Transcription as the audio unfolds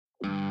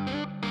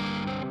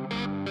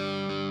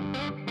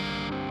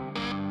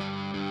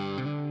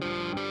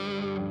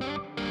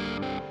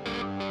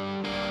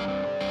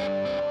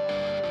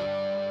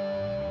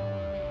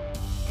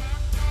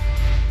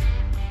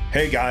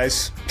Hey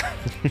guys,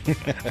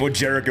 with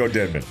Jariko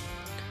Denman.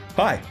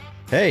 Hi.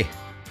 Hey.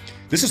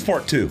 This is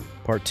part 2.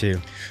 Part 2.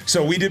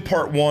 So we did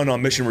part 1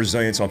 on mission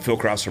resilience on Phil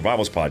Craft's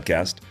Survival's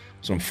podcast.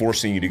 So I'm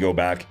forcing you to go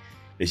back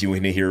if you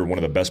want to hear one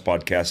of the best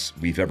podcasts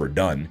we've ever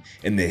done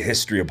in the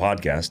history of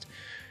podcast.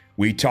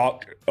 We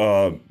talked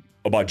about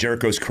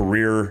Jariko's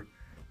career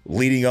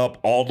leading up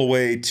all the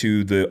way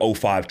to the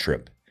 05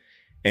 trip.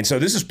 And so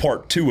this is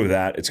part 2 of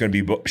that. It's going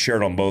to be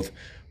shared on both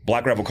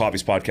Black Rifle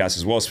Coffee's podcast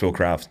as well as Phil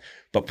Craft.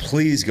 But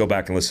please go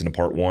back and listen to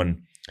part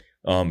 1.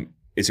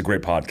 It's a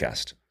great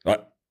podcast.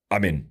 I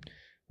mean,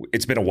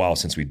 it's been a while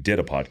since we did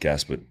a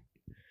podcast, but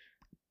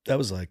that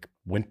was like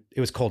when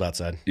it was cold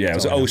outside. Yeah, it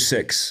was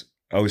 06.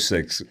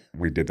 06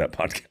 we did that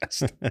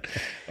podcast.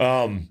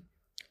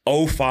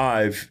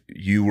 05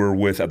 you were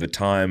with at the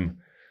time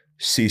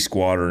C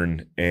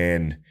Squadron,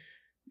 and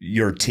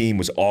your team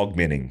was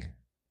augmenting.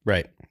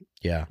 Right.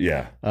 Yeah.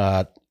 Yeah.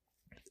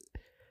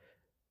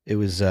 It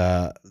was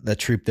that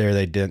troop there.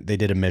 They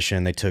did a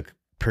mission. They took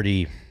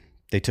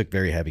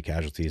very heavy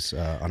casualties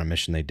on a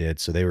mission they did.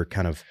 So they were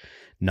kind of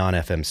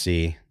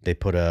non-FMC. They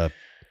put a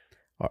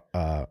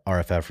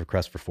RFF,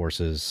 request for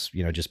forces.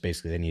 You know, just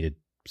basically they needed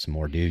some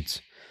more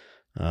dudes.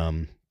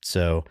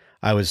 So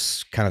I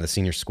was kind of the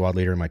senior squad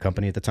leader in my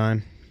company at the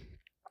time,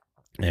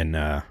 and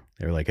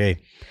they were like, "Hey,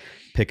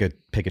 pick a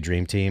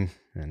dream team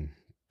and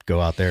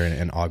go out there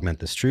and augment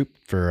this troop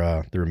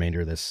for the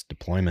remainder of this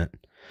deployment."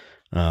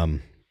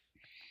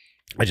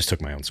 I just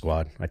took my own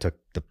squad. I took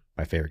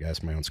my favorite guys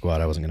from my own squad.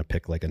 I wasn't going to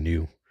pick like a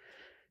new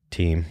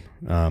team.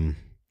 And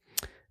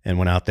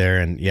went out there,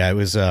 and yeah, it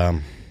was,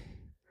 I've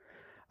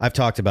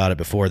talked about it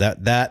before,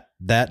 that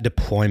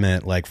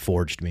deployment like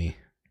forged me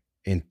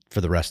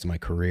for the rest of my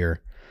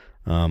career.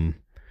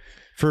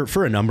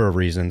 For a number of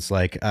reasons.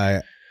 Like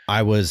I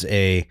was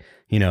a,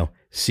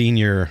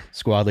 senior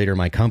squad leader in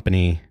my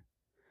company,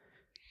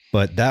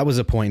 but that was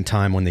a point in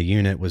time when the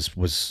unit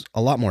was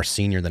a lot more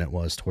senior than it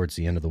was towards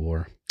the end of the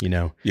war.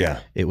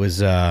 Yeah. It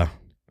was a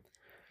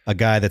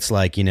guy that's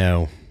like,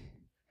 for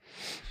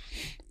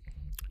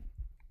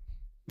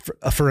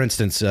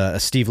instance,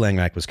 Steve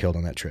Langmack was killed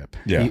on that trip.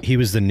 Yeah. He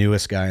was the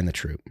newest guy in the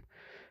troop.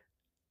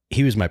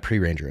 He was my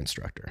pre-ranger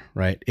instructor,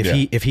 right?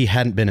 If he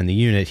hadn't been in the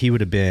unit, he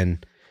would have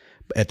been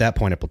at that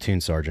point a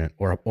platoon sergeant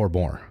or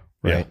more,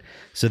 right? Yeah.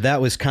 So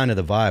that was kind of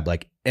the vibe.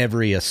 Like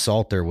every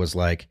assaulter was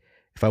like,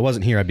 if I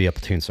wasn't here, I'd be a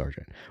platoon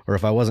sergeant, or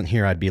if I wasn't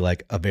here, I'd be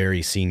like a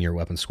very senior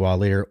weapons squad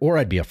leader, or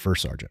I'd be a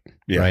first sergeant,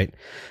 right?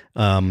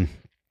 And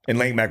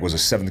Langmack was a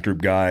 7th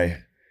group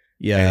guy.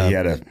 Yeah,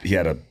 and he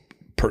had a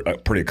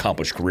pretty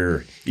accomplished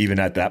career even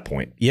at that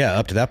point. Yeah,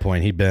 up to that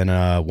point, he'd been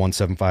a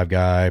 175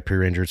 guy,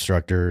 pre-ranger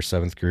instructor,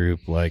 7th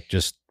group, like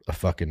just a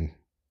fucking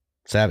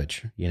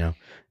savage,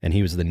 and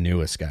he was the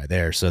newest guy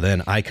there. So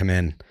then I come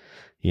in,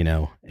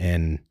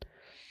 and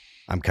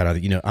I'm kind of,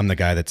 I'm the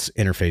guy that's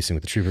interfacing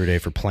with the troop every day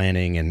for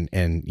planning and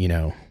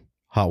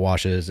hot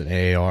washes and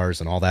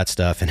AARs and all that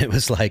stuff. And it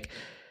was like,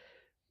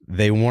 I'm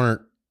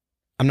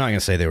not going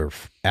to say they were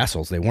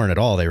assholes. They weren't at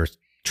all. They were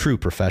true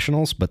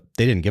professionals, but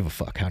they didn't give a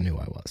fuck how new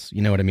I was.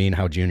 You know what I mean?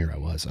 How junior I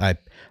was. I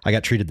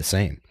got treated the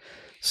same.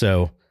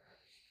 So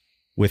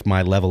with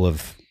my level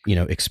of,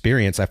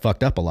 experience, I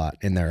fucked up a lot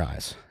in their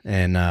eyes.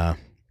 And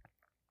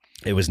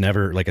it was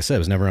never, like I said, it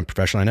was never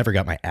unprofessional. I never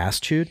got my ass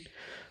chewed.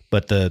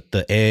 But the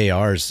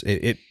AARs,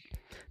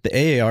 the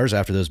AARs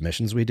after those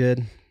missions we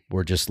did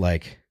were just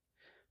like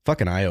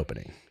fucking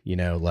eye-opening.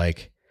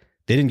 Like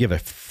they didn't give a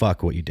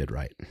fuck what you did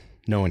right.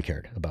 No one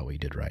cared about what you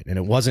did right. And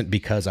it wasn't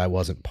because I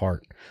wasn't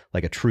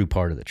like a true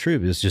part of the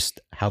troop. It was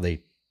just how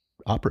they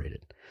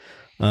operated.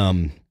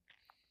 And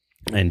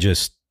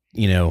just,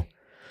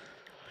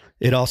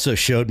 it also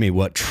showed me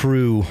what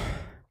true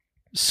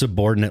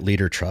subordinate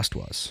leader trust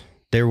was.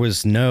 There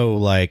was no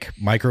like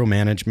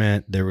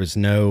micromanagement. There was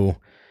no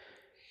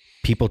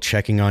people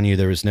checking on you.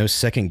 There was no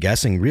second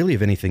guessing really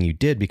of anything you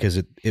did, because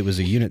it was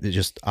a unit that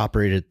just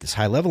operated at this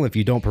high level. If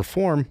you don't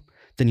perform,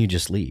 then you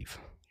just leave.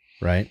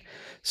 Right.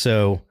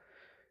 So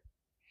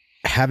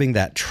having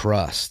that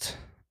trust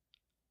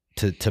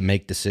to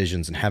make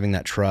decisions, and having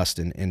that trust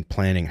in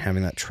planning,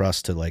 having that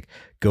trust to like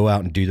go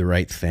out and do the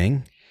right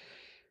thing,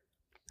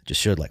 just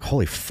showed like,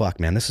 holy fuck,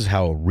 man, this is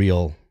how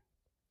a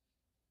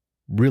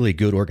really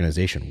good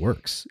organization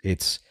works.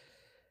 It's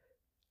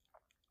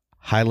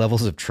high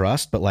levels of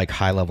trust, but like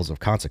high levels of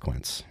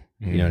consequence.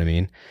 You know what I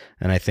mean?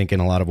 And I think in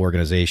a lot of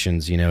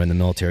organizations, in the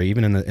military,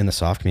 even in the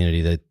soft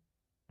community, that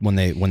when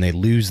they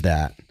lose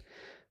that,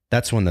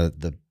 that's when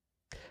that's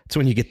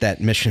when you get that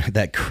mission,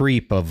 that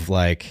creep of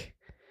like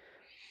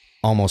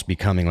almost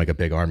becoming like a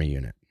big army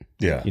unit.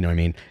 Yeah. You know what I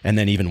mean? And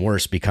then even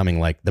worse,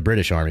 becoming like the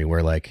British Army,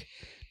 where like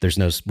there's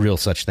no real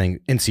such thing.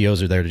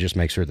 NCOs are there to just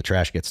make sure the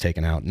trash gets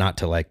taken out, not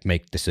to like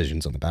make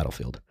decisions on the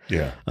battlefield.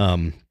 Yeah.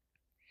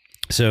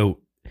 So,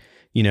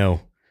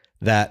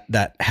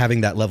 that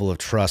having that level of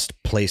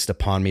trust placed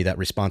upon me, that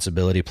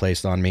responsibility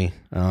placed on me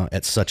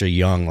at such a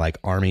young like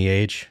army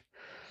age,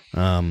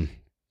 and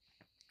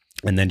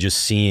then just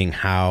seeing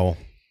how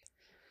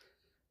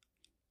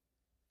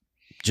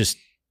just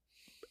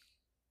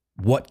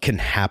what can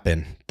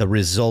happen, the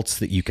results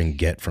that you can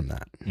get from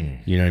that.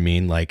 You know what I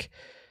mean? Like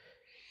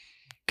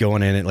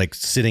going in and like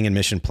sitting in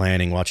mission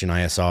planning, watching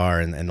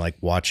ISR and like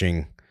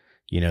watching,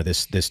 you know,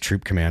 this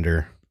troop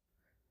commander,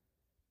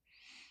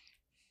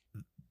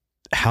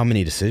 how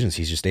many decisions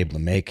he's just able to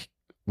make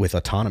with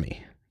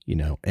autonomy, you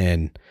know,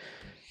 and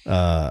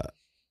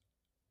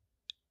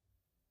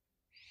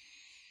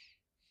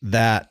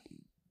that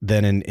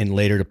then in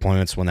later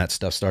deployments, when that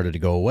stuff started to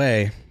go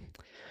away,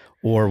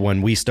 or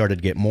when we started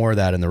to get more of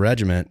that in the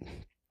regiment,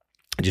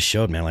 it just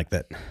showed, man, like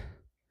that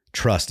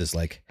trust is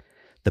like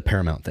the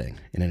paramount thing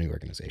in any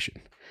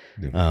organization.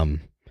 Yeah.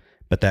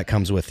 But that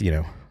comes with, you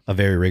know, a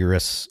very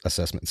rigorous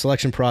assessment and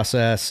selection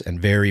process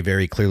and very,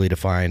 very clearly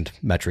defined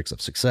metrics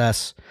of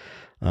success,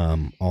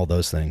 all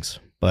those things.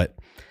 But,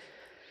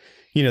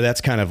 you know,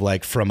 that's kind of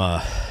like from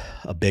a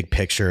big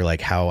picture, like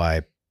how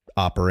I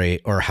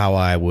operate or how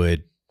I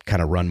would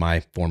kind of run my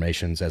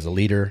formations as a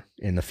leader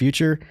in the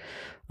future.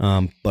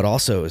 But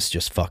also it's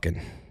just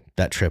fucking,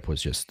 that trip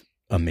was just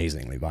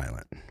amazingly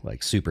violent,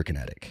 like super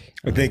kinetic.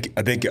 I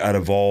think out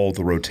of all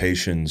the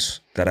rotations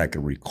that I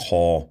could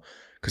recall,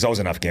 because I was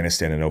in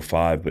Afghanistan in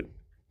 05, but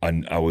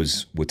I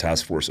was with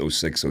Task Force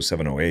 06,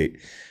 07, 08.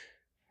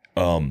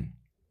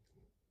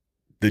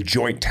 The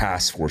Joint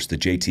Task Force, the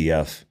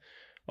JTF,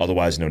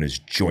 otherwise known as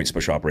Joint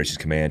Special Operations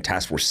Command,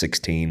 Task Force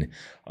 16,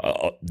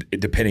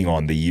 depending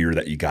on the year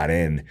that you got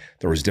in,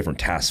 there was different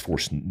task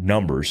force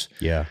numbers.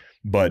 Yeah.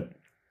 But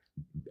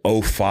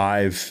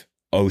 05,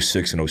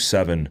 06, and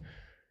 07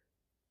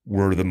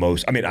 were the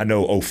most, I mean, I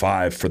know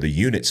 05 for the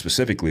unit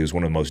specifically was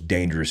one of the most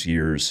dangerous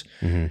years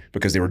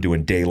because they were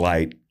doing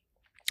daylight,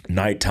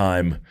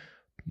 nighttime,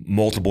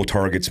 multiple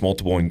targets,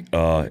 multiple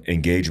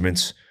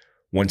engagements.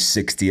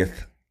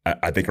 160th,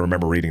 I think I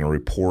remember reading a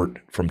report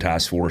from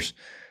Task Force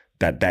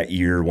that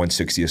year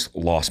 160th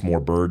lost more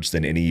birds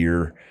than any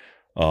year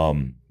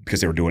because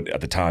they were doing,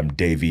 at the time,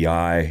 day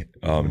VI,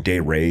 day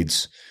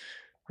raids.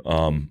 A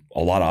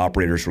lot of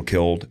operators were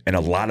killed and a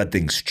lot of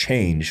things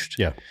changed.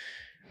 Yeah.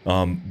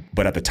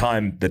 But at the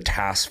time, the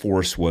task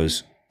force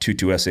was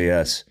 22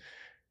 SAS,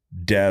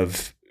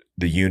 Dev,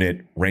 the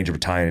unit, Ranger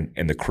Battalion,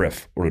 and the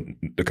CRIF, or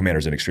the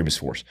Commanders and Extremist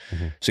Force.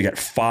 So you got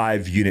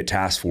 5 unit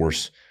task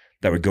force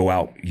that would go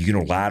out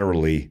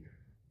unilaterally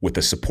with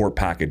the support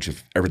package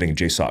of everything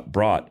JSOC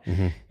brought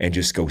and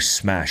just go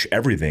smash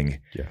everything.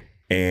 Yeah.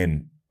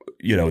 And,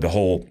 you know, the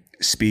whole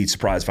speed,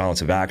 surprise,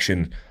 violence of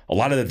action, a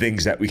lot of the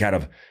things that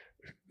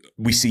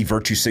we see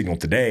virtue signal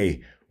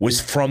today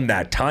was from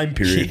that time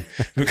period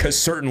because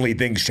certainly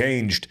things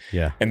changed.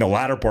 Yeah. And the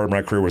latter part of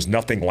my career was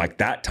nothing like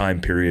that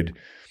time period,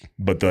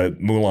 but the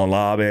Moulin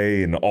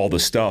Labe and all the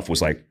stuff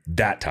was like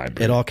that time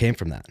period. It all came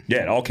from that.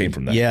 Yeah, it all came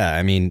from that. Yeah,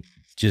 I mean,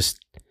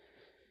 just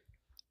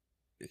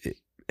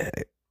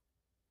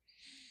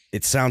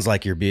it sounds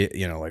like you're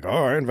like,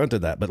 oh, I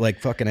invented that, but like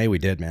fucking A, we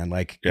did, man.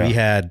 Like we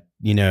had,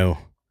 you know,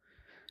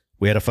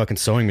 we had a fucking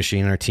sewing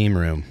machine in our team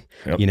room.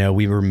 Yep. You know,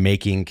 we were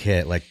making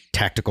kit. Like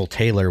Tactical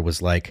Tailor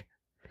was like,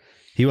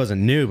 he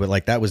wasn't new, but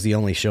like that was the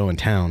only show in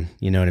town.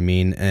 You know what I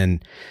mean?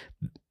 And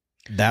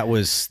that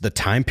was the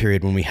time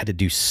period when we had to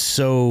do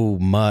so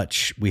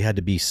much. We had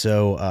to be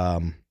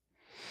so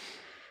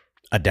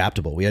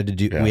adaptable. We had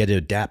to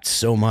adapt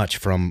so much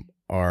from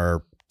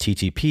our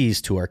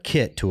TTPs to our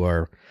kit to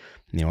our,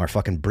 you know, our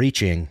fucking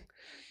breaching.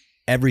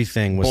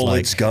 Everything was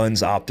bullets,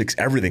 guns, optics,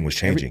 everything was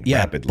changing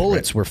rapidly.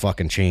 Bullets were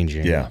fucking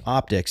changing. Yeah.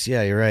 Optics.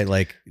 Yeah, you're right.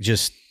 Like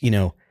just, you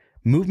know,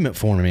 movement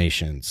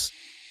formations,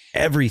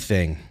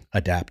 everything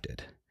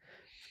adapted.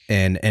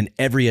 And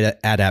every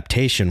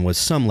adaptation was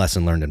some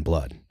lesson learned in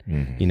blood.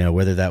 You know,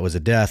 whether that was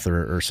a death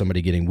or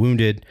somebody getting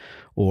wounded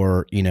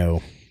or, you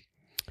know,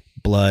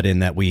 blood in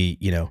that we,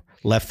 you know,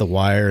 left the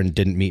wire and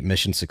didn't meet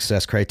mission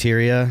success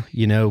criteria,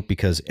 you know,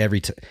 because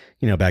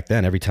back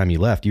then, every time you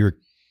left, you were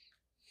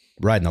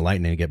riding the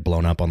lightning and get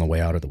blown up on the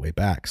way out or the way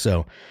back.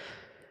 So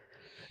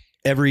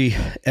every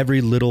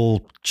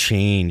little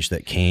change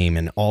that came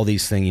and all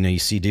these things, you know, you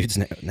see dudes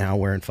now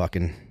wearing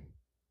fucking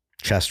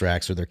chest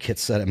racks or their kit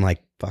set. I'm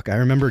like, fuck, I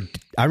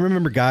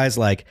remember guys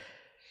like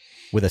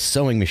with a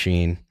sewing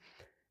machine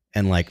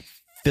and like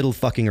fiddle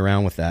fucking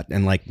around with that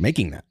and like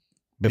making that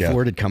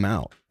before it had come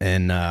out.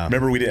 And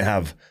remember we didn't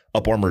have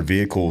up armored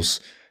vehicles.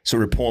 So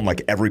we were pulling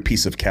like every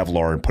piece of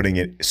Kevlar and putting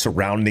it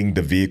surrounding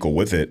the vehicle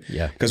with it.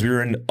 Yeah. Because we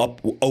were in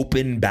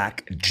open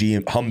back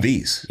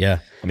Humvees. Yeah.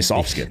 I mean,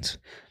 soft skins.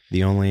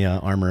 The only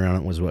armor on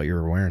it was what you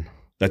were wearing.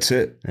 That's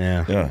it.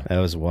 Yeah. That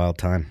was a wild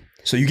time.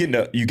 So you get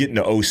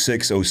into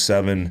 06,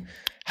 07.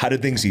 How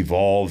did things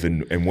evolve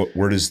and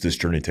where does this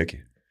journey take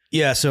you?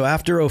 Yeah. So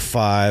after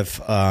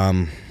 05,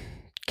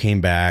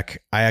 came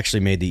back. I actually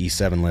made the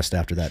E7 list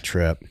after that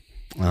trip.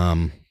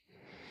 My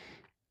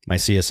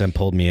CSM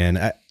pulled me in.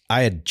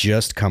 I had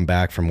just come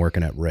back from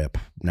working at RIP,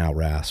 now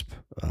RASP.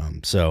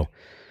 So,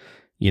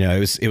 you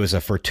know, it was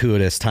a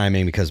fortuitous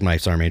timing because my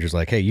sergeant major's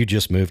like, hey, you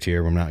just moved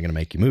here. We're not going to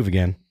make you move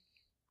again.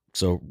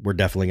 So we're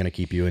definitely going to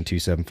keep you in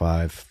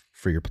 275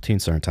 for your platoon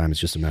sergeant time. It's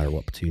just a matter of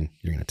what platoon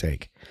you're going to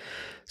take.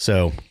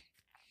 So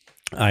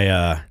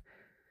I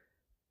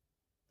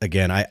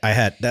again, I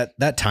had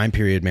that time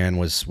period, man,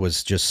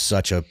 was just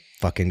such a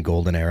fucking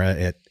golden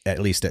era at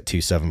least at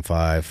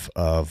 275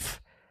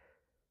 of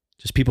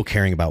just people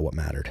caring about what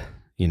mattered.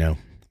 You know,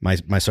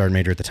 my sergeant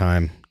major at the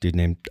time, dude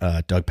named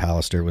Doug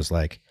Pallister, was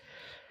like,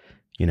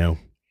 you know,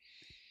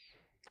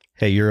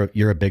 hey,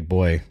 you're a big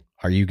boy.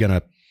 Are you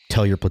gonna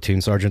tell your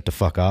platoon sergeant to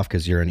fuck off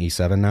because you're an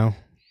E7 now?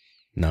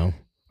 No.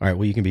 All right,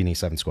 well, you can be an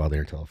E7 squad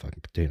leader until a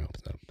fucking platoon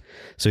opens up.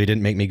 So he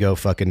didn't make me go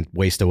fucking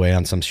waste away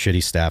on some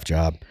shitty staff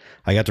job.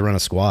 I got to run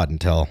a squad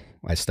until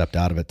I stepped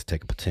out of it to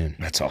take a platoon.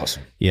 That's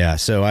awesome. Yeah,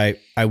 so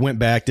I went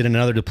back, did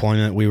another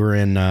deployment. We were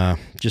in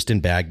just in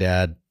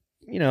Baghdad.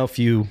 You know, a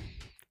few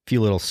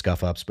little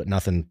scuff ups, but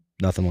nothing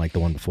like the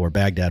one before.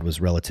 Baghdad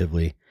was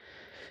relatively.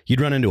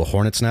 You'd run into a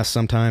hornet's nest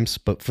sometimes,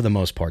 but for the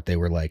most part, they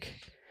were like,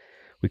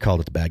 we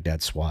called it the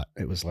Baghdad SWAT.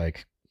 It was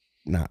like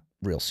not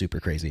real super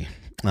crazy.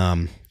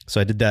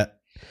 So I did that.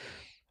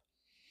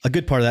 A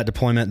good part of that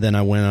deployment. Then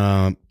I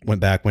went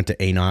back, went to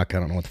ANOC. I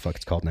don't know what the fuck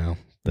it's called now.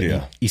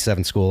 The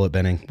E7 school at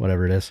Benning,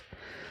 whatever it is.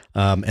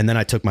 And then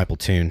I took my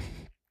platoon.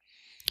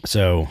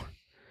 So,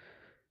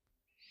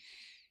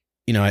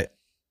 you know,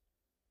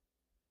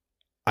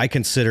 I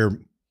consider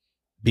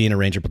being a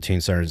Ranger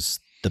platoon sergeant is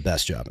the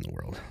best job in the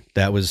world.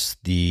 That was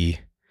the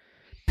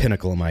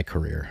pinnacle of my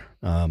career.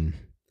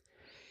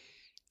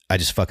 I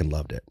just fucking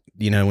loved it.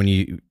 You know, when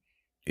you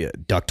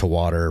duck to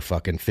water,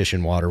 fucking fish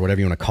in water, whatever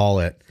you want to call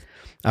it.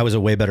 I was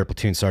a way better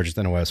platoon sergeant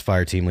than I was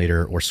fire team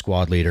leader or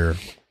squad leader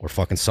or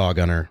fucking saw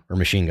gunner or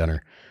machine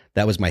gunner.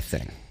 That was my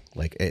thing.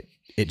 Like it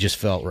just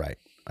felt right.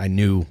 I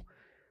knew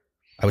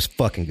I was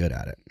fucking good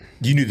at it.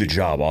 You knew the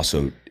job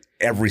also,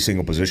 every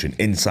single position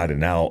inside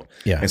and out.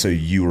 Yeah. And so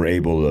you were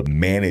able to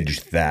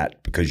manage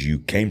that because you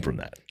came from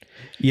that.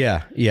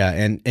 Yeah. Yeah.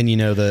 And you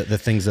know, the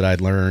things that I'd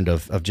learned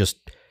of just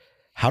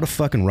how to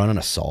fucking run an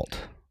assault,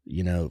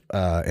 you know,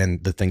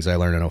 and the things I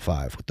learned in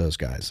 05 with those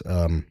guys.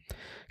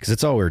 Because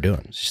it's all we were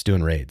doing, just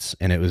doing raids.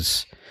 And it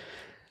was,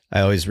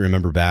 I always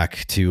remember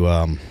back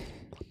to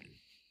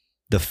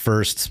the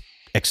first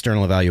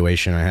external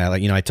evaluation I had.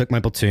 Like, you know, I took my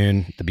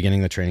platoon at the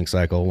beginning of the training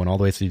cycle, went all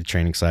the way through the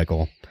training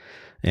cycle.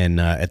 And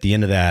at the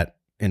end of that,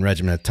 in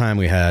regiment at the time,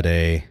 we had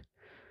a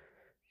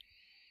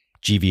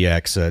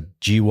GVX, a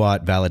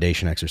GWAT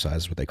validation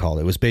exercise is what they called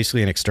it. It was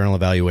basically an external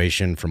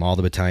evaluation from all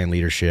the battalion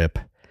leadership,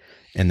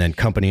 and then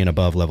company and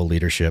above level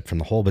leadership from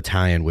the whole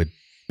battalion would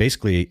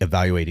basically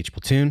evaluate each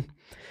platoon.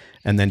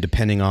 And then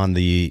depending on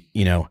the,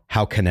 you know,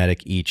 how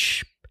kinetic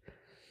each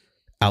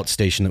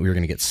outstation that we were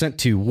going to get sent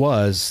to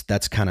was,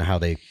 that's kind of how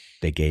they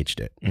gauged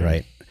it,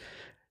 right?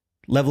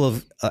 Level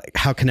of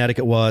how kinetic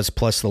it was,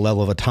 plus the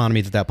level of autonomy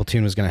that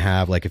platoon was going to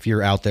have. Like if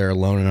you're out there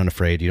alone and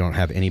unafraid, you don't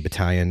have any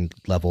battalion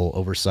level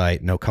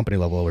oversight, no company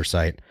level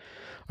oversight.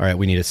 All right,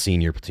 we need a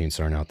senior platoon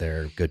sergeant out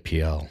there, good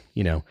PL,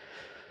 you know.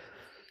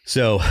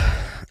 So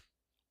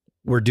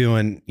we're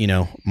doing, you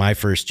know, my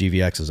first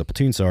GVX as a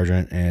platoon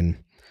sergeant, and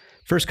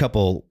first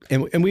couple,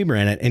 and we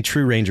ran it in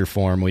true Ranger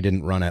form. We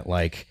didn't run it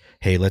like,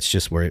 hey, let's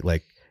just worry.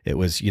 Like it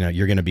was, you know,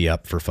 you're going to be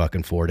up for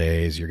fucking 4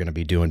 days. You're going to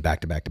be doing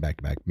back to back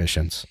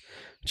missions,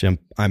 which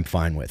I'm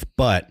fine with.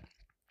 But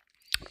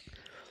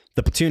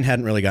the platoon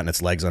hadn't really gotten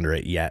its legs under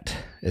it yet,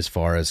 as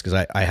far as,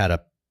 because I had a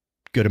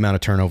good amount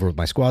of turnover with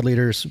my squad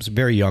leaders. It was a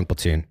very young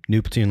platoon,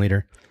 new platoon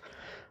leader.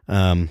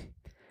 And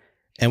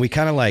we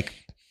kind of like,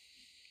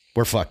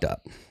 we're fucked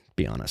up,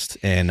 be honest.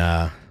 And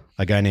a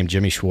guy named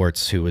Jimmy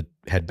Schwartz, who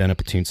had been a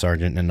platoon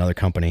sergeant in another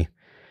company,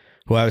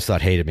 who I always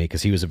thought hated me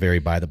because he was a very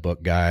by the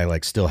book guy,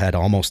 like still had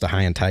almost a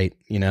high and tight,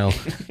 you know?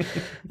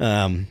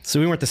 So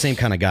we weren't the same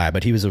kind of guy,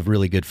 but he was a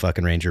really good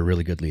fucking Ranger,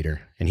 really good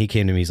leader. And he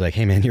came to me, he's like,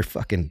 hey man, you're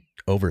fucking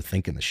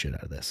overthinking the shit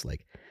out of this.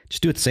 Like,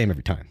 just do it the same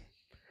every time.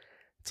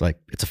 It's like,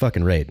 it's a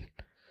fucking raid.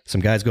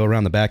 Some guys go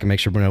around the back and make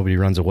sure nobody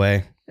runs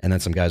away, and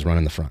then some guys run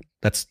in the front.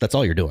 That's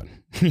all you're doing,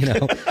 you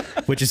know,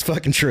 which is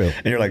fucking true.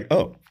 And you're like,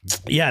 oh.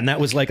 Yeah, and that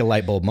was like a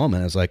light bulb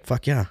moment. I was like,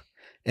 fuck yeah.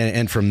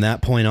 And from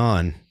that point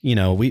on, you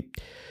know,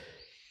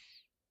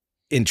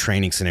 in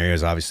training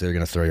scenarios, obviously they're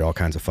going to throw you all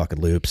kinds of fucking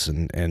loops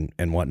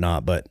and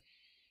whatnot. But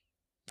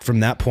from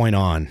that point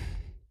on,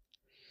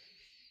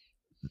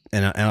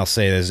 and I'll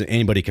say this,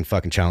 anybody can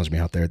fucking challenge me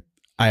out there.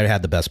 I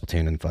had the best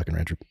platoon in fucking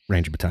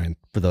Ranger battalion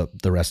for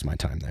the rest of my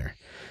time there.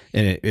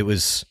 And it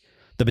was,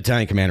 the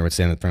battalion commander would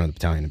stand in front of the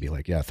battalion and be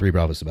like, yeah, 3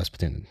 Bravo is the best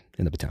platoon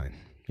in the battalion,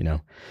 you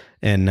know?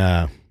 And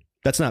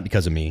that's not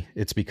because of me.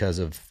 It's because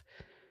of,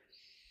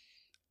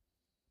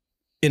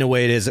 in a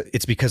way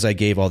it's because I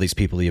gave all these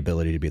people the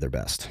ability to be their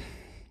best.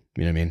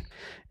 You know what I mean?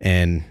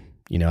 And,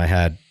 you know, I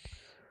had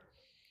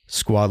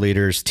squad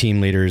leaders,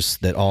 team leaders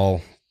that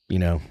all, you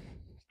know,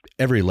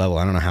 every level,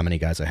 I don't know how many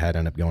guys I had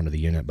end up going to the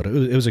unit, but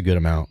it was a good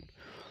amount.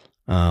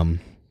 And,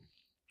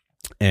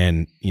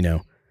 you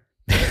know,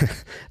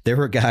 there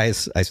were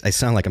guys, I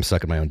sound like I'm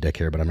sucking my own dick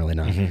here, but I'm really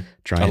not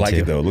trying to. I like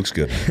it though. It looks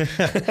good.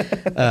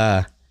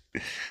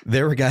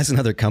 There were guys in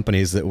other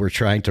companies that were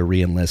trying to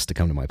re-enlist to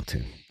come to my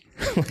platoon.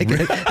 Like,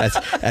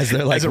 as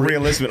they're like, as a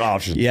re-enlistment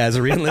option. Yeah, as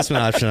a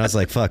re-enlistment option. I was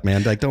like, fuck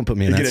man, like don't put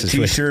me in that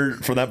situation. You get a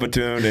t-shirt from that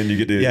platoon and you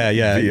get to be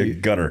a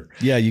gunner.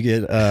 Yeah, you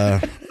get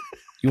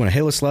you want a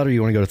Halo slot or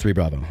you want to go to 3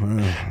 Bravo?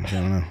 I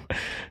don't know.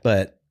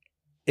 But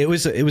it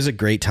was a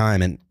great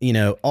time. And, you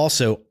know,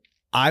 also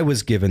I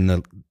was given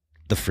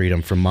the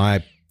freedom from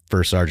my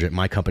first sergeant,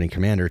 my company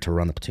commander, to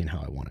run the platoon how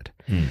I wanted.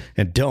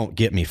 And don't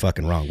get me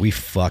fucking wrong. We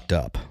fucked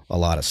up a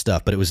lot of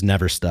stuff, but it was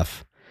never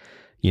stuff,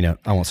 you know,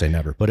 I won't say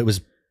never, but it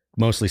was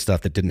mostly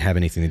stuff that didn't have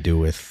anything to do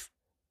with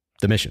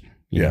the mission.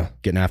 You know,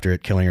 getting after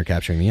it, killing or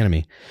capturing the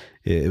enemy.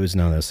 It was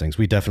none of those things.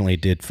 We definitely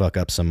did fuck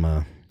up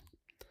some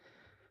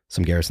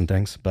garrison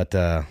things, but,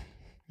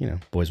 you know,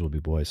 boys will be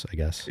boys, I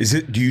guess.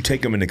 Do you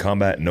take them into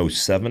combat in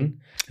 07?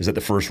 Is that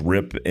the first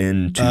rip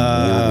into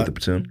war with the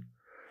platoon?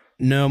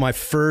 No, my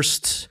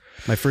first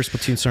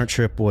platoon sergeant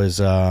trip was,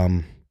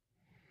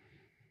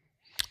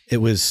 it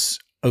was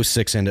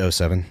 06 into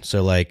 07.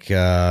 So like,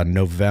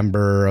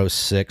 November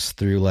 06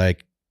 through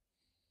like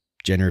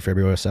January,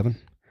 February 07.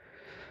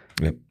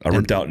 Yep. I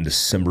ripped out in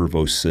December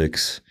of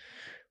 06.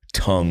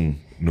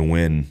 Tung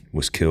Nguyen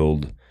was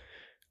killed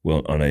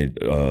on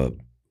a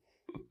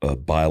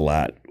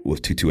bilat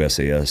with 22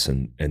 SAS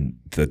and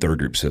the 3rd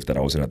Group SIF that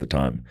I was in at the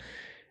time.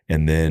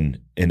 And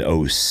then in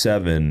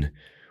 07,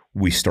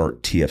 we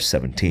start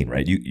TF-17,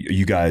 right?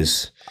 You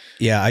guys...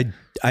 Yeah,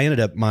 I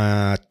ended up,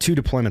 my 2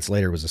 deployments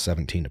later was a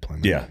 17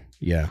 deployment. Yeah.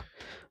 Yeah.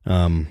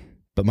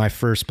 But my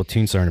first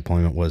platoon sergeant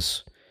deployment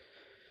was...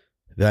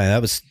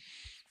 That was...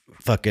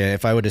 Fuck,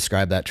 if I would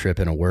describe that trip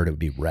in a word, it would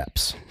be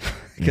reps.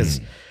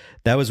 Because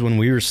that was when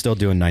we were still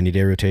doing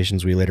 90-day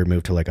rotations. We later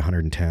moved to like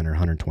 110 or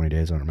 120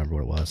 days. I don't remember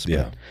what it was.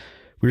 Yeah.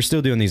 We were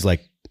still doing these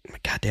like,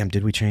 goddamn,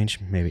 did we change?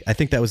 Maybe. I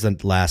think that was the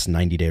last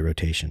 90-day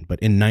rotation. But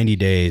in 90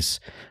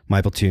 days,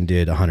 my platoon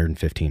did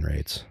 115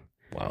 raids.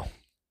 Wow.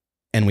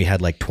 And we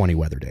had like 20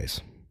 weather days.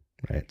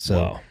 Right.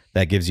 So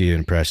that gives you an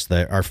impression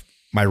that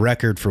my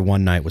record for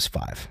one night was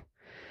 5.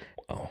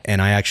 Wow.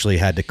 And I actually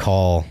had to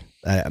call...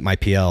 my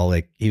PL,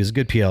 like he was a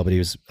good PL, but he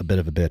was a bit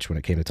of a bitch when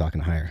it came to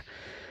talking to hire.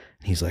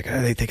 And he's like, oh,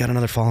 they got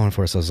another follow-on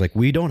for us. I was like,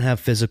 we don't have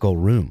physical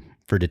room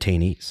for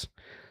detainees.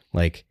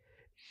 Like,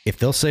 if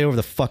they'll say over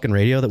the fucking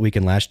radio that we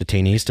can lash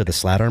detainees to the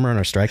slat armor on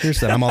our strikers,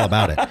 then I'm all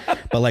about it.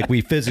 But like,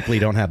 we physically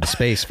don't have the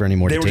space for any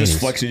more detainees. They were just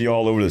flexing you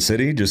all over the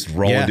city, just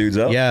rolling dudes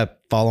up? Yeah,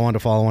 follow on to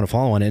follow on to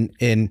follow on.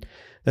 And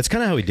that's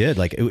kind of how we did.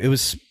 Like, it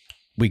was...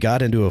 We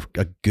got into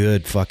a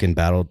good fucking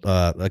battle,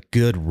 a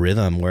good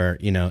rhythm where,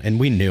 you know, and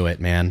we knew it,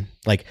 man.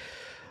 Like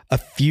a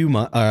few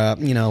months,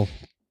 you know,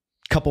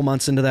 couple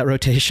months into that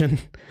rotation,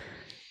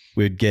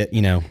 we'd get,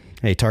 you know,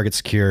 hey, target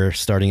secure,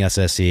 starting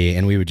SSE,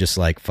 and we would just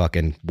like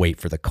fucking wait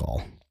for the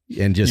call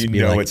and just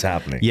be like, it's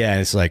happening. Yeah,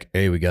 and it's like,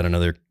 hey, we got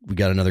another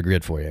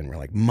grid for you, and we're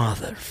like,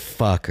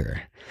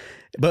 motherfucker.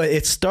 But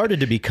it started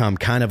to become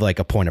kind of like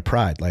a point of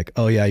pride. Like,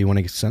 oh yeah, you want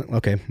to send,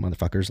 okay,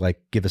 motherfuckers, like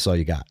give us all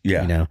you got.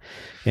 Yeah. You know?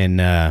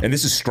 And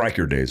this is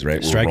striker days,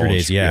 right? Striker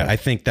days. Yeah. I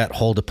think that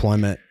whole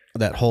deployment,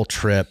 that whole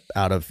trip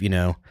out of, you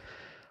know,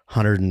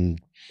 100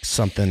 and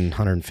something,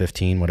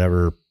 115,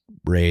 whatever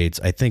raids,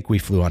 I think we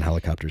flew on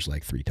helicopters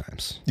like 3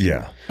 times.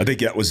 Yeah. I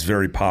think that was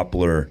very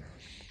popular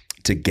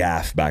to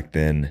gaff back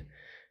then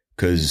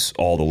because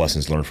all the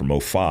lessons learned from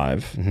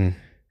 05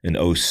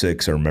 in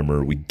 06, I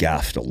remember we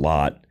gaffed a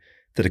lot.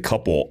 Did a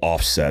couple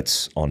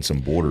offsets on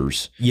some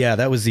borders. Yeah,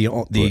 that was the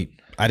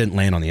I didn't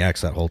land on the X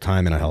that whole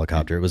time in a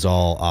helicopter. It was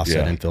all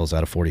offset infills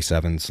out of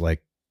 47s,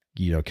 like,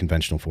 you know,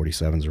 conventional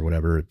 47s or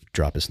whatever.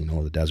 Drop us in the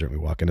middle of the desert and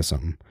we walk into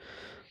something.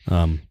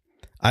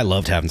 I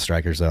loved having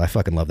strikers though. I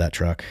fucking love that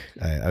truck.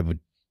 I would,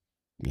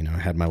 you know, I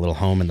had my little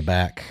home in the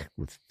back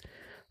with,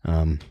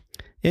 and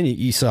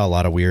you saw a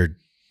lot of weird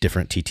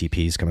different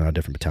TTPs coming out of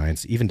different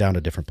battalions, even down to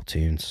different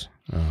platoons.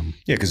 Yeah,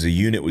 because the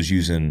unit was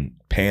using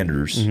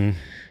Panders.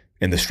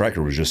 And the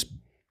striker was just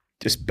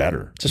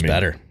better.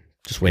 Better.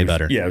 Just way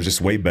better. Yeah, it was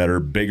just way better,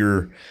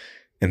 bigger.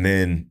 And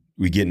then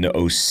we get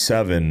into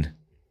 07.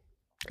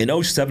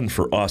 And 07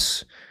 for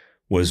us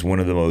was one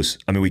of the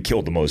most, I mean, we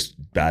killed the most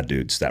bad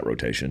dudes that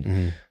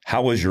rotation.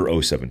 How was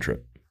your 07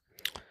 trip?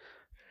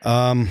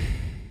 So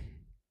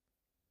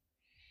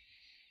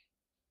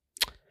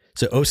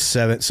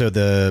 07, so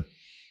the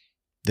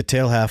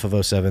tail half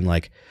of 07,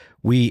 like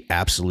we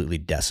absolutely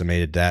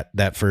decimated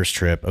that first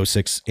trip,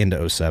 06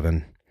 into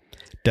 07.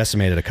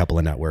 Decimated a couple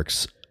of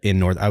networks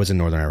in I was in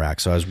northern Iraq,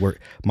 so I was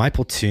my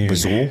platoon.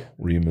 Mosul?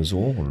 Were you in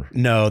Mosul? Or?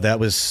 No, that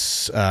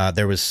was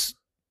there was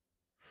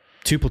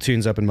 2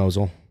 platoons up in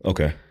Mosul.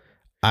 Okay.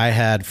 I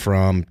had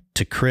from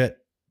Tikrit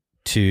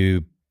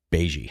to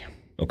Beji.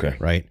 Okay.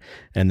 Right,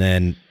 and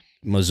then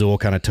Mosul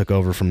kind of took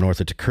over from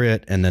north of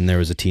Tikrit, and then there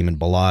was a team in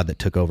Balad that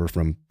took over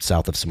from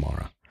south of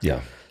Samarra.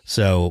 Yeah.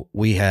 So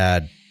we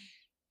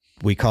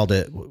called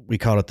it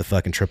the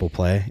fucking triple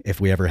play. If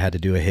we ever had to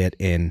do a hit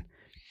in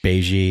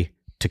Beji,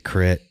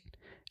 Tikrit,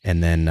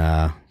 and then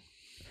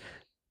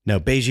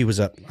Beji was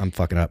up. I'm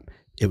fucking up.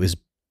 It was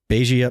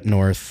Beji up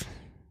north,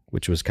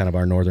 which was kind of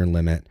our northern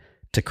limit,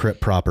 Tikrit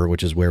proper,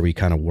 which is where we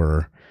kind of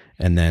were,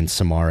 and then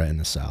Samarra in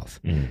the south.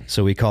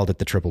 So we called it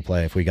the triple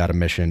play if we got a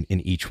mission in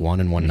each one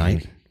in one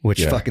night,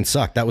 which fucking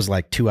sucked. That was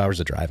like 2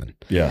 hours of driving.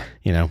 Yeah.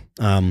 You know?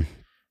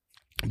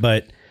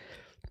 But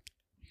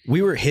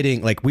we were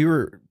hitting, like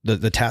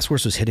the task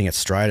force was hitting its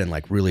stride and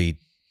like really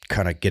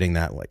kind of getting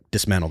that like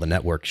dismantle the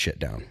network shit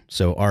down.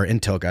 So our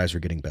intel guys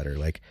were getting better.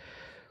 Like,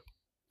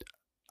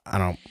 I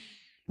don't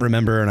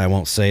remember, and I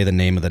won't say the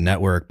name of the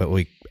network, but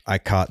I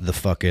caught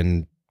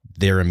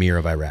their emir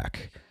of Iraq,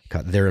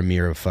 caught their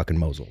emir of fucking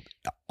Mosul.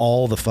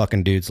 All the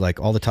fucking dudes, like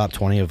all the top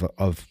 20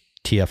 of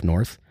TF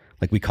North,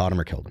 like we caught them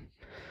or killed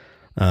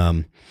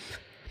them.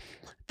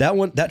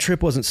 That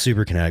trip wasn't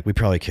super kinetic. We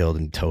probably killed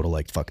in total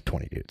like fucking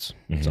 20 dudes,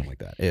 something like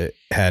that. It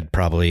had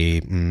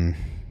probably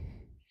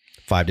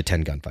 5 to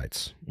 10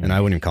 gunfights, and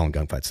I wouldn't even call them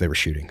gunfights. They were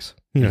shootings.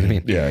 You know what I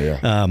mean?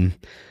 Yeah.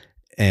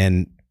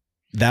 And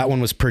that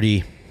one was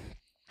pretty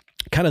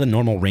kind of the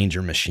normal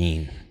Ranger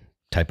machine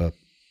type of,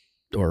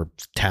 or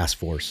task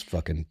force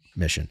fucking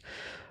mission.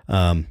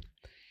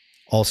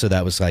 Also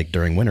that was like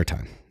during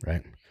wintertime,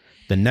 right?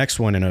 The next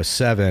one in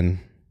 2007,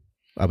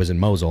 I was in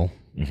Mosul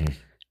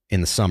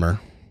in the summer.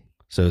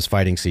 So it was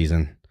fighting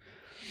season.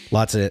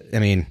 Lots of, I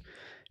mean, it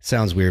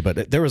sounds weird,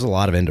 but there was a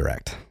lot of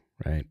indirect,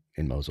 right?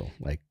 In Mosul,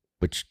 like,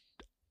 which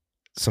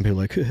some people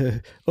are like,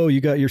 oh,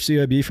 you got your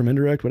CIB from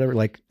indirect, whatever.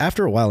 Like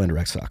after a while,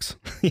 indirect sucks,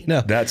 you know?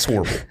 That's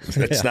horrible.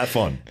 It's not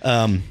fun.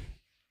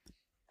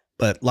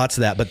 But lots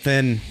of that. But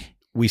then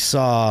we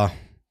saw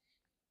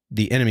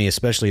the enemy,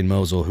 especially in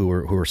Mosul, who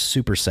were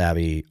super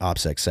savvy,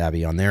 OPSEC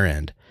savvy on their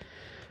end.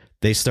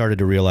 They started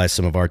to realize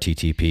some of our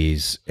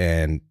TTPs,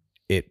 and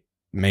it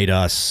made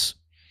us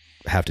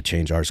have to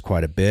change ours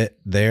quite a bit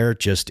there,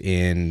 just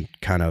in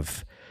kind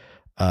of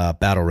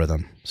battle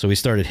rhythm. So we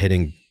started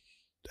hitting,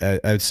 I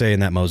would say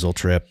in that Mosul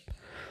trip,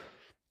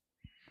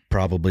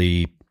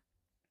 probably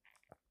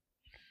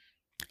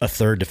a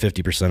third to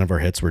 50% of our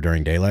hits were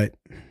during daylight.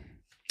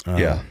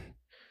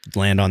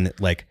 Land on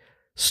like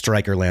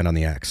striker land on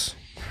the X,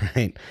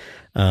 right?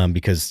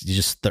 Because you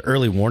just, the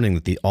early warning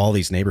that all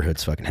these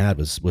neighborhoods fucking had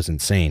was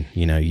insane.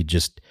 You know, you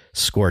just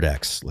scored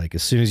X. Like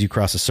as soon as you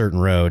cross a certain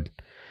road,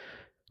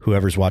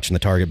 whoever's watching the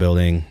target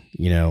building,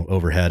 you know,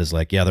 overhead is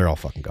like, yeah, they're all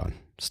fucking gone.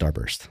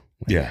 Starburst.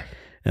 Like, yeah.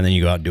 And then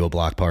you go out and do a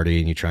block party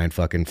and you try and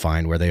fucking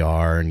find where they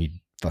are, and you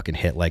fucking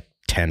hit like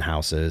 10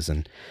 houses.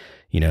 And,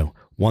 you know,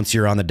 once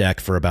you're on the deck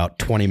for about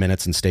 20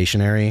 minutes and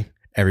stationary,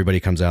 everybody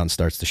comes out and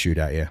starts to shoot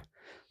at you.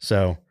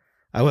 So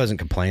I wasn't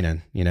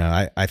complaining. You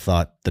know, I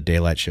thought the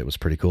daylight shit was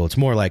pretty cool. It's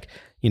more like,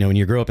 you know, when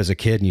you grow up as a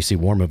kid and you see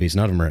war movies,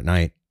 none of them are at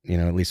night, you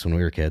know, at least when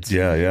we were kids.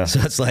 Yeah. So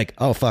it's like,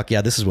 oh, fuck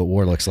yeah, this is what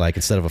war looks like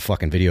instead of a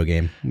fucking video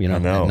game, you know,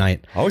 at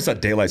night. I always thought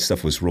daylight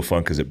stuff was real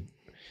fun because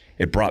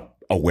it brought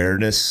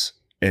awareness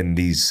in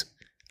these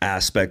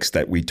aspects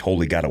that we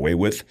totally got away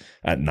with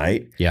at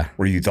night. Yeah.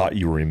 Where you thought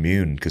you were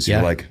immune because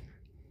you're like,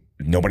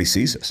 nobody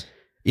sees us.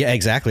 Yeah,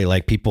 exactly.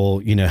 Like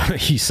people, you know,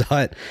 you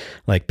saw it,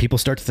 like people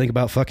start to think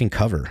about fucking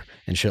cover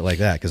and shit like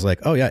that. Cause like,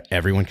 oh yeah,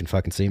 everyone can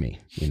fucking see me,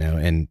 you know,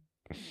 and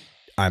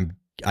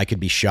I could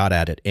be shot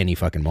at any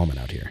fucking moment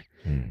out here,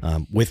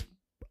 with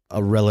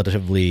a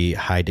relatively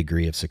high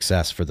degree of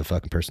success for the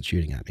fucking person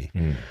shooting at me.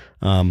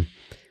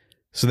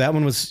 So that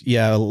one was,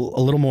 a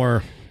little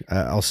more,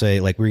 I'll say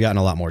like we got in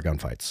a lot more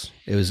gunfights.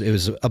 It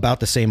was about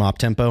the same op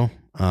tempo.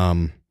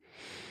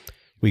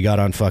 We got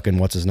on fucking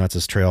what's his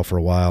nuts' trail for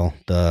a while.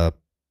 The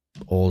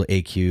old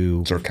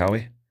AQ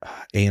Zerkawi?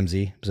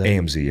 AMZ.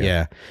 AMZ,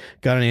 yeah.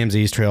 Got on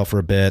AMZ's trail for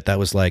a bit. That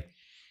was like,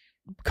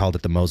 called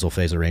it the Mosul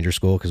phase of Ranger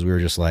School because we were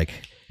just like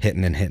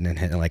hitting.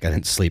 Like I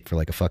didn't sleep for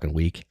like a fucking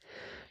week.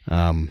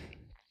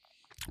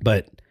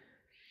 But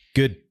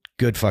good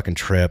fucking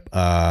trip.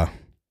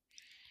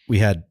 We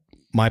had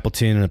my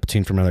platoon and a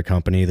platoon from another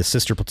company. The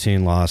sister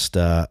platoon lost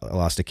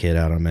a kid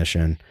out on a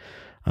mission.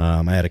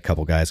 I had a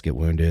couple guys get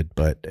wounded,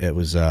 but it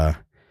was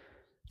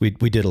we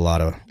did a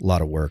lot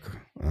of work.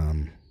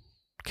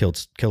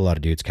 Killed a lot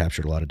of dudes,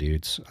 captured a lot of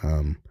dudes.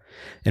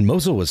 And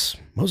Mosul was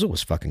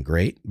fucking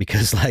great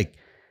because like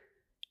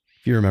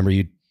if you remember,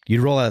 you'd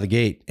roll out of the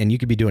gate and you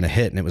could be doing a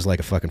hit and it was like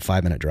a fucking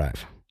 5-minute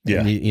drive.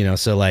 Yeah. You know,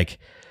 so like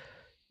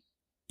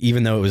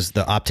even though it was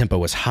the op tempo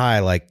was high,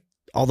 like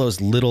all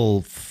those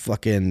little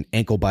fucking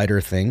ankle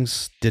biter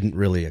things didn't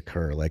really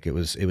occur. Like it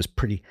was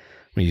pretty,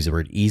 I'm gonna use the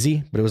word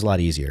easy, but it was a lot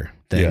easier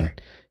than,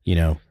 you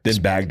know.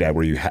 Then Baghdad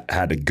where you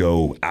had to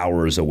go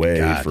hours away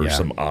for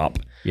some op,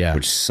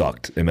 which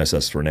sucked.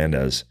 MSS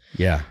Fernandez.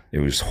 Yeah. It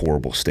was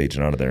horrible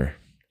staging out of there.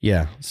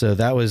 Yeah. So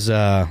that was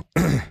that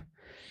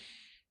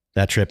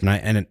trip.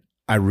 And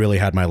I really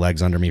had my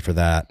legs under me for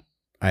that.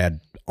 I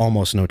had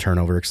almost no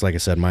turnover because like I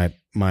said,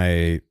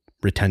 my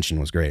retention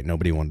was great.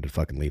 Nobody wanted to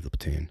fucking leave the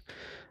platoon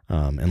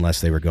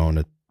unless they were going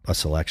to a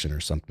selection or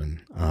something.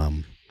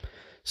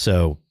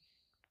 So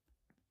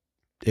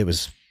it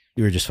was,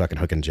 we were just fucking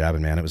hooking and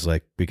jabbing, man. It was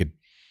like we could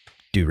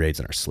do raids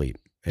in our sleep.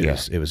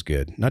 It was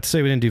good. Not to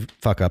say we didn't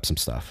fuck up some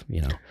stuff,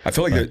 you know. I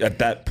feel like at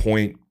that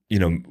point, you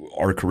know,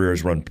 our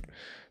careers run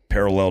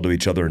parallel to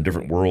each other in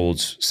different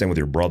worlds. Same with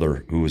your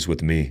brother who was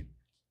with me.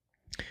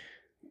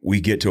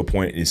 We get to a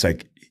point, it's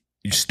like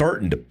you're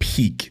starting to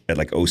peak at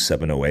like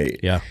 07, 08.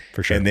 Yeah,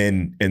 for sure. And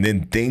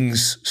then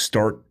things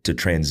start to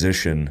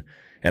transition.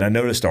 And I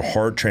noticed a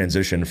hard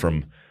transition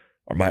from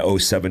my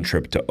 07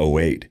 trip to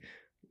 08.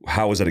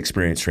 How was that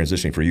experience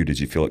transitioning for you? Did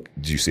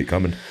you see it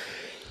coming?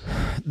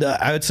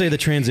 I would say the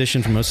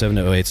transition from 07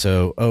 to 08.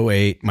 So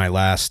 08, my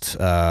last,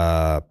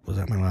 was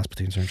that my last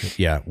platoon sergeant trip?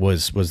 Yeah,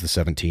 was the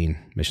 17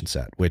 mission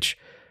set, which.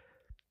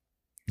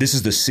 This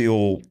is the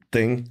SEAL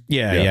thing?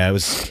 Yeah. It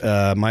was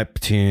my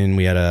platoon.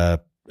 We had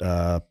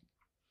a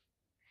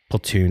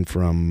platoon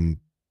from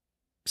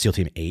SEAL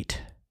Team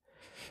 8,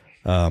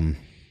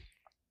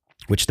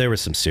 which there was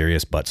some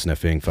serious butt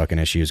sniffing fucking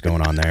issues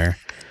going on there.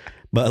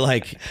 But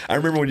like, I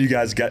remember when you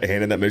guys got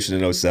handed that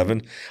mission in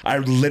 07, I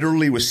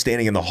literally was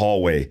standing in the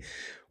hallway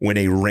when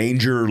a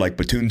Ranger, like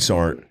platoon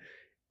sergeant,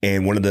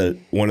 and one of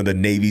the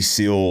Navy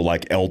SEAL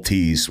like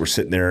LTs were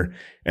sitting there,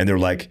 and they're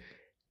like,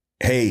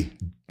 "Hey,"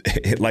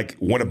 like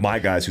one of my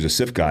guys who's a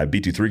SIF guy,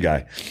 B23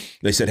 guy,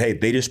 they said, "Hey,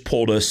 they just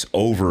pulled us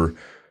over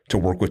to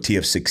work with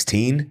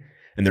TF-16,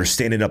 and they're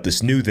standing up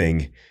this new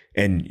thing."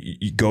 And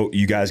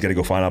you guys got to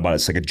go find out about it.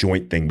 It's like a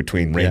joint thing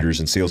between Rangers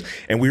and SEALs.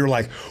 And we were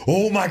like,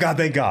 oh my God,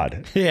 thank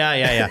God.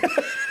 Yeah.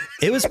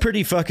 It was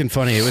pretty fucking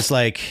funny. It was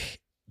like,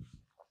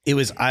 it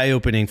was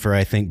eye-opening for,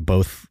 I think,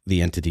 both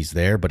the entities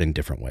there, but in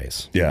different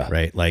ways. Yeah.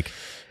 Right? Like,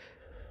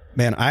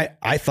 man,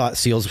 I thought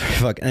SEALs were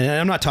fucking, and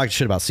I'm not talking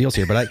shit about SEALs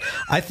here, but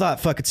I thought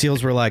fucking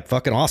SEALs were like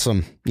fucking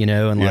awesome, you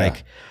know, and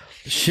like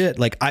shit,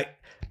 like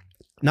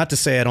not to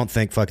say I don't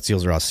think fucking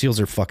SEALs are awesome. SEALs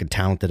are fucking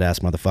talented ass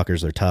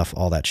motherfuckers. They're tough,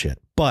 all that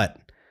shit. But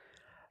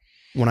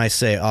when I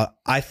say,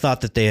 I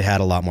thought that they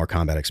had a lot more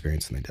combat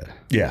experience than they did.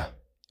 Yeah.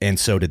 And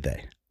so did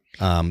they.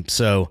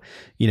 So,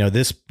 you know,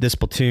 this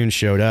platoon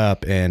showed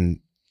up and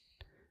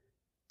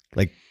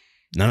like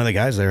none of the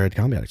guys there had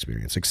combat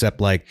experience except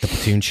like the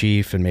platoon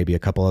chief and maybe a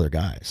couple other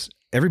guys.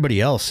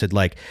 Everybody else had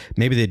like,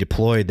 maybe they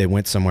deployed, they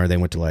went somewhere, they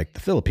went to like the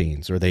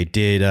Philippines, or they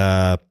did,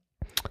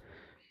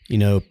 you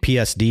know,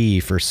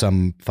 PSD for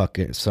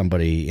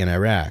somebody in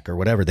Iraq or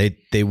whatever. They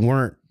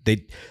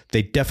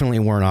definitely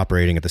weren't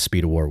operating at the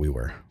speed of war we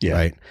were. Yeah.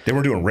 Right. They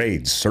weren't doing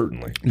raids,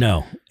 certainly.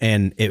 No.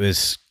 And it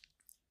was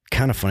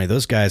kind of funny.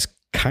 Those guys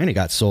kind of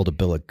got sold a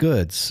bill of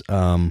goods.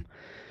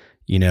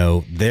 You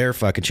know, their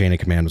fucking chain of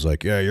command was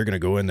like, yeah, you're going to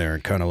go in there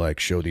and kind of like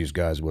show these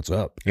guys what's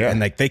up. Yeah. And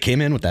like they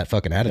came in with that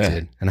fucking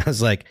attitude. Yeah. And I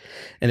was like,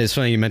 and it's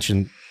funny you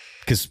mentioned,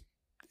 because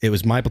it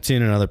was my platoon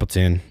and another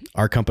platoon,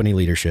 our company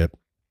leadership,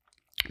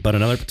 but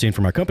another platoon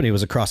from our company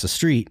was across the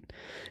street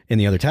in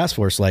the other task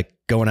force, like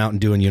going out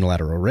and doing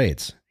unilateral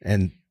raids.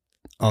 And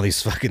all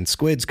these fucking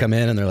squids come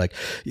in and they're like,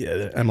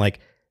 yeah, I'm like,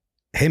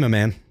 hey, my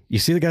man, you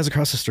see the guys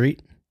across the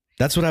street?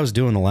 That's what I was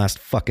doing the last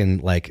fucking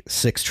like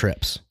 6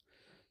 trips.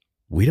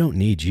 We don't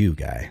need you,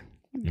 guy.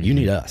 You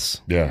need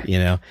us. Yeah. You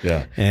know?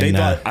 Yeah. And they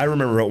thought, I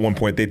remember at one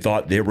point, they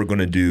thought they were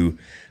going to do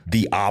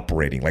the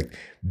operating. Like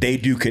they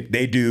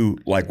do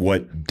like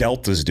what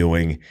Delta's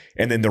doing,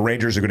 and then the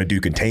Rangers are going to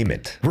do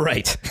containment.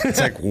 Right.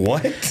 It's like,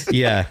 what?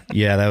 Yeah.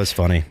 That was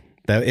funny.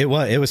 It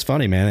was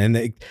funny, man. And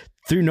they,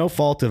 through no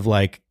fault of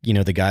like, you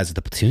know, the guys at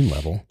the platoon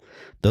level,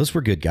 those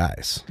were good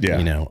guys. Yeah.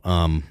 You know,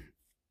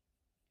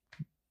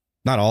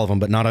 not all of them,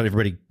 but not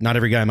every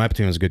guy in my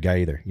platoon was a good guy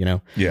either, you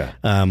know? Yeah.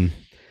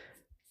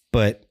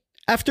 But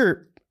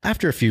after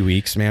a few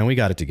weeks, man, we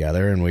got it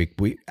together and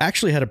we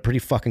actually had a pretty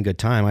fucking good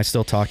time. I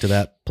still talk to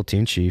that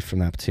platoon chief from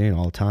that platoon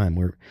all the time.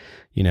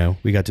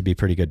 We got to be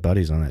pretty good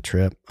buddies on that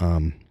trip.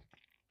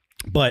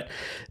 But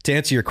to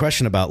answer your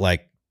question about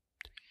like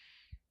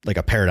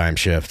a paradigm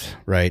shift,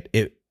 right?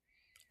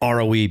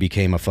 ROE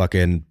became a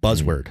fucking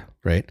buzzword,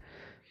 right?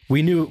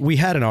 We knew we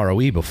had an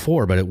ROE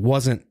before, but it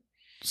wasn't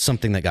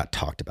something that got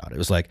talked about. It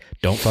was like,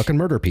 don't fucking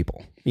murder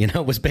people. You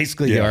know, it was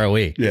basically the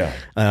ROE. Yeah.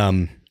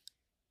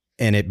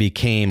 And it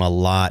became a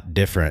lot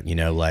different, you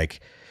know, like,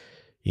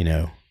 you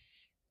know,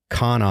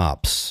 con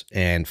ops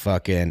and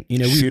fucking, you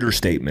know, shooter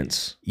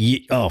statements.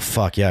 Oh,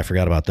 fuck. Yeah. I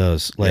forgot about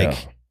those.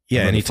 Like,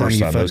 yeah. Anytime you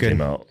fucking, those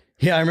came out.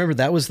 Yeah. I remember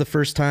that was the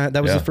first time,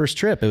 that was the first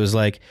trip. It was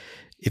like,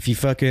 if you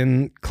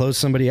fucking close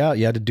somebody out,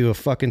 you had to do a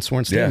fucking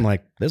sworn statement. I'm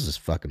like, this is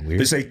fucking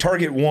weird. They say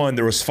target 1,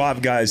 there was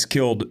 5 guys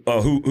killed.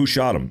 Who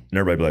shot him? And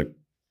everybody be like,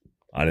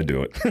 I didn't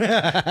do it. You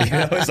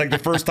know, it's like the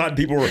first time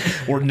people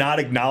were not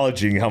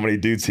acknowledging how many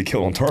dudes he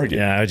killed on target.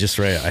 Yeah,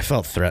 I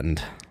felt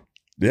threatened.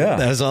 Yeah.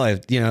 That was all I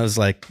was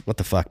like, what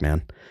the fuck,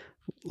 man?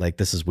 Like,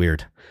 this is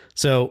weird.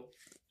 So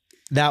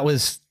that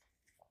was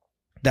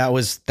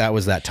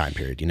that time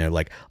period, you know,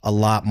 like a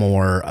lot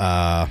more,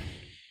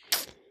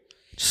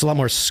 just a lot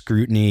more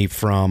scrutiny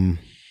from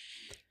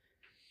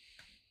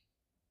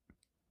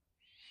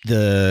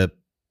the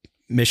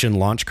mission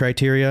launch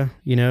criteria,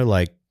 you know,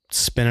 like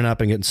spinning up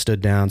and getting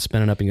stood down.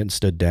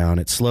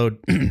 It slowed,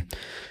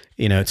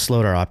 it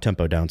slowed our op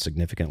tempo down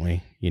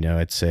significantly. You know,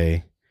 I'd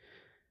say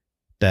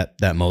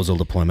that Mosul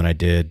deployment I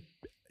did,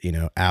 you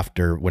know,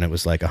 after when it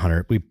was like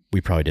 100,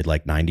 we probably did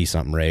like 90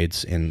 something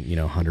raids in, you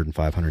know, 105,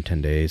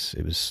 110 days.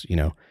 It was, you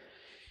know,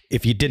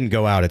 if you didn't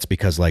go out, it's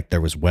because like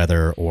there was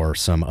weather or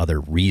some other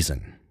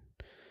reason.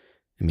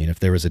 I mean, if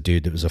there was a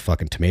dude that was a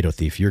fucking tomato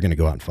thief, you're going to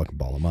go out and fucking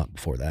ball him up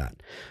before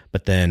that.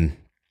 But then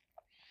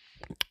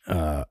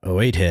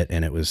 08 hit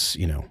and it was,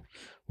 you know,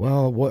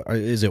 well, what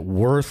is it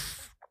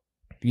worth,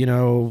 you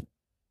know,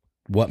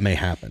 what may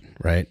happen,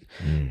 right?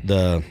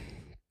 I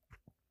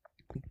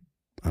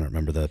don't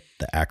remember the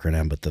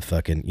acronym, but the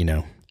fucking, you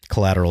know,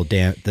 collateral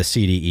the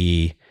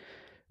CDE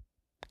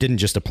didn't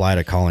just apply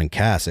to calling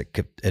CAS.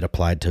 It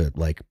applied to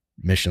like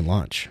mission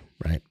launch,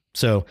 right?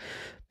 So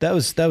that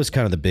was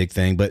kind of the big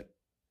thing. But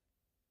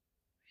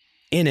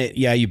in it,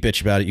 yeah, you bitch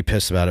about it, you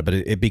piss about it, but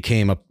it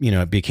became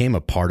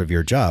a part of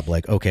your job.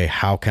 Like, okay,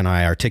 how can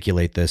I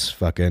articulate this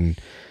fucking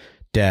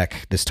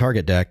deck, this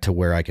target deck, to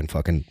where I can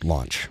fucking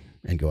launch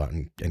and go out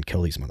and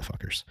kill these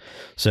motherfuckers?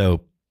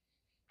 So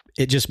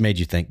it just made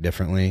you think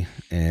differently,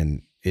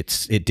 and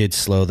it did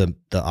slow the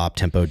op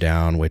tempo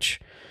down, which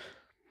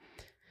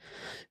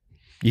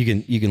you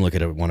can look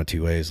at it one of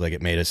two ways. Like,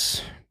 it made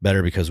us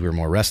better because we were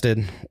more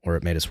rested, or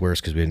it made us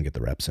worse because we didn't get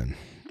the reps in.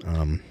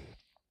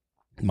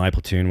 My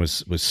platoon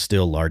was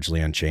still largely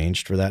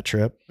unchanged for that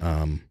trip.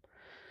 I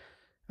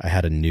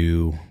had a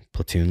new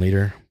platoon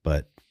leader,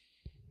 but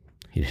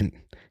he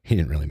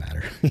didn't really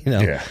matter, you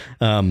know. Yeah.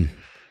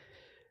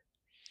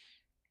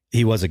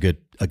 He was a good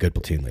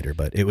platoon leader,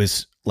 but it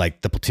was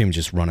like the platoon was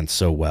just running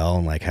so well,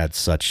 and like had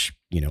such,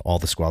 you know, all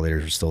the squad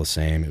leaders were still the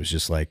same. It was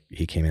just like,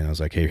 he came in, I was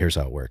like, hey, here's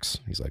how it works.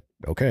 He's like,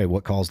 okay,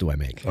 what calls do I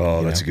make?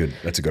 Oh, that's a good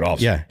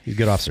officer. Yeah, he's a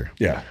good officer.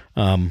 Yeah.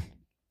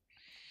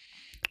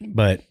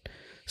 But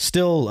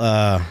still,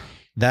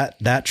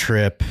 that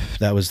trip,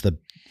 that was the,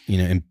 you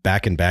know,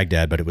 back in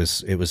Baghdad, but it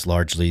was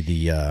largely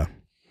the,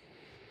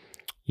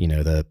 you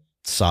know, the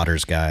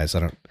Sodders guys.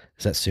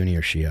 Is that Sunni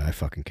or Shia? I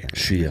fucking can't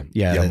remember. Shia.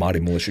 Yeah, Mahdi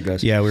militia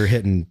guys. Yeah, we were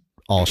hitting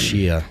all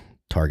Shia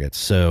targets.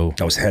 So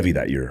that was heavy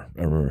that year,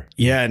 I remember.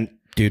 Yeah, and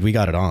dude, we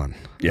got it on.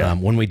 Yeah.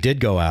 When we did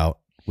go out,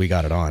 we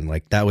got it on.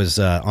 Like, that was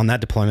on that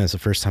deployment, it's the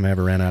first time I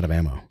ever ran out of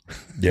ammo.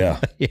 Yeah.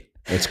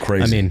 That's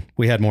crazy. I mean,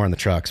 we had more in the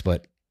trucks,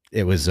 but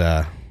it was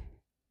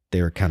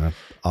they were kind of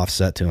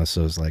offset to us,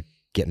 so it was like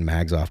getting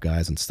mags off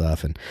guys and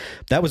stuff. And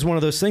that was one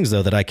of those things,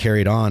 though, that I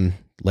carried on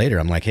later.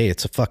 I'm like, hey,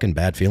 it's a fucking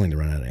bad feeling to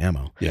run out of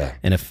ammo. Yeah.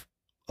 And if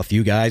a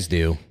few guys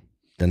do,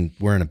 then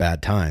we're in a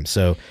bad time.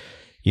 So,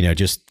 you know,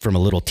 just from a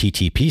little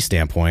TTP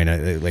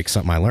standpoint, like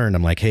something I learned,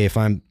 I'm like, hey, if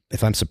I'm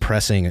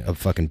suppressing a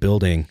fucking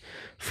building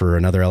for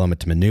another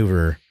element to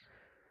maneuver,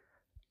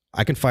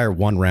 I can fire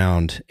one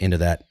round into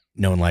that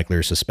known, likely,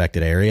 or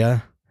suspected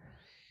area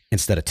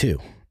instead of two.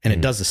 And it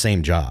does the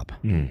same job.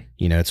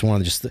 You know, it's one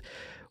of just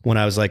when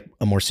I was like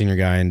a more senior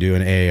guy and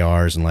doing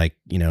AARs and, like,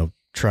 you know,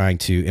 trying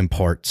to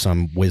impart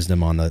some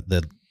wisdom on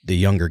the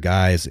younger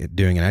guys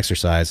doing an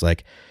exercise.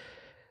 Like,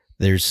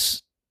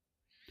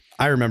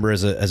 I remember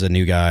as a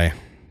new guy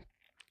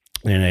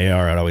in an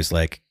AR, I'd always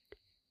like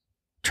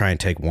try and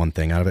take one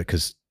thing out of it,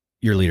 because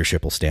your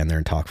leadership will stand there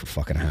and talk for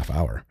fucking a half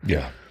hour.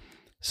 Yeah.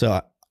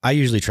 So I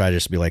usually try to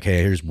just be like,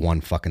 hey, here's one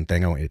fucking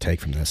thing I want you to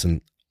take from this.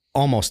 And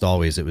almost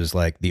always it was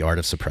like the art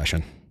of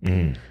suppression.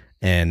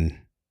 And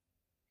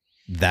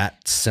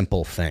that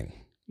simple thing,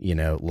 you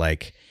know,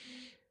 like,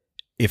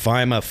 if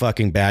I'm a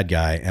fucking bad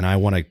guy and I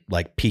want to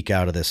like peek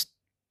out of this,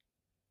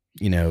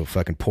 you know,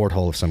 fucking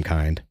porthole of some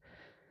kind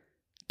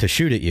to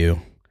shoot at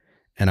you,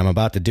 and I'm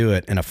about to do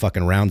it and a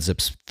fucking round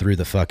zips through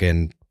the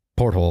fucking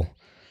porthole,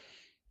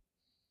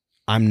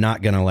 I'm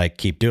not going to like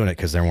keep doing it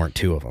because there weren't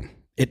two of them.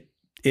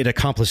 It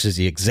accomplishes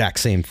the exact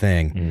same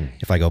thing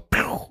if I go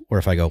pow, or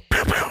if I go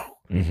pow,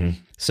 pow.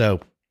 So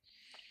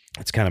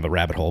it's kind of a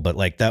rabbit hole, but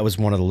like, that was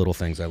one of the little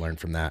things I learned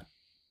from that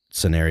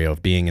scenario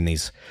of being in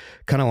these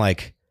kind of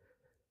like,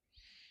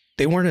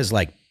 they weren't as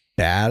like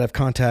bad of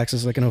contacts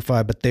as like an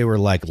 05, but they were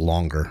like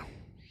longer,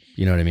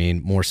 you know what I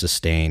mean? More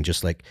sustained,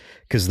 just like,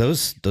 cause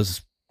those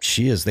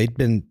Shias,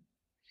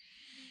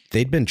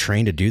 they'd been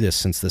trained to do this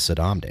since the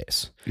Saddam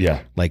days.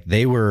 Yeah. Like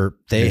they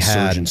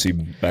had insurgency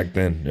back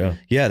then. Yeah.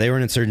 Yeah. They were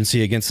an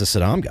insurgency against the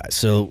Saddam guys.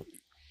 So,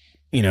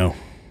 you know,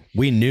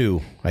 we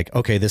knew like,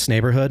 okay, this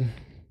neighborhood,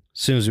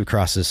 as soon as we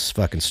cross this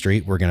fucking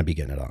street, we're going to be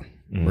getting it on.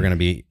 We're going to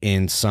be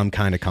in some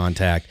kind of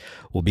contact.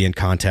 We'll be in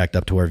contact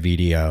up to our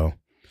VDO.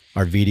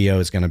 Our VDO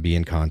is going to be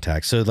in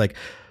contact. So like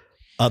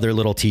other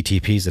little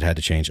TTPs that had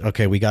to change.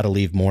 Okay, we got to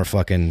leave more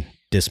fucking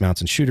dismounts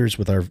and shooters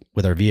with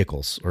our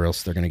vehicles, or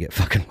else they're going to get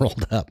fucking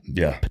rolled up.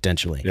 Yeah.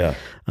 Potentially. Yeah.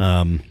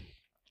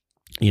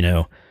 You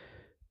know,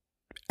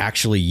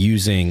 actually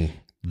using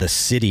the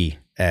city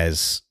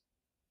as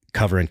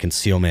cover and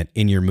concealment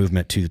in your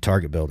movement to the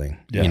target building.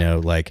 Yeah. You know,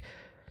 like,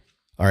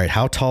 all right,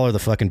 how tall are the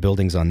fucking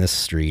buildings on this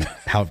street?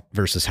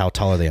 Versus how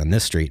tall are they on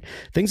this street?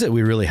 Things that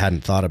we really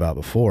hadn't thought about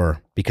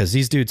before, because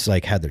these dudes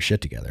like had their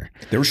shit together.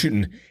 They were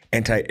shooting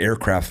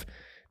anti-aircraft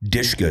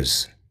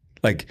Dishkas,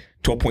 like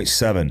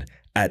 12.7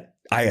 at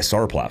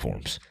ISR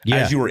platforms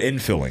as you were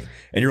infilling.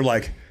 And you're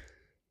like,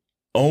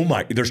 oh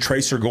my, there's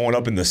tracer going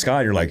up in the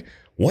sky. You're like,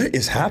 what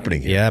is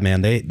happening here? Yeah,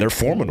 man. They're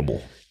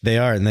formidable. They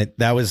are. And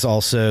that was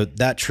also,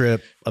 that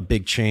trip, a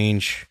big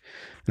change.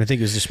 And I think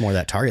it was just more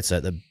that target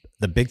set.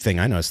 The big thing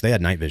I noticed, they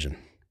had night vision.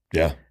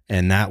 Yeah.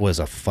 And that was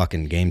a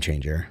fucking game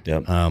changer.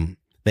 Yep.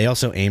 They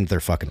also aimed their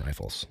fucking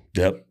rifles.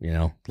 Yep. You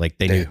know, like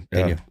they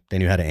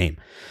knew how to aim.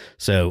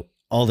 So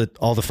all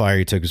the fire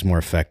you took was more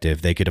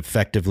effective. They could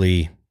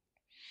effectively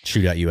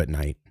shoot at you at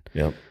night.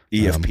 Yep.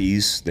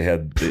 EFPs, they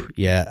had the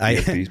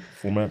EFP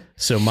format.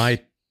 So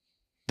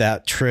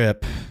that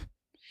trip,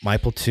 my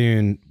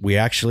platoon, we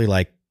actually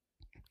like,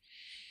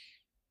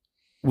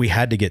 we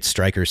had to get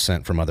strikers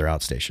sent from other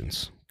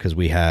outstations because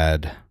we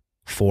had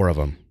 4 of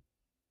them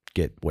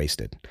get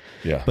wasted.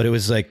 Yeah. But it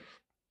was like,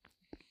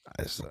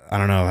 I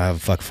don't know how the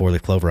fuck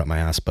 4-leaf clover up my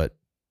ass, but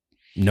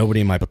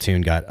nobody in my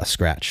platoon got a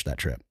scratch that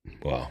trip.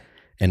 Wow.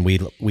 And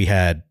we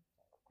had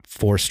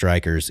 4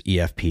 strikers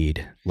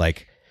EFP'd.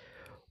 Like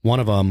one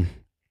of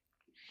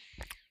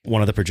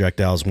the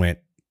projectiles went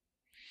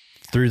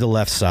through the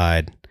left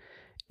side.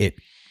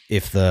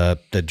 If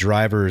the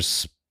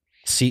driver's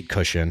seat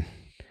cushion,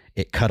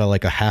 it cut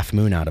like a half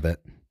moon out of it.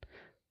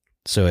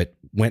 So it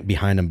went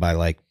behind him by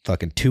like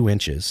fucking 2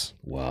 inches.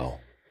 Wow.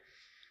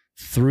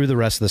 Through the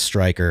rest of the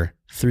striker,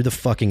 through the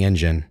fucking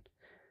engine,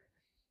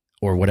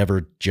 or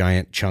whatever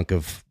giant chunk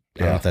of, I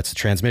don't know if that's the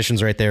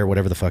transmissions right there,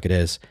 whatever the fuck it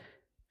is.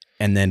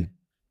 And then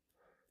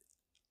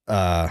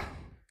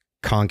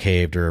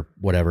concaved or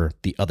whatever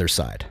the other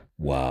side.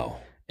 Wow.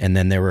 And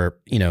then there were,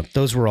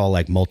 those were all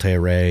like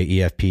multi-array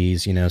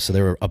EFPs, so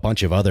there were a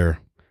bunch of other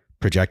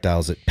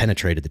projectiles that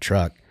penetrated the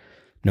truck.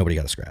 Nobody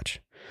got a scratch.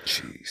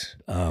 Jeez.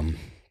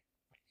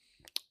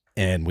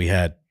 And we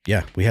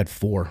had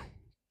 4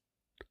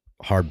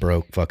 hard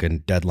broke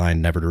fucking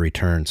deadline, never to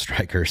return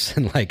strikers.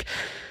 And like,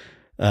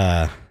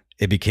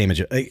 it became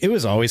it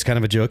was always kind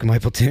of a joke in my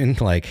platoon.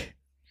 Like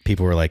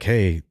people were like,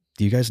 hey,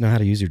 do you guys know how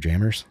to use your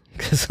jammers?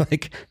 Cause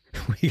like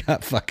we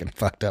got fucking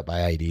fucked up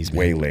by IEDs.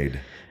 Waylaid.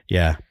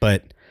 Yeah.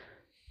 But,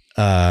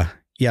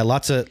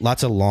 lots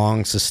of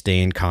long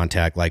sustained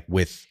contact, like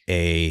with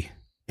an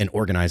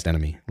organized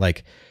enemy.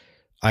 Like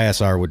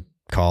ISR would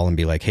call and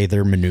be like, hey,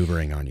 they're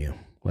maneuvering on you.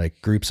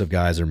 Like groups of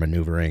guys are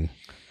maneuvering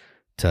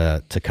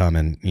to come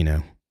and,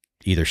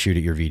 either shoot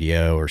at your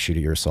VDO or shoot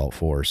at your assault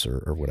force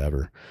or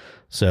whatever.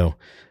 So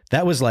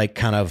that was like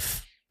kind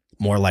of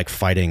more like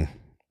fighting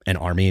an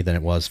army than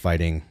it was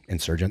fighting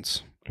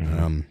insurgents.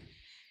 Mm-hmm.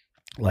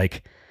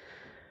 Like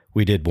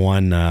we did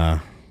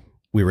one,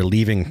 we were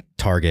leaving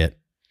target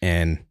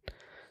and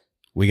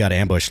we got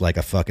ambushed like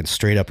a fucking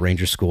straight up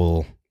Ranger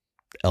School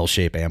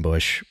L-shape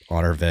ambush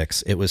on our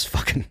VIX. It was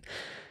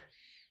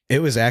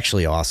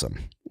actually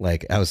awesome.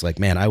 Like I was like,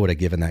 man, I would have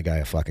given that guy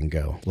a fucking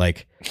go.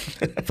 Like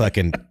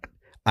fucking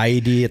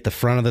IED at the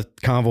front of the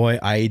convoy,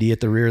 IED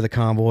at the rear of the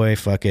convoy,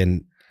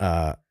 fucking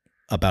about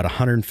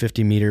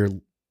 150 meter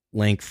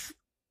length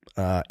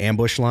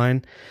ambush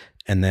line,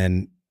 and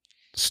then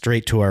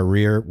straight to our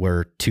rear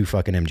were 2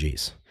 fucking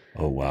MGs.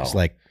 Oh wow. It's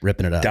like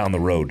ripping it up. Down the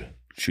road.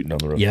 Shooting down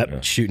the road. Yep,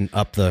 yeah. Shooting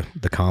up the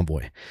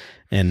convoy.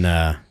 And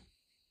that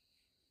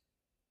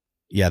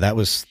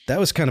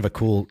was kind of a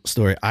cool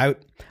story. I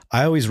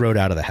always rode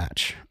out of the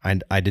hatch.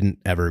 I didn't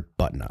ever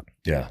button up.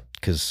 Yeah.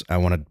 Because I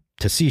wanted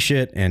to see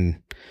shit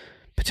and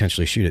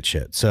potentially shoot at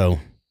shit. So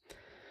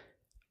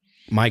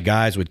my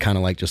guys would kind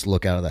of like just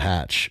look out of the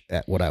hatch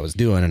at what I was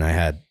doing. And I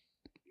had,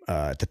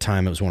 at the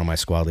time, it was one of my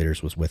squad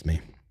leaders was with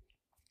me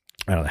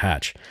out of the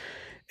hatch.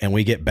 And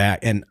we get back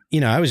and,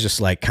 I was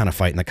just like kind of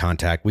fighting the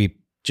contact. We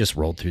just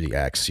rolled through the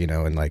X,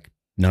 and like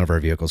none of our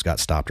vehicles got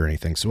stopped or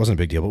anything. So it wasn't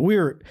a big deal, but we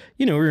were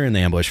in the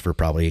ambush for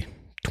probably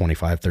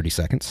 25, 30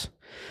 seconds.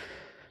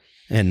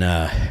 And,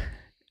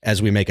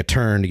 as we make a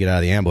turn to get out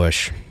of the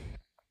ambush,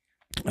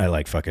 I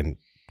like fucking,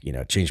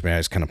 change my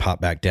eyes, kind of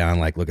pop back down,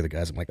 like look at the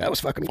guys. I'm like, that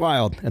was fucking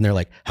wild. And they're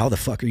like, how the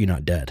fuck are you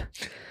not dead?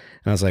 And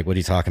I was like, what are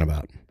you talking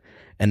about?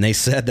 And they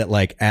said that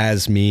like,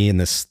 as me and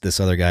this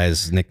other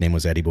guy's nickname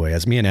was Eddie Boy,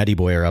 as me and Eddie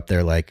Boy are up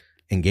there, like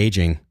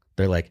engaging,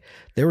 they're like,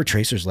 there were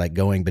tracers like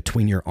going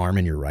between your arm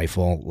and your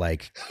rifle.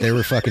 Like there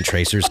were fucking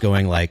tracers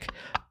going like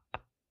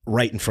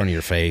right in front of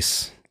your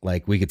face.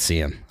 Like we could see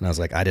them. And I was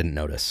like, I didn't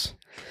notice.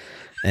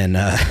 And,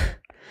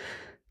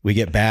 we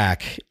get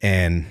back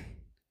and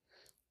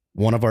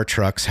one of our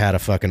trucks had a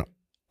fucking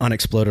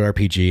unexploded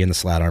RPG in the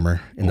slat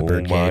armor in the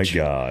bird cage. Oh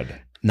my God.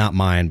 Not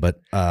mine,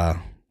 but,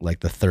 like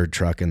the third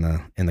truck in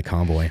the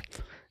convoy.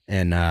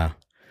 And,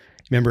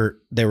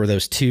 remember there were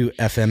those 2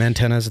 FM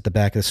antennas at the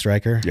back of the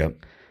striker.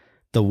 Yep.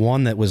 The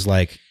one that was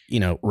like,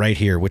 right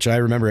here, which I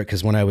remember it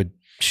because when I would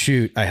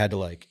shoot, I had to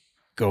like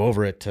go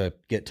over it to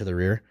get to the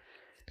rear.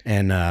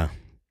 And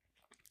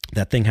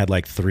that thing had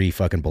like 3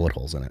 fucking bullet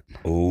holes in it.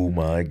 Oh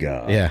my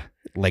God. Yeah.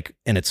 Like,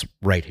 and it's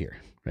right here.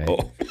 Right.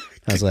 Oh.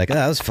 I was like,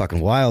 that was fucking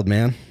wild,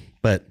 man.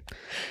 But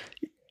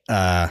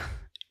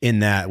in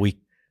that, we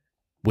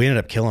ended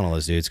up killing all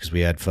those dudes because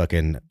we had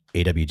fucking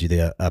AWG,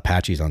 the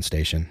Apaches on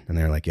station. And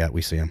they're like, yeah,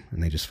 we see them.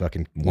 And they just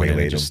fucking went in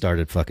and just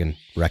started fucking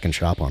wrecking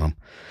shop on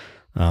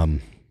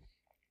them.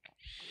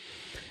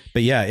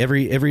 But yeah,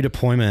 every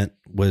deployment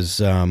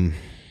was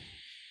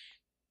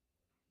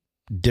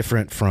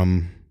different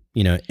from,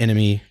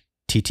 enemy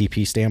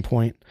TTP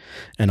standpoint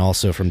and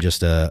also from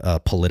just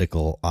a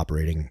political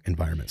operating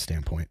environment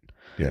standpoint.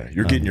 Yeah,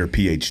 you're getting your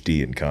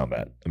PhD in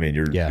combat. I mean,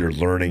 you're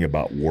learning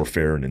about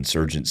warfare and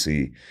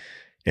insurgency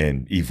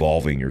and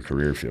evolving your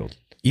career field.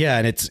 Yeah,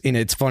 and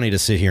it's funny to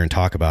sit here and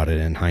talk about it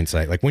in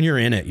hindsight. Like when you're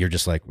in it, you're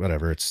just like,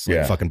 whatever, it's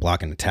like fucking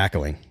blocking and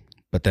tackling.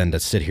 But then to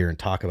sit here and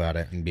talk about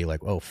it and be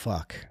like, oh,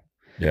 fuck.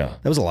 Yeah.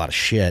 That was a lot of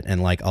shit.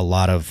 And like a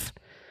lot of,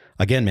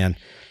 again, man,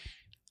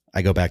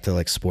 I go back to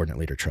like subordinate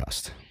leader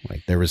trust.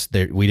 Like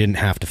we didn't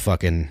have to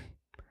fucking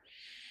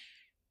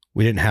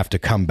we didn't have to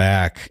come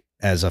back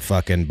as a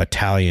fucking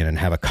battalion and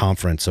have a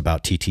conference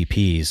about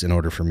TTPs in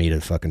order for me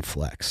to fucking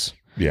flex.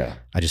 Yeah.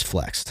 I just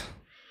flexed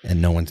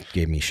and no one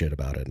gave me shit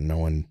about it and no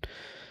one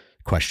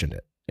questioned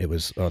it. It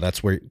was, oh,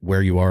 that's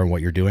where you are and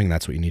what you're doing.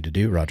 That's what you need to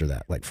do. Roger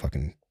that. Like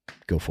fucking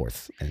go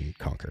forth and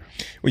conquer.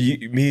 Well,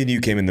 me and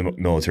you came in the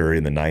military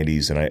in the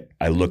 90s, and I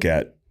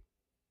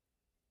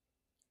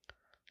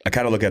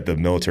kind of look at the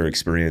military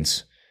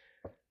experience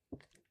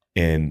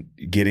and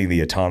getting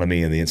the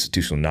autonomy and the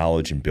institutional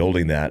knowledge and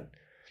building that.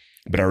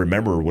 But I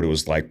remember what it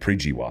was like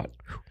pre-GWAT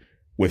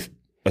with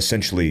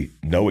essentially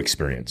no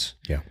experience.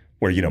 Yeah.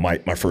 Where, you know, my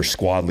first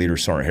squad leader,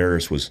 Sergeant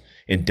Harris, was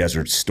in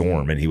Desert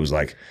Storm, and he was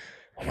like,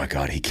 oh my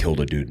God, he killed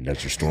a dude in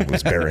Desert Storm with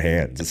his bare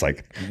hands. It's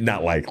like,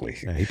 not likely.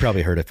 Yeah, he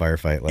probably heard a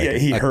firefight. Like, yeah,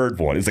 he heard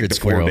one. It's like the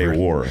 4-day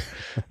war.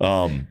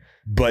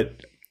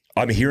 But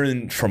I'm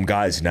hearing from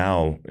guys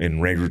now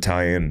in Ranger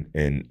Battalion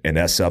and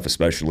SF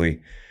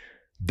especially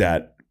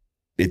that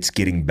it's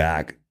getting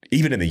back,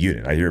 even in the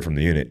unit, I hear it from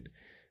the unit,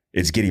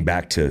 it's getting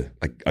back to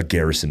like a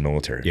garrison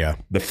military. Yeah.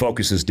 The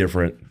focus is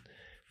different.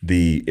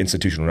 The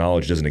institutional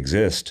knowledge doesn't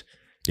exist.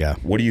 Yeah.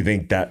 What do you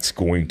think that's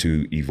going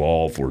to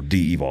evolve or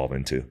de-evolve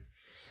into?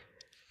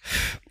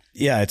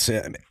 Yeah, it's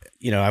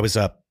you know, I was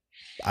up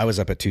at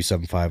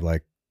 275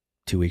 like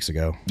 2 weeks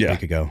ago, a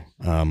week ago,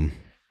 and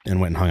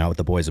went and hung out with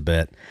the boys a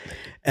bit.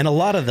 And a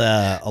lot of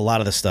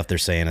the stuff they're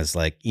saying is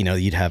like, you know,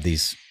 you'd have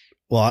these.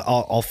 Well,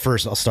 I'll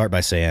start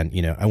by saying,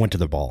 you know, I went to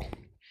the ball,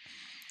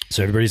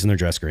 so everybody's in their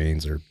dress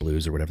greens or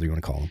blues or whatever you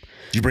want to call them.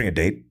 Did you bring a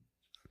date?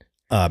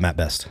 Matt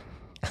Best.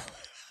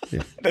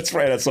 Yeah. That's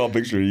right. I saw a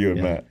picture of you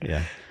and Matt.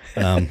 Yeah.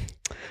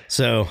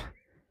 So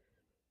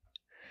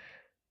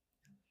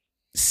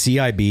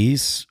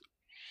CIBs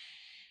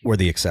were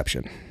the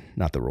exception,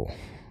 not the rule,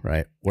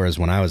 right? Whereas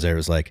when I was there, it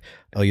was like,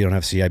 oh, you don't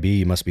have CIB,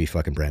 you must be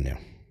fucking brand new,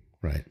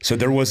 right? So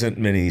there wasn't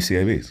many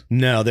CIBs.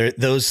 No,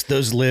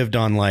 those lived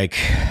on like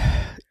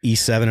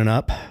E7 and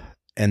up,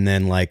 and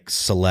then like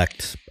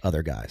select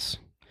other guys.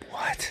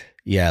 What?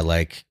 Yeah,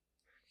 like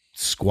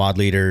squad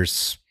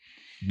leaders,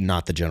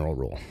 not the general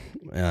rule.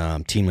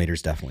 Team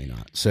leaders, definitely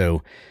not.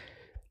 So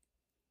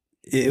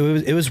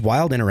it was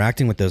wild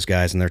interacting with those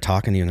guys, and they're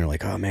talking to you and they're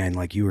like, oh man,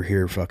 like you were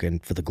here fucking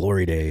for the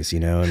glory days, you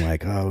know? And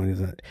like,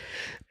 oh,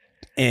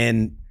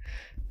 and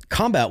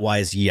combat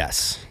wise,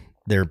 yes,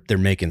 they're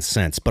making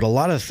sense. But a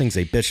lot of the things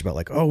they bitch about,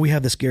 like, oh, we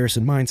have this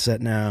garrison mindset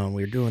now and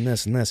we're doing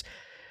this and this.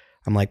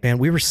 I'm like, man,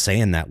 we were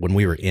saying that when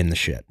we were in the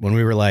shit, when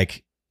we were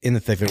like in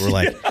the thick of it, we're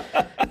like,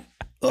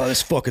 oh,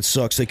 this fucking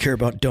sucks. They care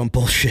about dumb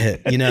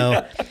bullshit, you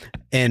know?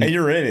 And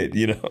you're in it,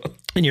 you know?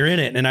 And you're in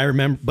it. And I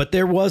remember, but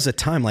there was a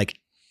time, like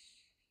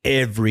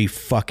every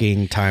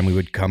fucking time we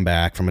would come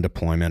back from a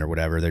deployment or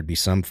whatever, there'd be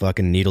some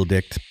fucking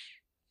needle-dicked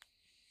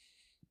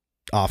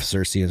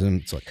officer sees him.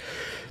 It's like,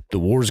 the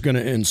war's going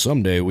to end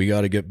someday. We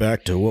got to get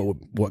back to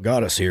what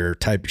got us here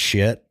type of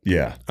shit.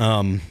 Yeah.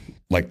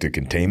 Like the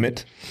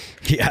containment?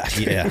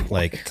 Yeah.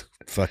 Like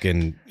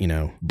fucking, you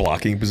know,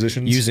 blocking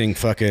positions, using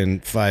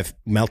fucking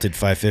melted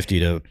 550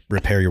 to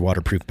repair your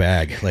waterproof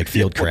bag, like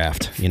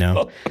Fieldcraft, you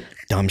know,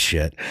 dumb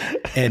shit.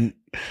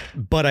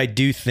 But I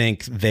do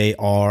think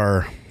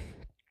they're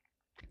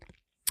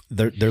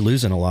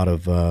losing a lot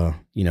of,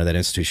 you know, that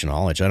institutional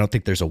knowledge. I don't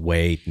think there's a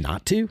way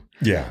not to.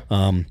 Yeah.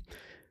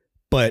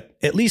 But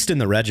at least in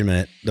the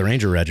regiment, the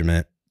Ranger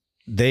Regiment,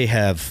 they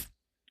have,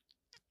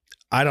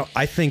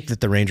 I think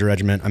that the Ranger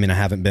Regiment, I mean, I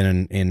haven't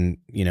been in,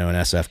 you know, an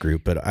SF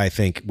group, but I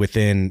think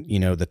within, you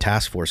know, the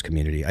task force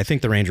community, I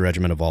think the Ranger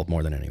Regiment evolved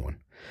more than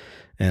anyone.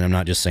 And I'm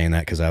not just saying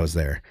that because I was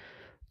there.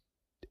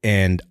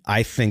 And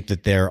I think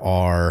that there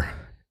are,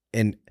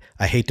 and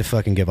I hate to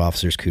fucking give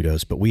officers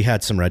kudos, but we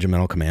had some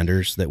regimental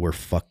commanders that were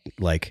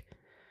like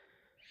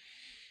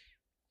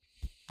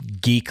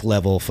geek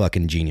level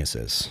fucking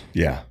geniuses.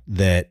 Yeah.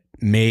 That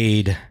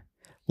made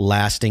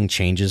lasting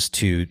changes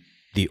to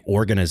the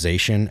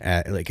organization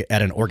at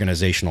an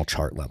organizational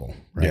chart level.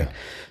 Right. Yeah.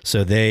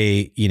 So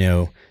they, you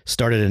know,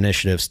 started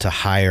initiatives to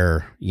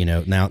hire, you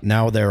know,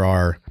 now there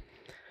are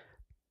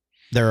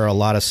a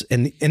lot of,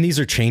 and these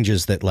are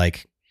changes that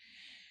like,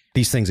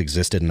 these things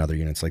existed in other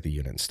units, like the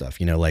unit and stuff,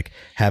 you know, like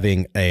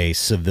having a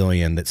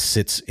civilian that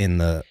sits in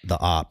the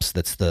ops,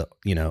 that's the,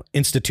 you know,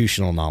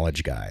 institutional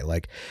knowledge guy,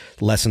 like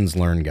lessons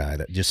learned guy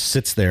that just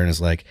sits there and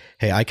is like,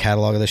 hey, I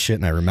catalog this shit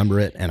and I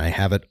remember it and I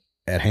have it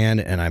at hand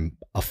and I'm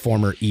a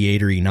former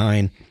E8 or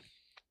E9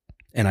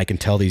 and I can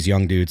tell these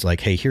young dudes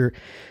like, hey,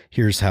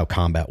 here's how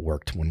combat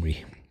worked when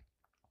we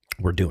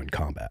were doing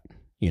combat,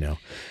 you know,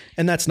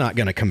 and that's not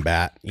going to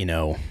combat, you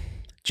know,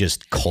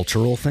 just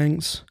cultural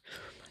things.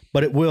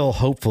 But it will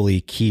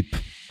hopefully keep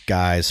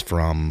guys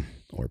from,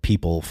 or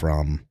people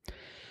from,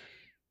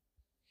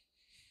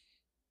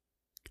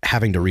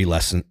 having to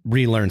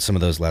relearn some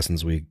of those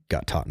lessons we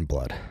got taught in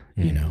blood,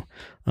 you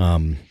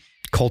know.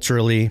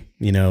 Culturally,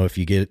 you know, if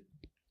you get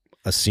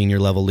a senior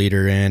level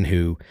leader in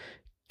who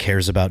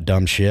cares about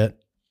dumb shit,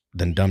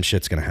 then dumb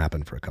shit's going to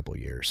happen for a couple of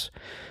years.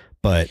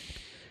 But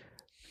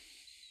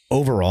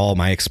overall,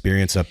 my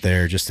experience up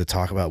there, just to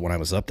talk about when I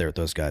was up there with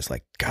those guys,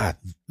 like, God,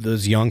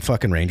 those young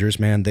fucking Rangers,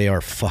 man, they are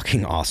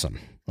fucking awesome.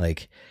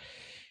 Like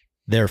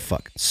they're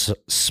fucking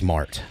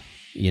smart.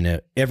 You know,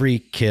 every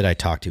kid I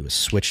talked to was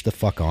switched the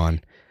fuck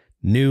on,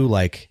 knew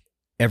like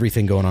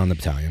everything going on in the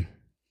battalion.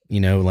 You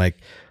know, like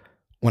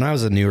when I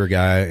was a newer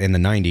guy in the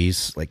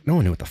 90s, like no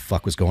one knew what the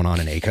fuck was going on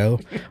in ACO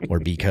or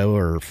BCO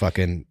or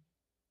fucking,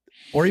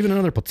 or even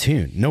another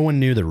platoon. No one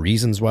knew the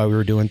reasons why we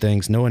were doing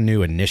things. No one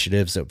knew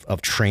initiatives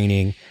of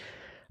training.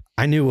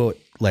 I knew what,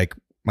 like,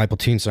 my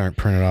platoon sergeant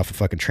printed off a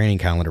fucking training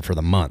calendar for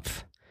the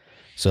month.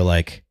 So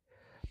like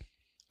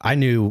I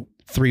knew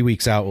 3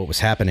 weeks out what was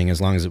happening as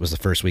long as it was the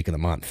first week of the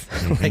month.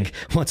 Mm-hmm. Like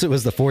once it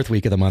was the fourth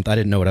week of the month, I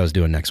didn't know what I was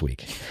doing next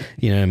week.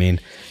 You know what I mean?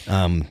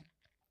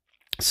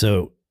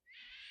 So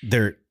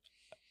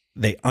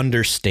they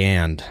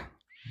understand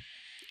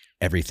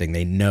everything.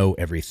 They know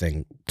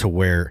everything to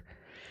where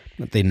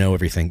they know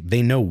everything.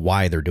 They know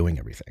why they're doing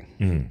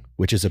everything,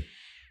 which is a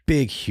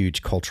big,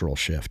 huge cultural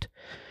shift.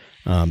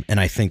 And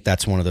I think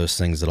that's one of those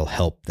things that'll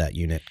help that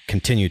unit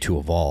continue to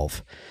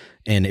evolve.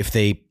 And if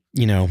they,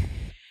 you know,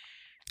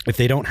 if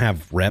they don't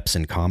have reps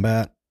in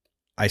combat,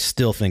 I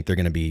still think they're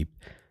going to be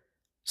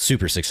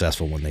super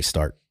successful when they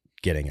start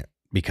getting it,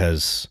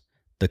 because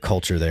the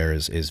culture there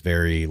is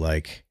very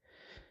like,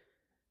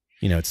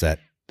 you know, it's that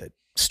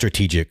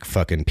strategic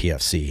fucking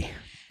PFC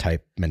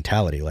type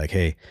mentality. Like,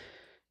 hey,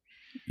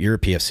 you're a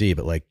PFC,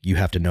 but like you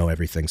have to know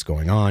everything's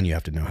going on. You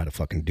have to know how to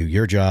fucking do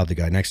your job, the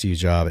guy next to you's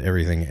job,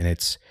 everything. And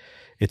it's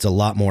a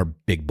lot more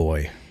big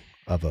boy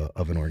of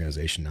an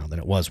organization now than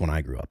it was when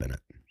I grew up in it.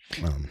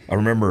 I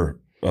remember,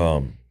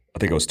 I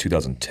think it was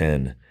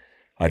 2010.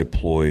 I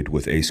deployed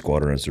with A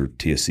Squadron as their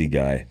TSC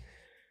guy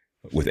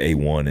with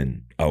A1,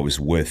 and I was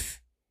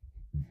with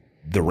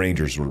the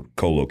Rangers were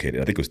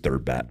co-located. I think it was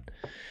 3rd Bat.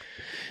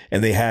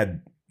 And they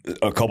had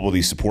a couple of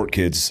these support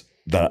kids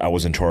that I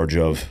was in charge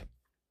of.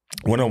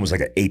 One of them was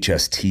like an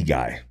HST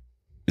guy.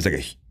 It's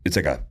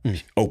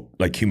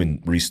like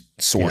human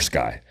resource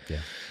guy. Yeah.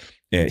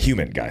 And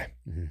human guy.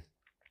 Mm-hmm.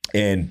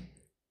 And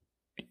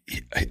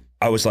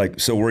I was like,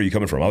 so where are you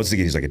coming from? I was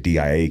thinking he's like a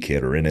DIA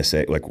kid or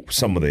NSA, like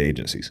some of the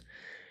agencies.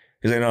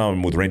 He's like, no,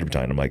 I'm with Ranger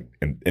Battalion. I'm like,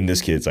 and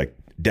this kid's like,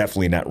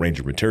 definitely not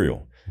Ranger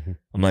material. Mm-hmm.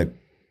 I'm like,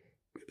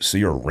 so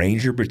you're a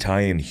Ranger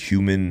Battalion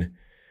human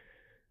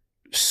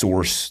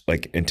source,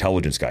 like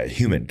intelligence guy, a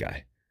human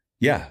guy.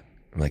 Yeah.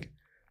 I'm like,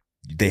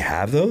 they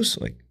have those?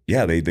 Like,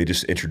 yeah, they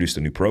just introduced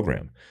a new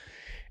program.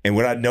 And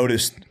what I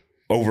noticed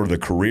over the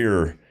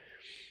career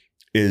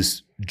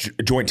is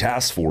Joint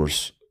Task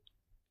Force,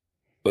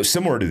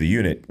 similar to the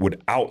unit,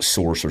 would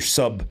outsource or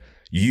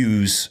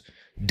sub-use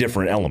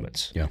different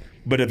elements. Yeah.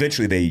 But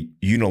eventually they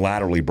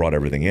unilaterally brought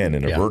everything in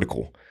a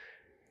vertical.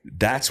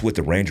 That's what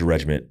the Ranger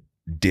Regiment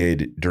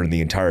did during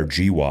the entire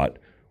GWAT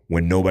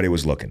when nobody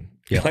was looking.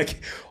 Yeah.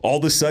 Like all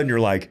of a sudden you're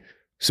like,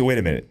 so wait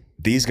a minute.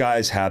 These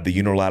guys have the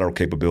unilateral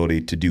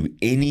capability to do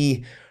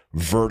any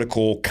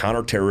vertical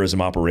counterterrorism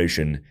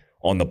operation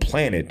on the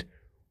planet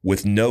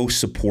with no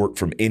support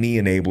from any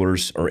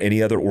enablers or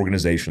any other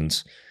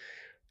organizations,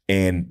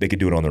 and they could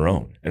do it on their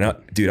own. And I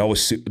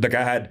was like,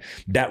 I had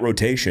that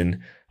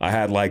rotation.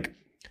 I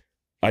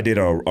did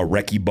a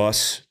recce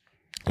bus.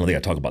 I don't think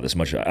I talk about this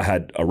much. I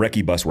had a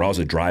recce bus where I was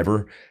a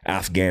driver,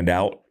 Afghaned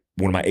out.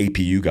 One of my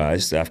APU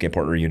guys, the Afghan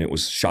Partner Unit,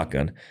 was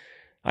shotgun.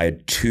 I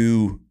had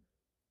 2,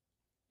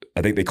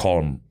 I think they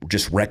call them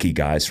just recce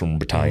guys from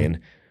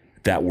battalion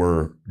that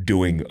were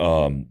doing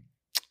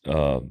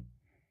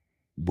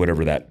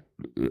whatever that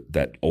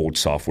old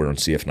software on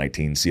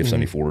CF-19,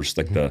 CF-74s,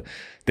 like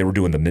they were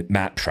doing the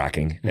map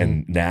tracking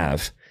and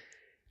nav.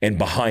 And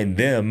behind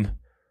them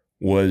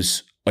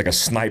was like a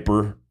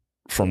sniper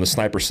from the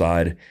sniper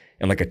side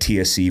and like a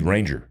TSC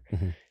Ranger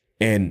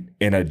and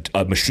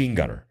a machine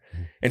gunner.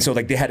 And so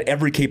like they had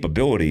every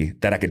capability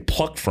that I could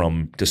pluck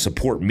from to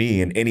support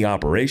me in any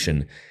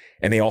operation,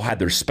 and they all had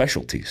their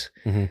specialties.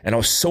 And I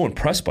was so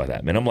impressed by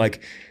that, man. I'm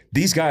like,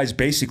 these guys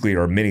basically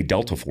are a mini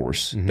Delta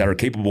Force that are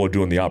capable of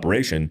doing the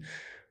operation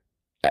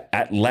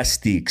at less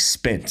the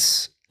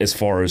expense as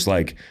far as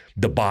like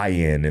the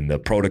buy-in and the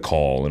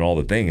protocol and all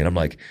the thing. And I'm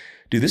like,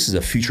 dude, this is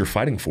a future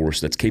fighting force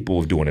that's capable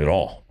of doing it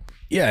all.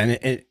 Yeah,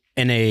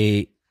 and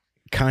a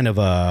kind of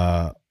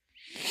a,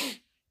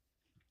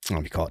 what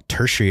do you call it,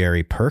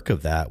 tertiary perk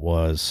of that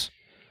was,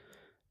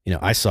 you know,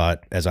 I saw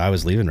it as I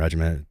was leaving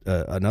regiment.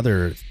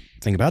 Another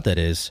thing about that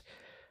is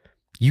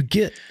you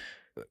get,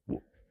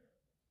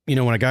 you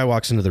know, when a guy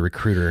walks into the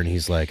recruiter and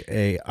he's like,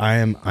 hey,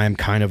 I'm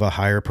kind of a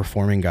higher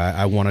performing guy.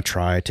 I want to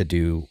try to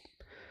do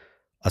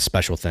a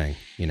special thing.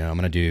 You know, I'm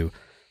going to do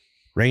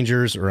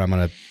Rangers or I'm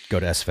going to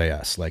go to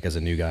SFAS, like as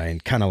a new guy,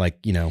 and kind of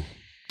like, you know,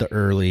 the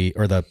early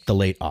or the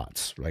late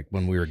aughts, like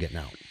when we were getting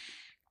out.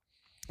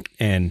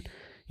 And,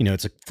 you know,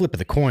 it's a flip of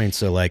the coin.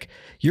 So like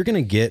you're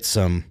going to get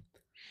some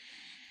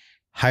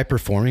high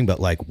performing, but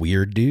like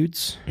weird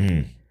dudes.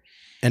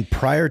 And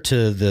prior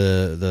to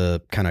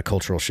the kind of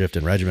cultural shift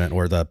in regiment,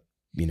 or the,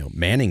 you know,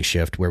 manning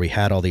shift where we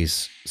had all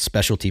these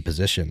specialty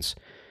positions,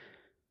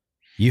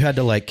 you had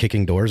to like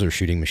kicking doors or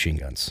shooting machine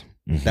guns.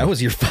 That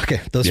was your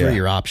those were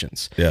your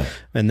options. Yeah.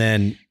 And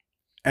then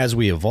as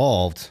we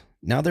evolved,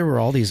 now there were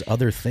all these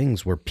other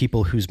things where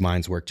people whose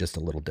minds work just a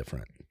little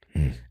different.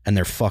 and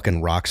they're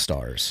fucking rock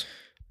stars.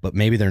 But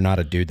maybe they're not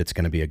a dude that's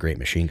going to be a great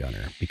machine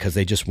gunner because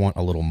they just want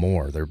a little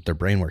more. Their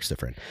brain works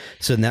different.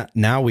 So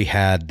now we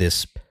had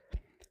this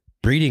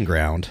breeding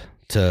ground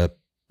to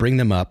bring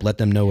them up, let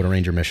them know what a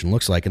Ranger mission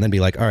looks like, and then be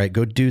like, all right,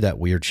 go do that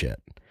weird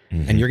shit.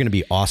 And you're going to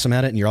be awesome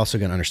at it, and you're also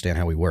going to understand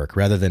how we work,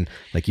 rather than,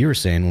 like you were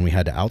saying, when we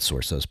had to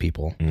outsource those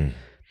people,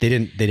 they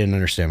didn't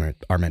understand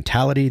our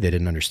mentality. They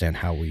didn't understand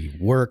how we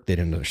work. They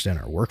didn't understand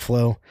our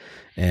workflow,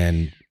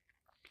 and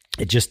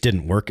it just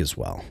didn't work as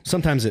well.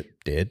 Sometimes it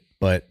did,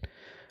 but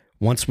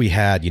once we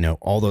had,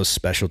 all those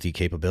specialty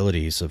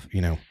capabilities of,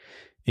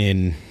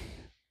 in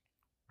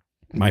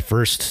my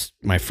first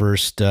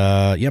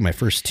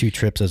 2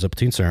 trips as a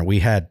platoon sergeant, we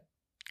had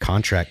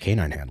contract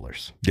canine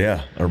handlers.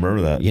 Yeah, I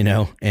remember that.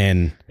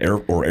 And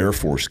Air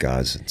Force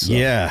guys and stuff.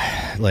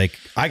 Yeah, like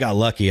I got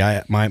lucky.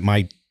 I don't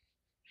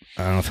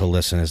know if he'll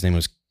listen. His name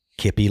was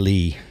Kippy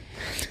Lee.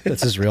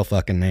 That's his real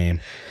fucking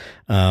name.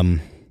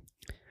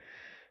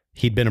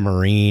 He'd been a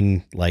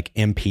Marine, like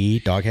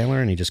MP dog handler,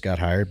 and he just got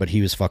hired, but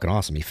he was fucking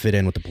awesome. He fit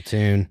in with the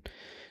platoon.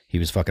 He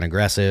was fucking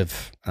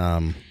aggressive.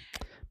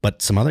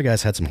 But some other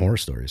guys had some horror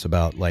stories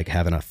about like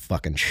having a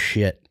fucking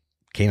shit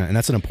canine, and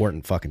that's an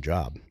important fucking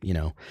job,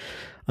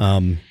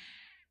 So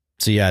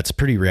yeah, it's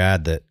pretty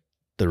rad that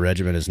the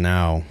regiment has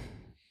now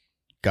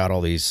got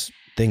all these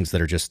things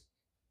that are just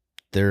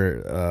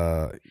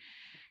they're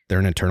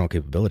an internal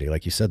capability.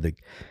 Like you said, they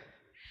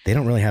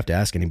don't really have to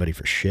ask anybody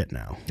for shit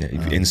now. Yeah,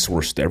 you've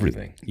insourced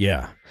everything.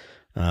 Yeah.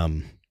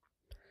 And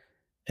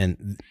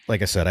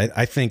like I said,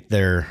 I think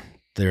they're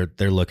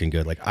looking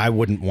good. Like I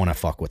wouldn't want to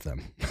fuck with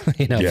them,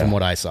 from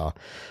what I saw.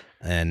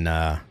 And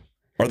are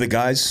the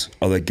guys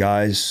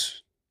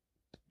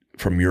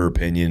from your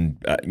opinion,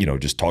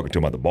 just talking to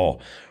them at the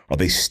ball, are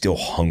they still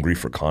hungry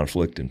for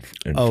conflict and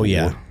oh for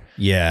yeah. war?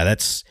 Yeah.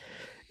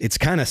 It's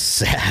kind of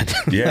sad.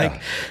 Yeah.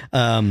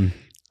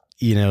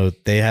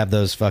 They have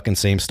those fucking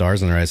same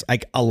stars in their eyes.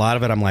 Like a lot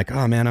of it, I'm like,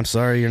 oh man, I'm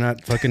sorry you're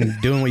not fucking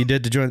doing what you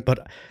did to join.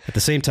 But at the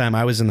same time,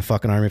 I was in the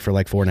fucking army for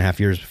like 4.5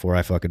 years before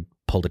I fucking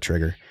pulled a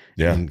trigger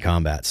in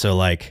combat. So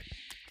like,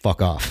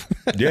 fuck off.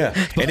 Yeah.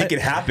 And it could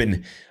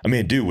happen. I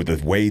mean, dude, with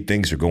the way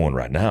things are going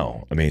right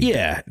now, I mean,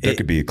 there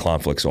could be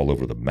conflicts all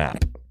over the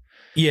map.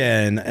 Yeah.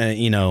 And,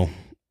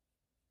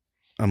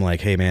 I'm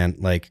like, hey man,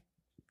 like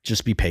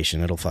just be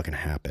patient. It'll fucking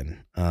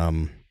happen.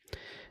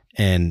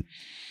 And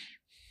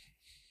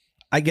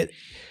I guess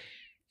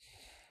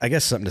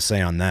something to say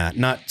on that,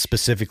 not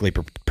specifically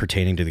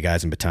pertaining to the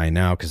guys in battalion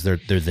now, because they're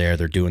there,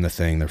 they're doing the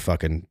thing, they're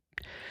fucking.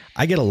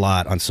 I get a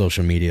lot on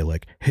social media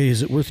like, hey,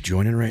 is it worth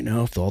joining right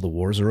now if all the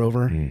wars are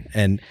over?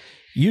 And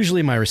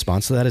usually my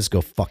response to that is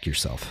go fuck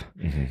yourself.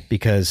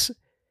 Because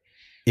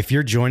if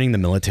you're joining the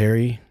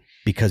military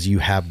because you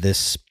have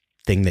this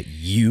thing that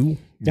you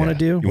want to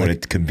do, you want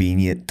it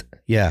convenient.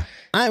 Yeah,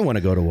 I want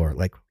to go to war.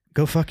 Like,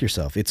 go fuck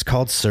yourself. It's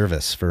called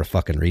service for a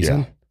fucking reason.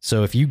 Yeah.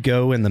 So if you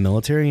go in the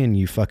military and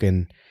you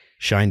fucking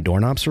shine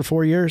doorknobs for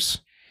 4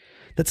 years,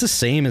 that's the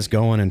same as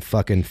going and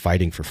fucking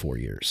fighting for 4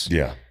 years.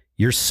 Yeah.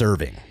 You're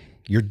serving.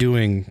 You're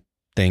doing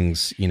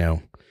things,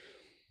 in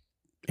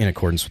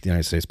accordance with the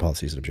United States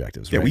policies and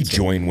objectives. Yeah, right? we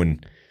joined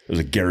when there was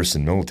a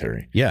garrison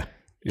military. Yeah.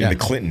 In the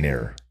Clinton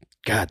era.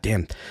 God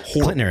damn.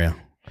 Clinton era.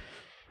 I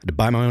had to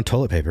buy my own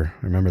toilet paper.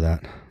 I remember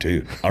that.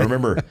 Dude, I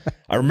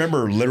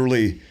remember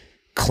literally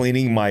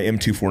cleaning my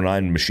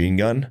M249 machine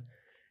gun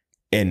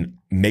and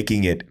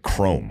making it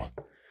chrome.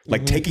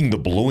 Like taking the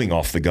bluing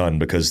off the gun,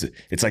 because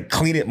it's like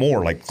clean it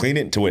more, like clean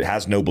it until it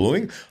has no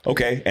bluing.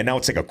 Okay. And now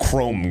it's like a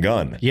chrome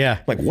gun. Yeah.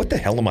 Like, what the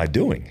hell am I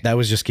doing? That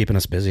was just keeping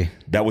us busy.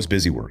 That was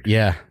busy work.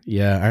 Yeah.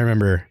 Yeah. I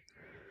remember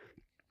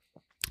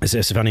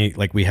it's funny.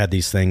 Like we had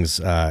these things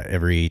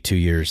every 2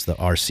 years, the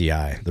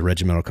RCI, the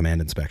Regimental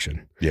Command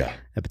Inspection. Yeah.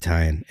 At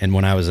battalion. And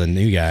when I was a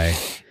new guy,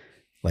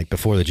 like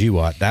before the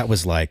GWAT, that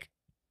was like,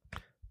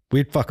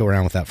 we'd fuck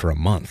around with that for a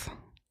month.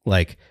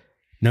 Like,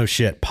 no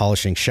shit,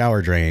 polishing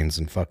shower drains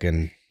and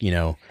fucking,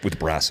 with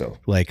Brasso,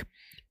 like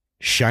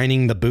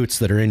shining the boots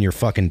that are in your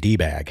fucking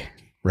D-bag,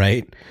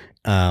 right?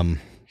 Yeah,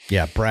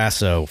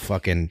 Brasso,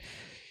 fucking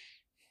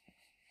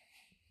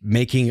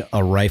making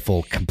a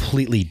rifle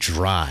completely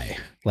dry,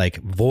 like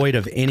void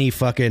of any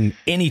fucking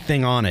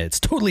anything on it. It's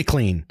totally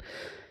clean.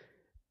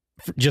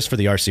 Just for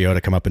the RCO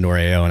to come up into our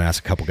AO and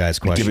ask a couple guys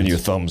questions. Giving you a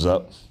thumbs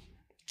up.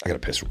 I got to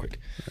piss real quick.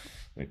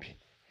 Maybe.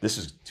 This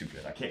is too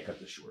good. I can't cut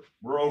this short.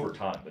 We're over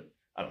time, but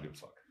I don't give a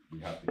fuck. We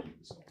have to keep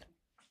this going.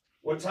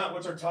 What time?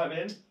 What's our time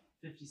in?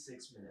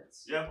 56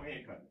 minutes. Yep, we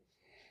ain't cutting.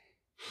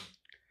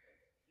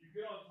 You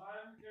good on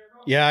time,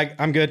 Jariko? Yeah,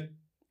 I'm good.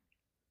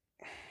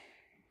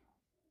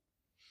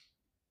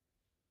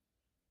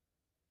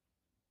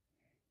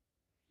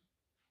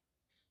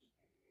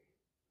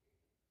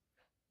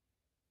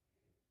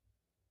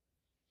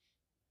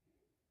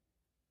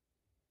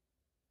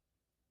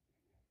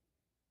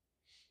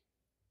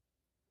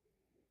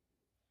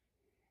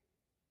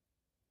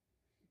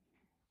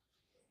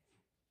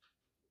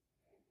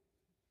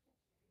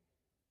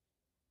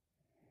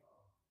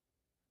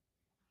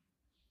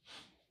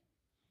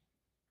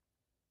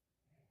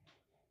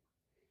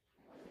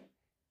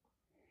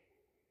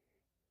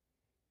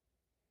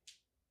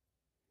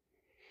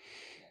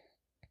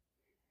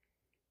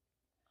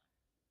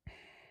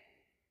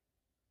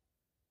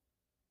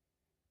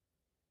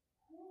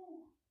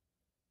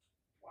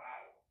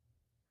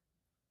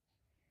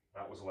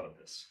 was a lot of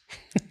this.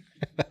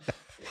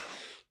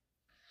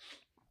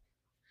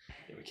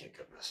 Yeah, we can't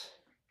cut this.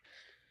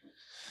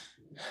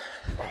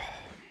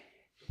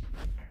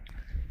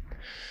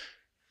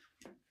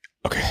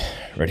 Okay,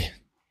 ready?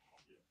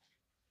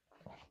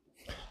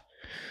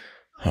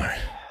 All right.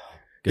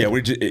 Good. Yeah,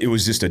 it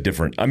was just a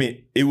different. I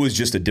mean, it was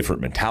just a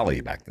different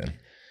mentality back then.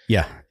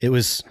 Yeah, it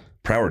was.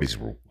 Priorities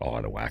were all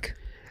out of whack.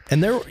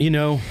 And there, you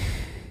know,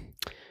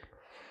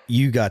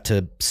 you got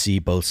to see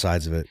both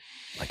sides of it,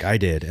 like I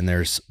did. And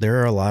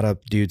there are a lot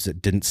of dudes that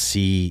didn't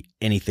see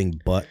anything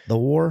but the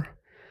war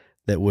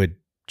that would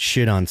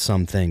shit on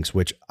some things,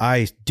 which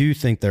I do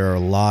think there are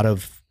a lot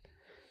of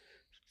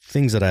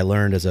things that I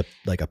learned as a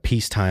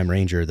peacetime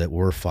ranger that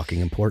were fucking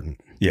important.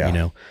 Yeah. You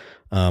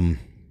know,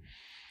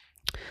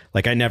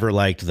 like I never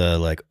liked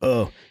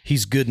oh,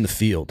 he's good in the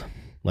field.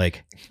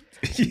 Like,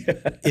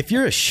 yeah. If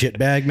you're a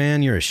shitbag,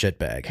 man, you're a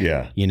shitbag.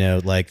 Yeah. You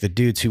know, like the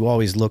dudes who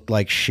always looked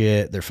like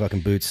shit, their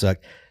fucking boots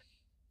sucked.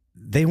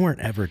 They weren't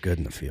ever good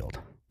in the field.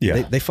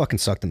 Yeah. They fucking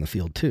sucked in the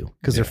field too,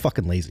 because they're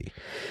fucking lazy.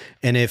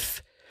 And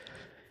if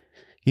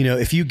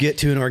you get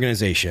to an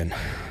organization,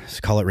 let's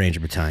call it Ranger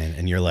Battalion,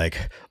 and you're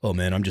like, oh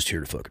man, I'm just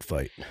here to fucking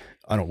fight.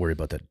 I don't worry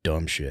about that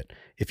dumb shit.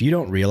 If you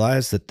don't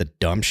realize that the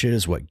dumb shit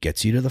is what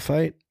gets you to the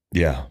fight,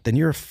 yeah, then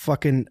you're a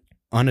fucking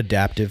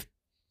unadaptive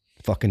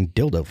fucking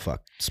dildo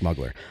fuck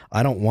smuggler.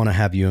 I don't want to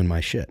have you in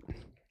my shit.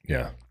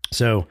 Yeah.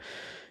 So,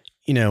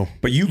 you know.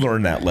 But you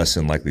learned that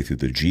lesson likely through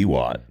the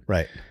GWAT.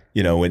 Right.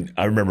 You know, and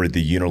I remember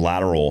the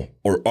unilateral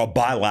or a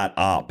bilat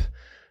op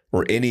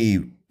or any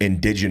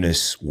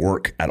indigenous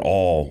work at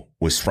all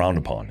was frowned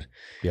upon.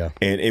 Yeah.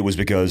 And it was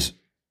because,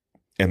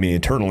 I mean,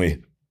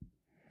 internally,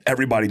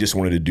 everybody just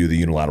wanted to do the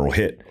unilateral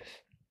hit.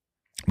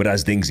 But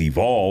as things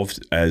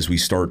evolved, as we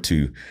start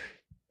to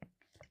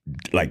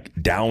like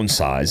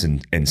downsize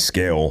and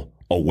scale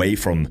away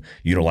from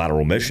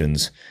unilateral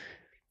missions,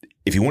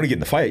 if you want to get in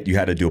the fight, you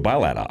had to do a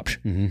bilat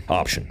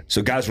option.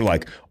 So guys were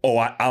like, oh,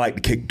 I like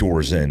to kick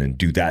doors in and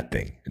do that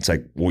thing. It's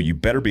like, well, you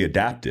better be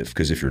adaptive,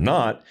 because if you're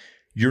not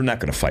going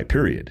to fight,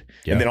 period.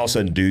 Yeah. And then all of a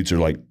sudden dudes are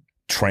like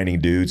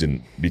training dudes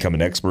and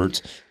becoming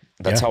experts.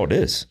 That's how it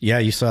is. Yeah,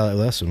 you saw that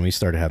with us when we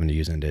started having to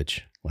use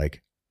Indige.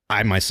 Like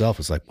I myself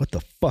was like, what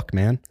the fuck,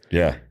 man?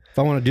 Yeah. If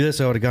I want to do this,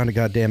 I would have gone to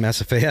goddamn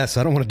SFAS.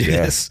 I don't want to do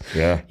this.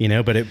 Yeah. You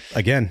know, but it,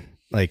 again,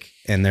 like,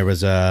 and there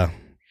was a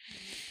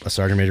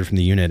sergeant major from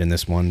the unit in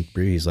this one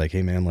breed. He's like,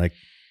 hey man, like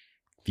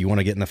if you want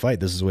to get in the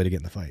fight, this is the way to get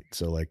in the fight.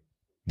 So like,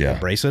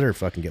 embrace it or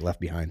fucking get left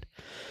behind.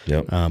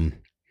 Yep.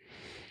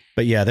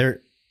 But yeah,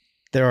 there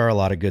are a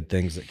lot of good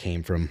things that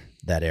came from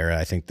that era.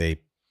 I think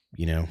they,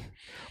 you know,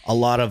 a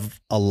lot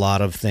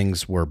of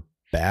things were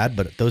bad,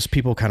 but those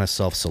people kind of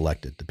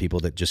self-selected. The people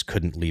that just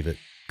couldn't leave it,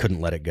 couldn't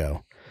let it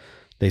go.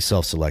 They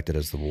self-selected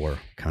as the war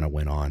kind of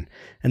went on.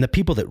 And the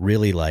people that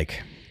really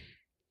like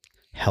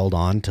held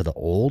on to the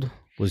old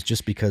was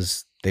just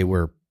because they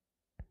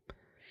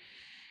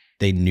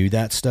knew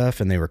that stuff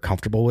and they were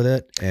comfortable with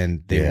it,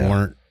 and they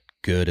weren't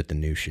good at the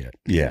new shit.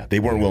 Yeah. They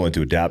weren't willing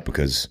to adapt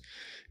because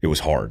it was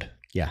hard.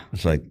 Yeah.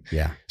 It's like,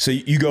 yeah. So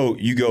you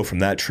go from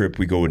that trip,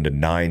 we go into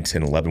 9,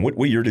 10, 11.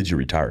 What year did you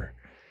retire?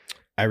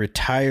 I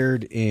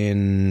retired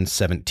in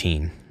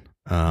 17.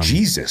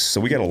 Jesus. So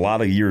we got a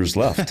lot of years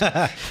left.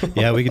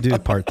 Yeah, we could do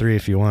part 3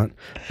 if you want.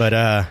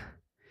 But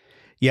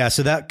yeah,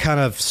 so that kind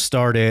of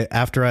started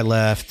after I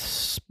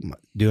left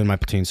doing my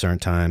platoon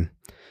sergeant time.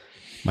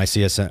 My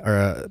CSM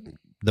or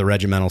the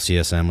regimental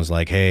CSM was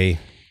like, hey,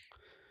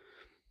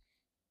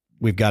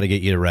 we've got to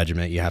get you to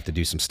regiment. You have to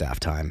do some staff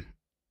time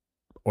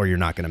or you're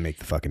not going to make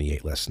the fucking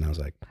E8 list. And I was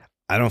like,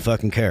 I don't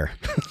fucking care.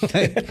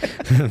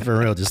 For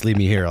real, just leave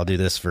me here. I'll do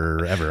this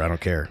forever. I don't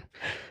care. And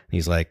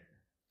he's like,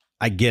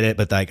 I get it,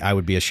 but like I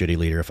would be a shitty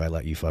leader if I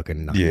let you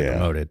fucking not get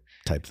promoted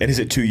type thing. And is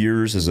it 2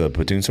 years as a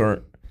platoon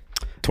sergeant?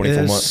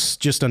 24 months?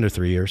 Just under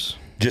 3 years.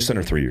 Just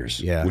under 3 years.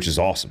 Yeah. Which is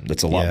awesome.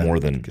 That's a lot more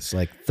than... It's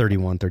like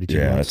 31, 32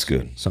 months. Yeah, that's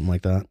good. Something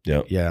like that.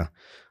 Yep. Yeah.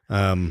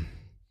 And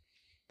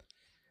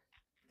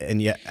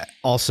yeah,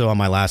 also on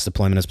my last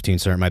deployment as platoon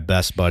sergeant, my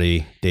best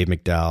buddy, Dave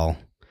McDowell,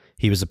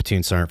 he was a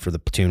platoon sergeant for the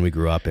platoon we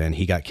grew up in.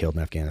 He got killed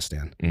in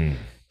Afghanistan.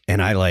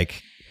 And I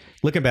like,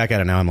 looking back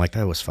at it now, I'm like,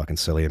 that was fucking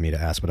silly of me to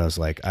ask. But I was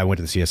like, I went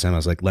to the CSM. I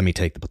was like, let me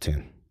take the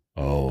platoon.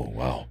 Oh,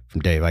 wow.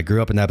 From Dave. I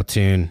grew up in that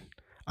platoon.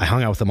 I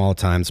hung out with him all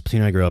the time. It's the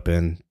platoon I grew up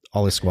in.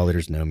 All his squad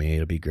leaders know me.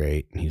 It'll be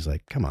great. And he's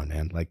like, come on,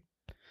 man. Like,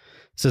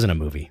 this isn't a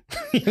movie.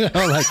 You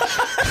know, like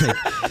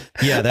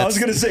yeah, that's, I was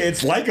going to say,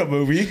 it's like a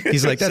movie.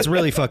 He's like, that's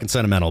really fucking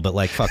sentimental, but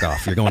like, fuck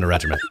off. You're going to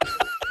regiment.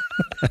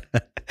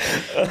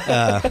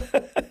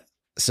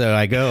 So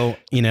I go,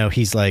 you know,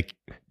 he's like,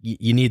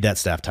 you need that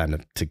staff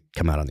time to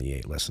come out on the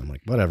E8 list. I'm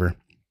like, whatever.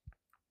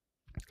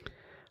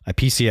 I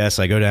PCS,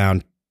 I go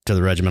down to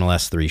the regimental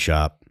S3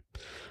 shop.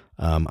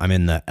 I'm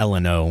in the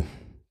L&O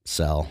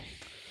cell.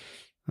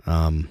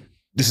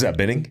 This is at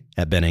Benning?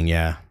 At Benning,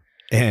 yeah.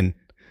 And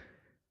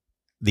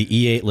the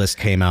E8 list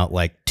came out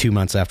like 2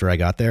 months after I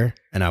got there,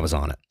 and I was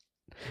on it.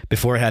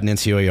 Before I had an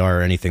NCOER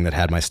or anything that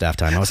had my staff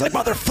time, I was like,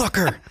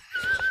 motherfucker.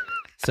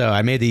 So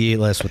I made the E8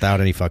 list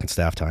without any fucking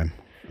staff time.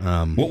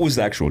 What was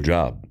the actual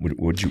job? What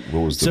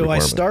was the So I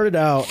requirement? started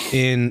out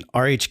in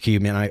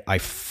RHQ, man. I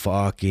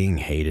fucking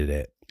hated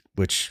it,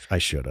 which I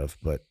should have,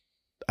 but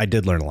I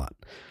did learn a lot.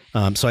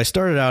 So I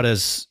started out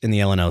as in the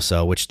LNO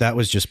cell, which that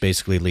was just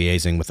basically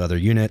liaising with other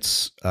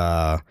units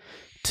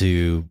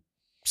to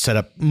set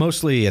up.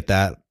 Mostly at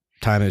that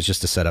time, it was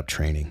just to set up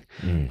training.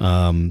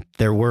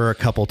 There were a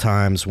couple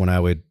times when I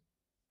would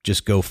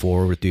just go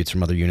forward with dudes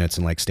from other units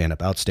and like stand up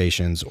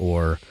outstations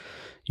or,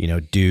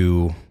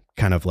 do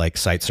kind of like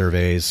site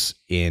surveys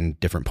in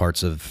different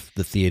parts of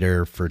the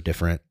theater for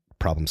different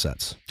problem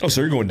sets. Oh,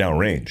 so you're going down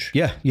range.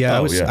 Yeah.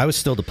 I was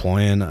still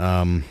deploying,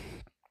 and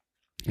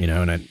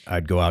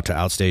I'd go out to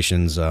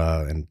outstations,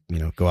 and,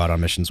 go out on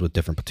missions with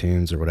different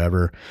platoons or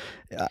whatever.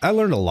 I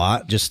learned a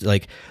lot. Just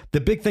like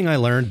the big thing I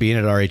learned being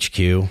at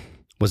RHQ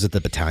was that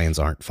the battalions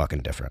aren't fucking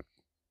different.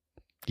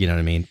 You know what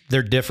I mean?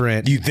 They're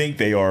different. You think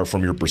they are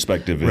from your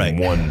perspective in Right.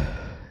 one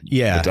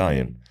Yeah.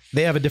 battalion.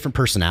 They have a different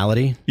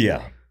personality,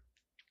 Yeah.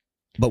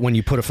 but when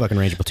you put a fucking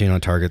range platoon on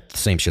target, the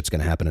same shit's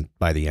going to happen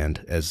by the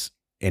end as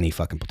any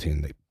fucking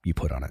platoon that you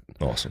put on it.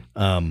 Awesome.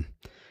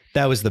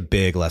 That was the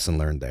big lesson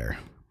learned there.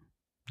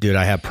 Dude,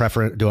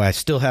 do I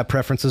still have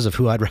preferences of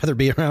who I'd rather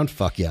be around?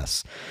 Fuck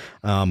yes.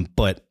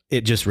 But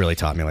it just really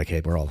taught me like,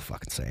 hey, we're all the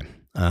fucking same.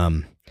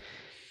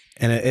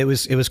 And it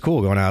was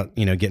cool going out,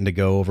 getting to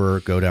go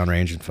down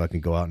range and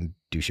fucking go out and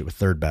do shit with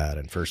third bat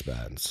and first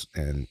bat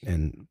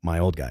and my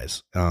old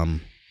guys.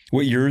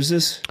 What year is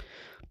this?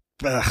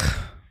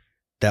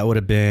 That would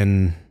have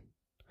been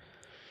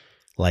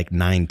like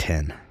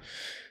 9-10.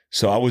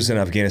 So I was in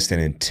Afghanistan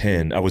in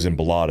 10. I was in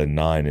Balad in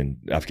 9 and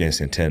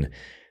Afghanistan 10.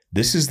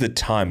 This is the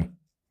time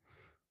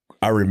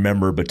I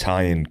remember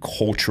battalion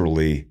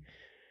culturally.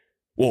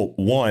 Well,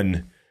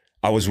 one,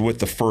 I was with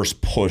the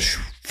first push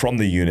from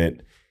the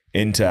unit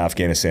into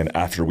Afghanistan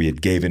after we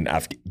had given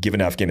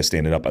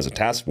Afghanistan up as a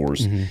task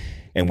force,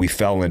 and we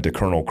fell into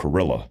Colonel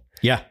Kurilla.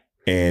 Yeah.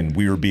 And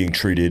we were being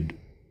treated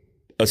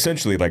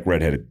essentially like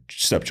redheaded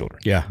stepchildren.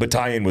 Yeah.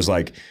 Battalion was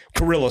like,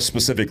 Kurilla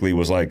specifically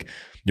was like,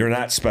 you're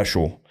not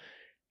special.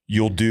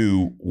 You'll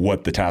do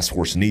what the task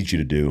force needs you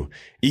to do.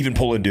 Even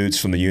pulling dudes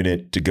from the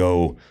unit to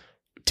go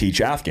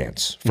teach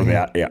Afghans for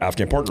the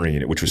Afghan partnering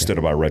unit, which was stood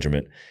up by a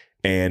regiment,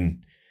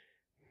 and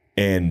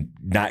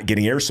not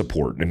getting air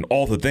support and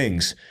all the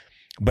things.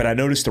 But I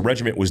noticed the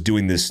regiment was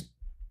doing this.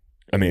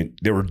 I mean,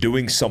 they were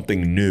doing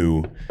something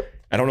new.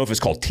 I don't know if it's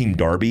called Team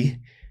Darby,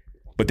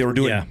 but they were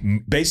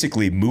doing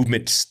basically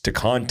movements to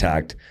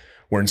contact,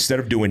 where instead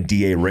of doing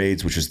DA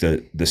raids, which is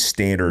the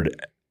standard,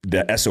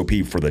 the SOP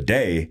for the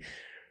day,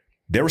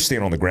 they were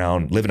staying on the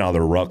ground, living out of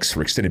their rucks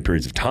for extended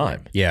periods of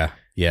time. Yeah.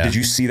 Yeah. Did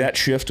you see that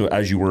shift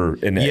as you were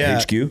in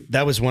HQ?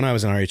 That was when I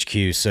was in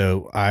RHQ.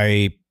 So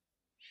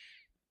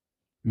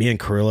me and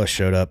Kurilla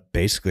showed up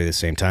basically the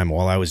same time.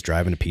 While I was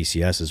driving to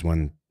PCS is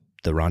when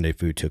the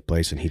rendezvous took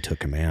place and he took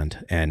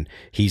command. And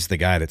he's the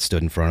guy that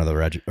stood in front of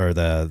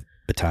the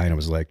battalion and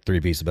was like,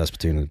 3B's the best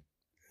platoon.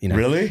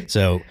 Really?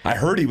 So I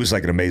heard he was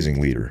like an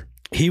amazing leader.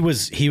 He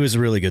was a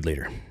really good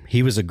leader.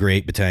 He was a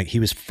great battalion. He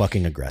was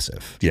fucking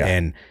aggressive. Yeah.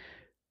 And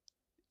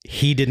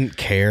he didn't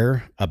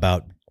care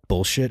about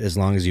bullshit as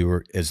long as you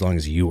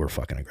were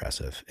fucking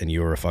aggressive and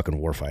you were a fucking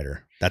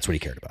warfighter. That's what he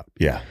cared about.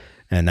 Yeah.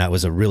 And that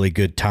was a really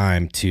good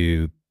time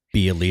to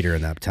be a leader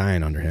in that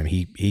battalion under him.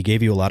 He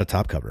gave you a lot of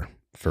top cover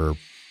for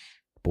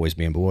boys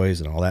being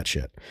boys and all that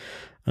shit.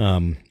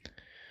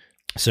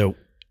 So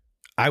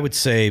I would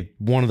say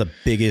one of the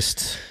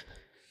biggest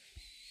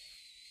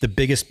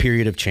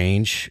period of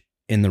change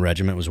in the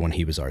regiment was when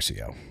he was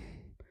RCO.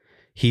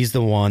 He's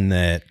the one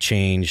that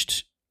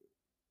changed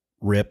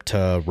RIP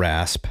to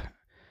RASP,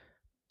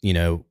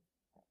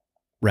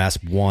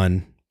 RASP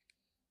 1,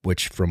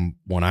 which from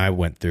when I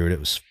went through it, it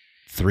was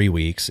 3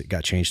 weeks. It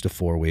got changed to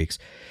 4 weeks.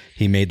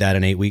 He made that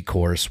an 8-week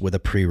course with a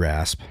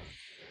pre-RASP.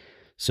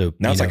 So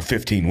now it's like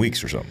 15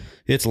 weeks or something.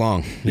 It's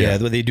long. Yeah.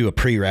 They do a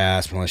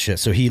pre-RASP and all that shit.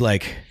 So he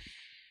like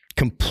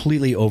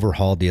completely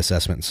overhauled the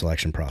assessment and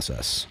selection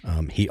process.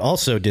 He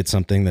also did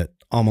something that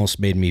almost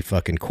made me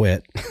fucking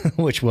quit,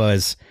 which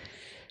was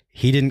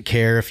he didn't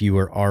care if you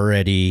were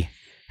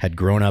had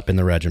grown up in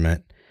the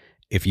regiment.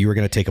 If you were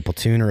going to take a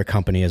platoon or a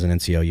company as an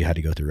NCO, you had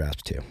to go through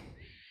RASP 2.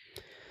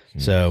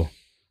 So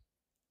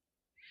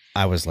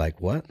I was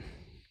like, what?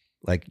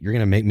 Like, you're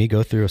going to make me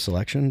go through a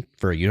selection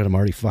for a unit I'm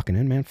already fucking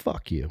in, man?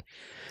 Fuck you.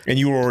 And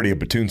you were already a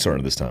platoon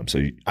sergeant this time.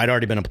 So I'd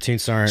already been a platoon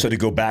sergeant. So to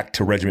go back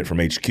to regiment from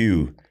HQ,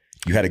 you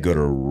had to go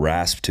to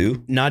RASP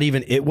 2?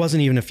 It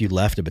wasn't even if you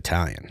left a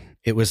battalion.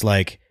 It was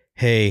like,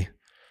 hey,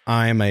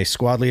 I'm a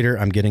squad leader.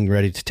 I'm getting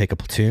ready to take a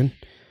platoon.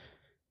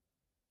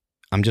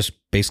 I'm just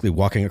basically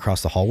walking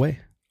across the hallway.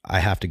 I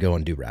have to go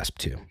and do RASP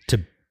 2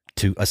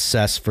 to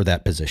assess for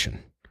that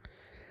position.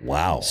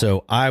 Wow.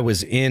 So I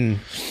was in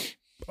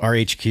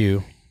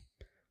RHQ.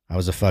 I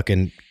was a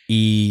fucking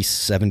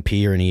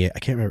E7P or an E8. I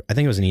can't remember. I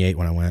think it was an E8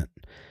 when I went.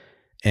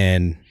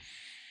 And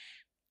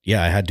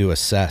yeah, I had to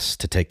assess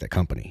to take that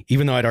company.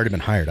 Even though I'd already been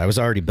hired. I was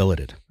already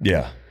billeted.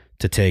 Yeah.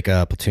 To take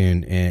a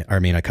platoon,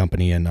 a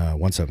company in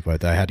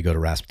 175. I had to go to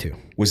RASP 2.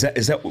 Was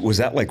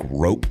that like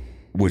rope?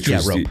 which Yeah,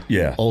 was rope.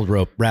 yeah. Old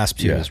rope. RASP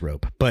 2 is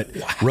rope. But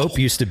rope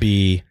used to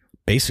be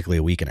basically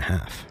a week and a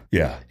half.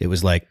 Yeah. It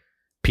was like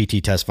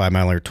PT test, 5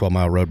 miler, 12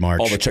 mile road march.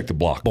 All the check the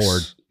blocks.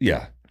 Board.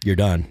 Yeah. You're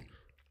done.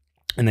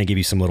 And they give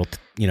you some little,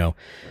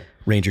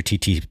 Ranger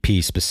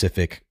TTP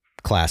specific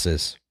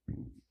classes,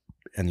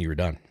 and you were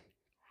done.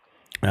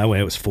 That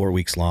way, it was 4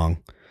 weeks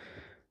long.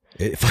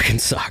 It fucking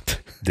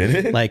sucked. Did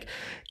it? Like,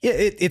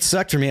 it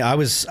sucked for me. I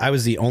was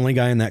the only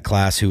guy in that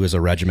class who was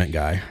a regiment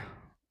guy.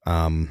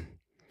 And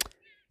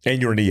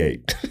you're an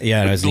E8.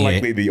 Yeah, I was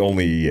likely the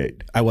only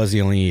E8. I was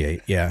the only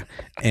E8. Yeah,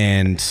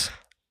 and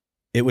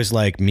it was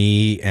like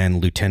me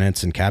and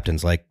lieutenants and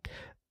captains. Like,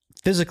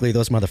 physically,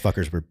 those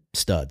motherfuckers were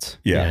studs.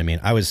 Yeah, you know what I mean,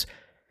 I was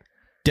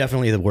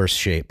definitely the worst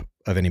shape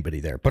of anybody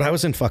there, but I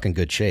was in fucking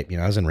good shape.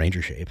 I was in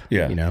Ranger shape.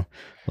 Yeah,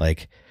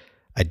 like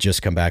I'd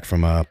just come back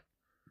from I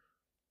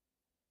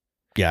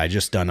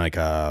just done like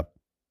a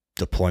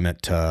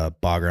deployment to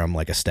Bagram,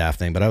 like a staff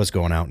thing, but I was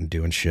going out and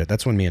doing shit.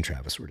 That's when me and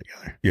Travis were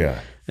together. Yeah.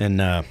 And,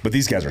 but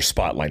these guys are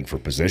spotlighting for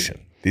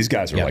position. These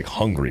guys are like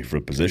hungry for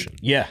position.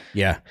 Yeah.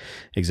 Yeah,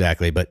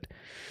 exactly. But,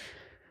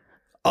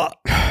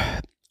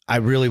 I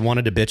really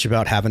wanted to bitch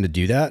about having to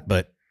do that,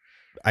 but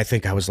I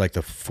think I was like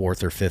the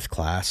 4th or 5th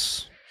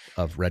class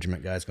of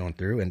regiment guys going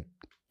through, and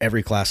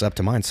every class up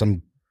to mine,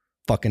 some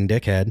fucking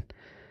dickhead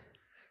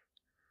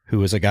who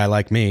was a guy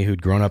like me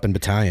who'd grown up in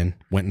battalion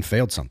went and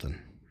failed something.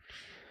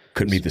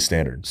 Couldn't meet the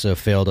standards. So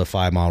failed a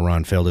 5 mile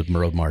run, failed a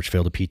road march,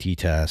 failed a PT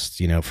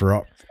test,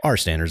 for our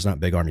standards, not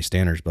big Army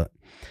standards, but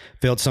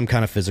failed some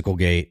kind of physical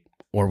gate,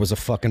 or was a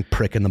fucking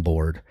prick in the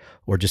board,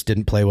 or just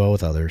didn't play well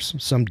with others,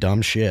 some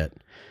dumb shit.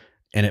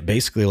 And it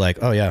basically like,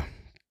 oh yeah,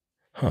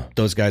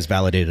 those guys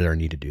validated our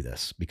need to do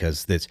this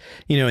because this,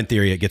 in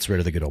theory, it gets rid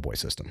of the good old boy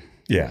system.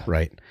 Yeah.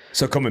 Right.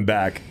 So coming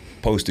back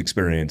post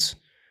experience,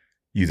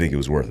 you think it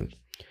was worth it?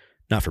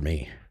 Not for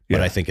me, but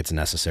I think it's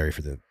necessary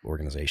for the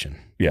organization.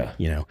 Yeah.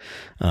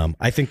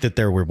 I think that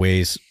there were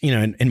ways,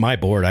 in my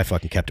board, I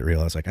fucking kept it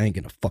real. I was like, I ain't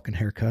getting a fucking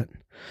haircut.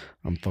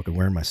 I'm fucking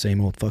wearing my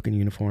same old fucking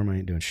uniform. I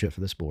ain't doing shit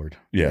for this board.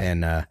 Yeah.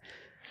 And,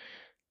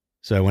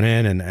 so I went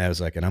in and I was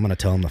like, and I'm going to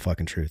tell them the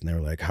fucking truth. And they were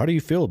like, how do you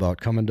feel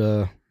about coming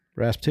to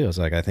RASP 2? I was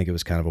like, I think it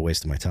was kind of a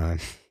waste of my time.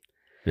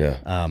 Yeah.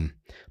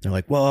 They're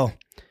like, well,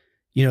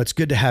 it's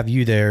good to have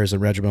you there as a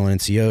regimental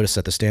NCO to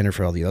set the standard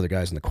for all the other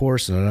guys in the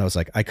course. And I was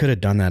like, I could have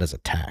done that as a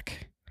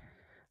tack.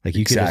 Like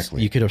you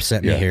could have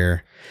sent me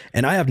here,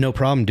 and I have no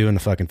problem doing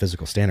the fucking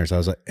physical standards. I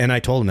was like, and I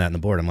told them that in the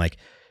board. I'm like,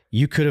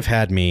 you could have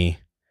had me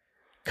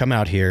come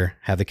out here,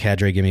 have the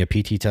cadre give me a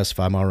PT test,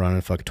 5 mile run and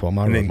a fucking 12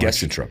 mile run. And then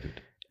guest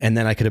instructed. And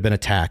then I could have been a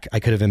tack. I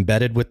could have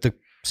embedded with the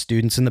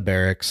students in the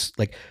barracks.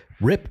 Like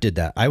RIP did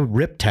that. I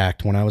RIP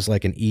tacked when I was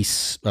like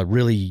a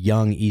really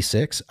young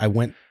E6. I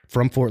went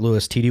from Fort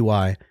Lewis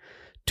TDY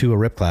to a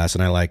RIP class,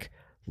 and I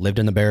lived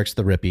in the barracks,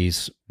 the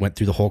Rippies, went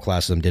through the whole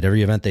class of them, did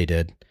every event they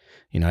did.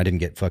 I didn't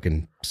get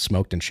fucking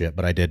smoked and shit,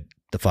 but I did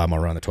the 5 mile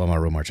run, the 12 mile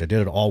road march. I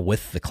did it all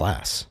with the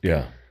class.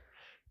 Yeah.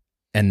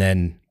 And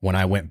then when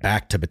I went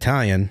back to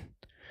battalion,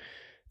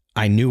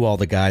 I knew all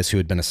the guys who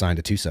had been assigned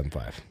to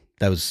 275.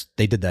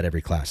 They did that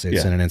every class. They'd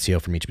send an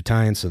NCO from each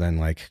battalion. So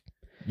then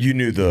you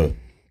knew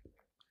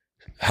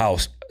how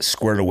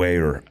squared away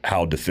or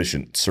how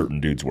deficient certain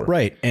dudes were.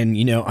 Right. And,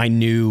 I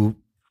knew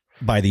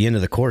by the end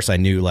of the course, I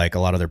knew a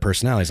lot of their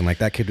personalities. I'm like,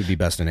 that kid would be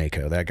best in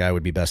ACO. That guy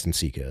would be best in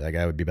CCO. That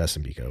guy would be best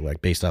in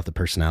BCO, based off the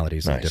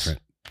personalities of different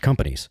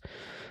companies.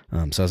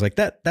 So I was like,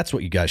 that's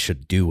what you guys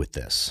should do with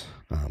this.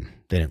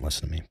 They didn't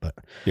listen to me, but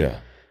yeah.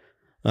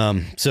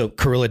 So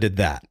Carilla did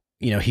that.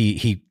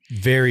 He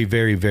very,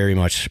 very, very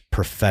much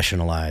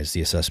professionalized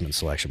the assessment and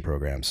selection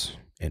programs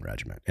in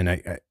regiment.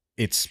 And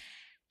it's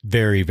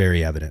very,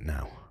 very evident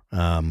now.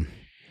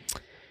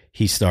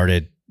 He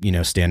started,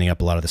 standing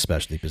up a lot of the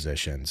specialty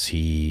positions.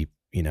 He,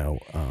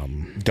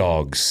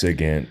 dogs,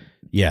 SIGINT,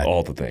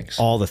 all the things.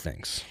 All the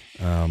things.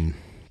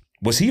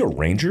 Was he a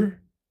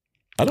ranger?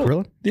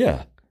 Carilla?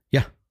 Yeah.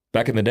 Yeah.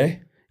 Back in the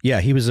day?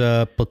 Yeah, he was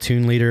a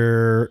platoon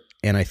leader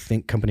and I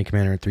think company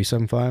commander in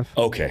 375.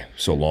 Okay,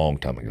 so a long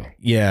time ago.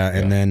 Yeah,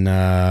 and then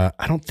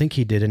I don't think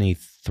he did any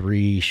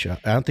I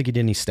don't think he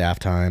did any staff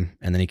time,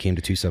 and then he came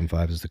to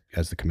 275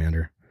 as the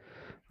commander.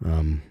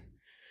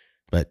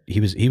 But he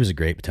was a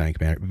great battalion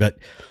commander. But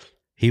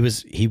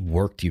he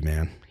worked you,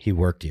 man. He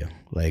worked you.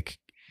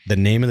 The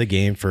name of the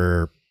game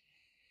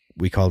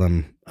we called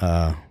him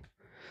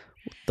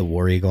the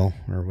War Eagle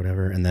or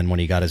whatever, and then when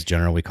he got his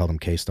general, we called him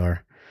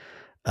K-Star.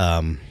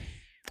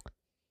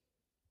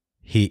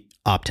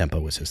 Op tempo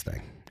was his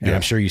thing. And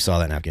I'm sure you saw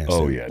that in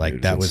Afghanistan. Oh yeah.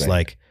 Dude, that was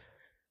insane.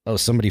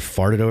 Somebody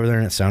farted over there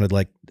and it sounded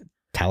like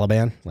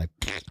Taliban,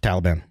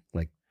 Taliban,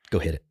 go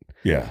hit it.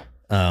 Yeah.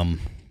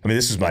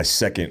 This is my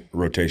second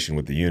rotation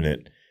with the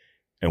unit,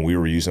 and we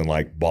were using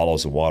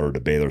bottles of water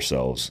to bathe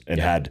ourselves and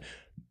had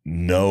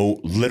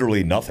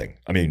literally nothing.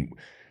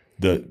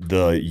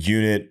 The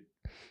unit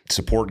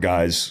support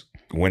guys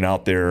went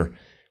out there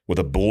with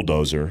a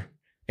bulldozer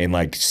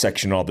and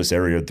sectioned off this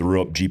area,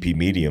 threw up GP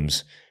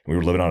mediums. We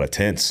were living out of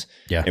tents,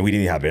 and we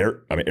didn't have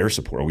air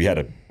support. We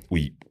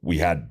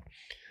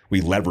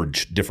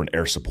leveraged different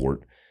air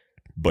support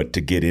but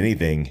to get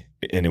anything,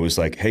 and it was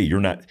like, hey, you're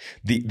not,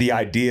 the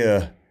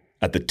idea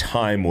at the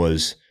time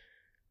was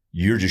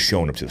you're just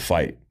showing up to the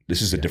fight.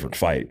 This is a different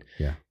fight.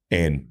 Yeah.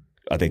 And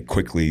I think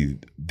quickly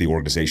the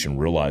organization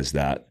realized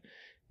that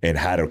and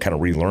had to kind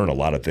of relearn a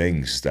lot of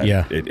things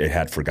that it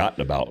had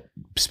forgotten about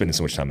spending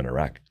so much time in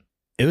Iraq.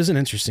 It was an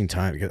interesting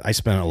time because I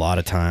spent a lot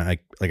of time.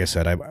 Like I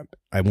said,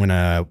 I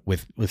went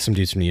with some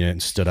dudes from the unit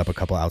and stood up a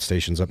couple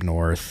outstations up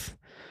north.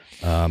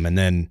 And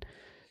then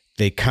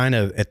they kind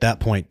of, at that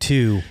point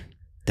too,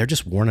 there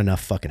just weren't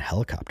enough fucking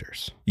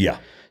helicopters. Yeah.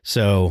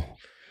 So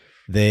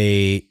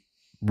they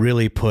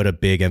really put a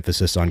big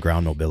emphasis on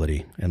ground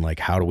mobility and like,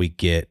 how do we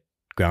get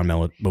ground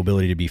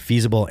mobility to be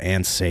feasible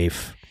and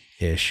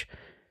safe-ish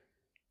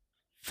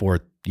for,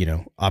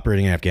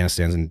 operating in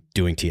Afghanistan and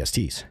doing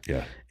TSTs.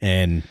 Yeah.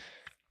 And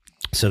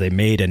so they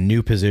made a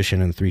new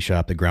position in the 3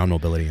 shop, the ground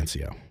mobility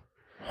NCO.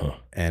 Huh.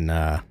 And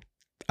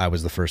I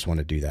was the first one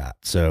to do that.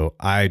 So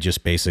I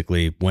just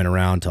basically went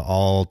around to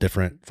all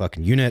different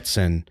fucking units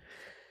and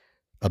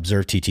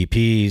observed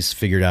TTPs,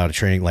 figured out a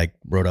training, like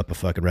wrote up a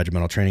fucking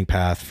regimental training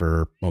path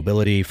for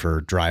mobility for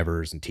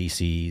drivers and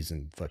TCs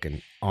and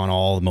fucking on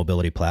all the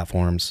mobility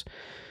platforms.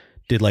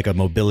 Did like a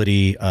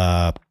mobility,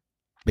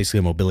 basically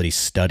a mobility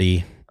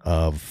study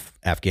of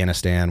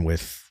Afghanistan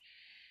with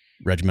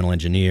regimental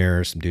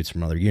engineers, some dudes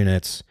from other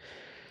units.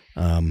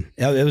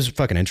 It was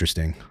fucking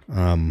interesting.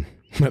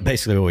 But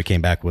basically what we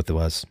came back with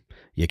was,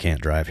 you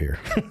can't drive here.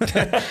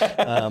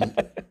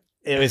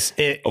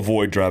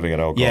 Avoid driving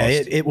at all costs. Yeah,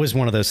 it was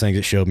one of those things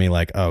that showed me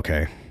like,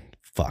 okay,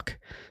 fuck.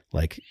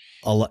 Like,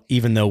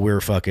 even though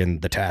we're fucking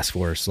the task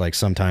force, like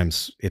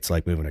sometimes it's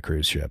like moving a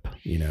cruise ship,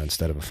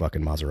 instead of a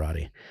fucking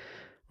Maserati.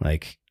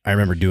 Like, I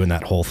remember doing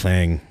that whole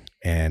thing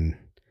and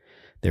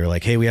they were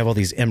like, hey, we have all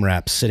these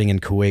MRAPs sitting in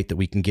Kuwait that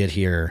we can get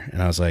here.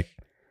 And I was like,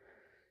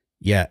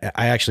 yeah,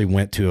 I actually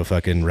went to a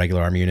fucking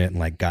regular army unit and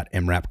like got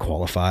MRAP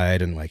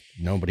qualified and like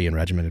nobody in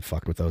regiment had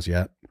fucked with those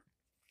yet.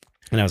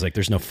 And I was like,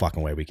 there's no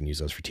fucking way we can use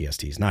those for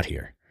TSTs. Not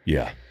here.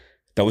 Yeah.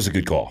 That was a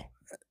good call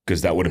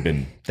because that would have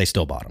been. They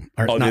still bought them.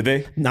 Did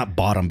they? Not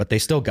bought them, but they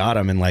still got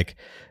them. And like,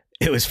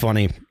 it was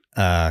funny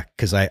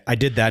because I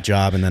did that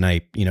job and then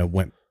I,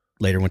 went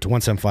to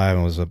 175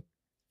 and was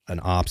an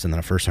ops and then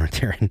a first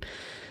sergeant there. And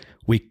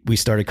we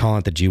started calling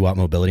it the GWAT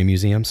mobility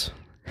museums.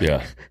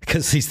 Yeah.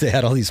 Because they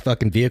had all these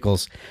fucking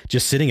vehicles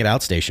just sitting at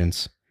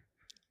outstations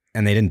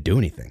and they didn't do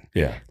anything.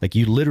 Yeah. Like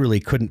you literally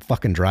couldn't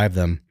fucking drive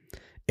them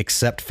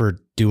except for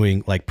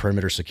doing like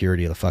perimeter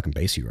security of the fucking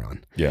base you were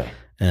on. Yeah.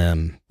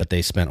 But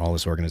they spent all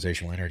this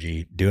organizational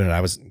energy doing it.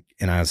 I was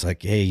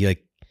like, hey,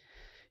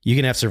 you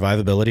can have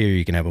survivability or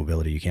you can have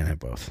mobility. You can't have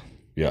both.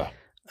 Yeah.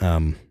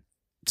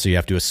 So you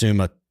have to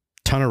assume a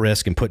ton of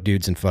risk and put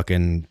dudes in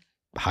fucking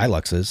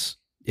Hiluxes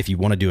if you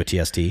want to do a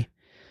TST,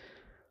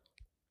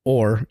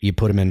 or you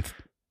put them in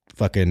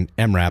fucking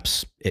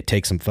MRAPs. It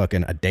takes them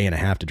fucking a day and a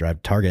half to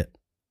drive target.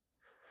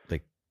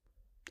 Like,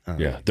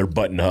 yeah, they're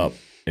buttoned up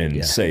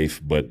and safe,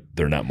 but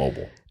they're not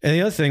mobile. And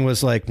the other thing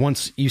was like,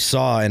 once you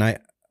saw, and I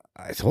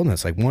told them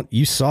this, like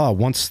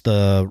once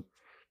the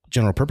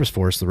general purpose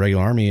force, the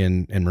regular army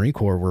and Marine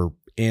Corps were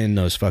in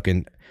those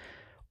fucking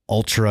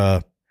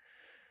ultra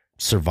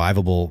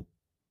survivable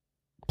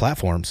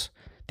platforms,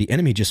 the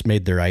enemy just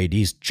made their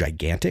IEDs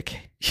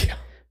gigantic. Yeah.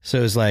 So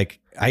it was like,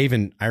 I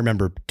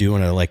remember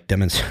doing a like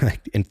demonstration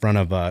in front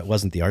of, it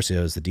wasn't the RCO,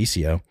 it was the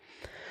DCO.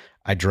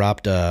 I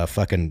dropped a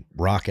fucking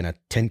rock in a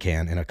tin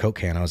can, in a Coke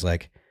can. I was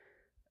like,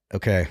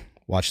 okay,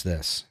 watch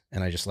this.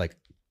 And I just like,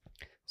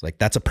 it's like,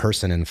 that's a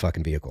person in the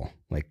fucking vehicle.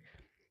 Like,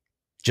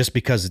 just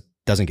because it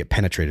doesn't get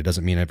penetrated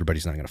doesn't mean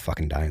everybody's not going to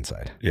fucking die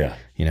inside. Yeah.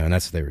 And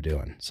that's what they were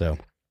doing. So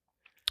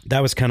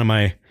that was kind of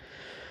my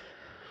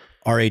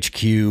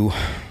RHQ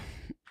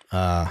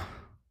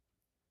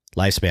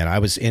lifespan. I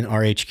was in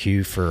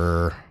RHQ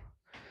for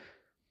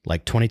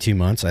like 22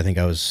 months. I think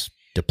I was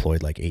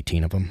deployed like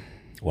 18 of them.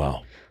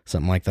 Wow.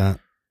 Something like that.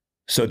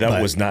 So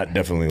that was not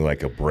definitely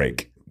like a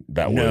break.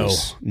 That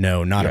was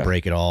not a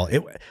break at all.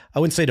 I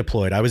wouldn't say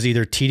deployed. I was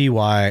either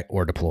TDY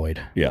or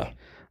deployed. Yeah.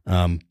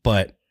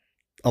 But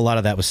a lot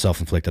of that was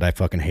self-inflicted. I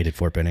fucking hated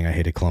Fort Benning. I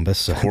hated Columbus.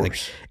 So of course. Like,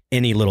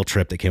 any little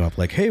trip that came up,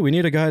 like, hey, we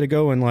need a guy to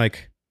go and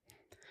like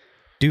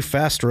do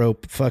fast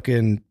rope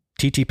fucking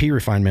TTP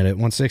refinement at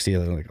 160.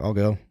 They're like, I'll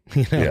go.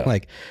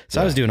 Like,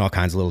 so I was doing all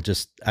kinds of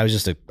I was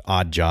just an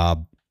odd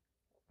job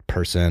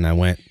person. I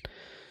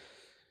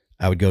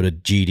would go to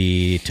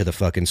GD, to the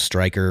fucking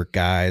striker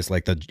guys,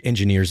 like the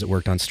engineers that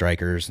worked on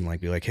strikers, and like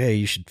be like, hey,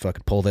 you should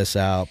fucking pull this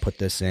out, put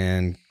this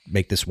in,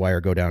 make this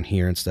wire go down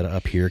here instead of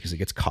up here because it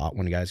gets caught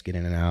when you guys get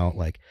in and out.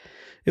 Like,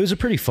 it was a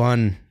pretty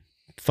fun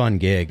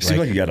gig. Seems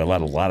like you got a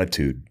lot of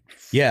latitude.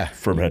 Yeah.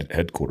 From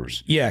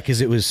headquarters. Yeah,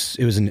 because I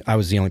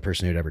was the only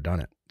person who'd ever done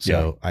it.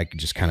 So I could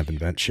just kind of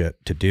invent shit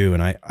to do.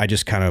 And I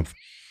just kind of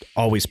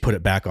always put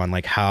it back on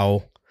like,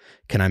 how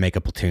can I make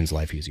a platoon's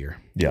life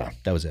easier? Yeah.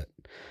 That was it.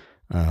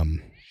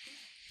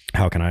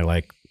 How can I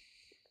like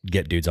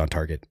get dudes on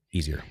target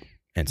easier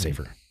and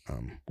safer?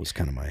 Was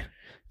kind of my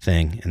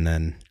thing. And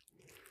then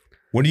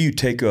when do you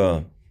take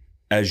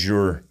as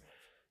you're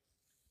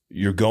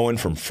going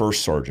from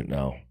first sergeant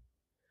now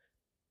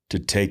to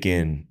take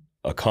in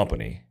a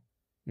company.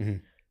 Mm-hmm.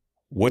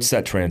 What's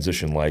that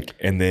transition like?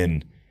 And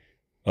then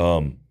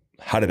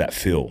how did that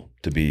feel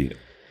to be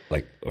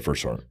like a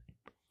first sergeant?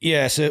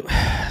 Yeah, so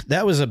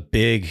that was a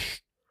big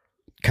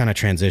kind of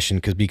transition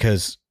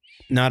because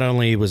not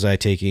only was I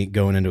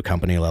going into a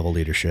company level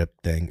leadership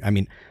thing. I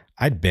mean,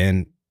 I'd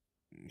been,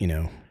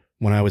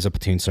 when I was a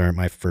platoon sergeant,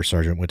 my first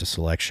sergeant went to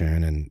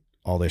selection and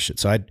all this shit.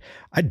 So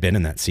I'd been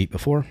in that seat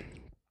before.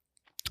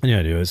 And you know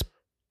what to do is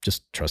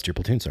just trust your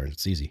platoon sergeant.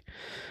 It's easy.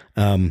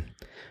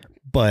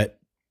 But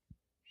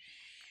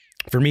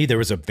for me, there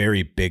was a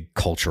very big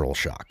cultural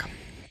shock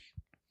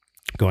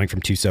going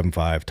from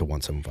 275 to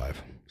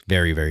 175.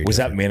 Very, very Was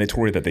different. that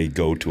mandatory that they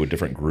go to a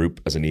different group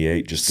as an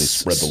E8 just to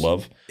spread the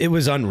love? It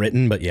was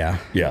unwritten, but yeah.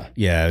 Yeah.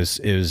 Yeah,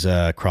 it was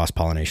a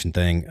cross-pollination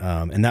thing.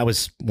 And that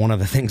was one of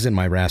the things in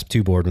my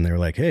RASP-2 board when they were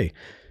like, hey,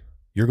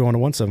 you're going to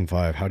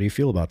 175. How do you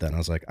feel about that? And I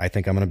was like, I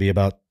think I'm going to be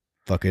about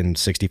fucking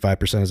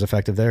 65% as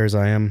effective there as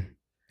I am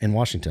in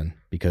Washington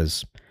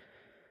because,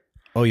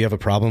 oh, you have a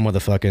problem with a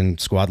fucking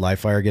squad live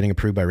fire getting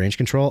approved by range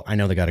control? I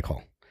know they got to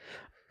call.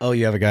 Oh,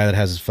 you have a guy that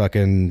has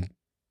fucking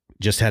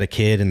just had a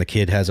kid and the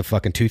kid has a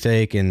fucking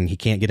toothache and he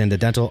can't get into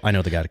dental? I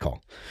know the guy to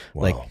call.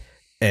 Wow. Like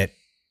at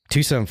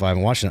 275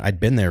 in Washington, I'd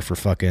been there for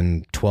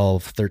fucking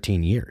 12,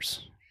 13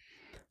 years.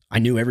 I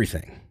knew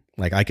everything.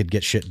 Like I could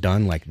get shit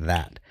done like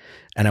that.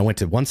 And I went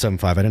to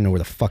 175. I didn't know where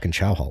the fucking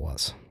chow hall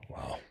was.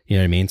 Wow. You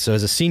know what I mean? So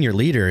as a senior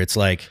leader, it's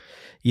like,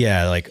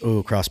 yeah, like,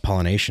 oh,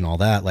 cross-pollination, all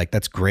that. Like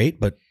that's great,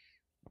 but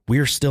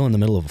we're still in the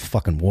middle of a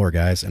fucking war,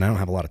 guys. And I don't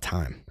have a lot of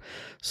time.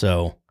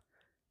 So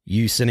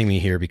you sending me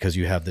here because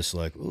you have this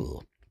like,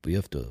 oh, we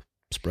have to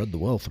spread the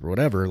wealth or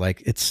whatever.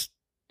 Like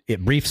it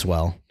briefs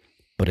well,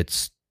 but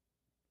it's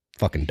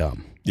fucking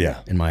dumb.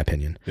 Yeah. In my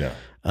opinion. Yeah.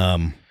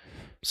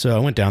 So I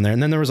went down there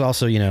and then there was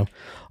also,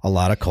 a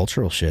lot of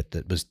cultural shit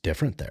that was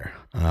different there.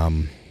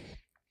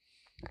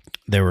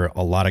 There were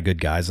a lot of good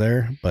guys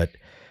there, but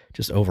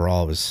just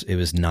overall it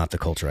was not the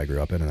culture I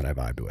grew up in and that I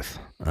vibed with.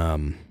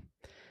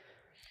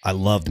 I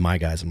loved my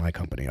guys in my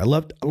company.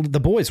 The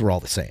boys were all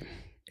the same.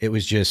 It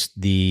was just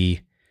the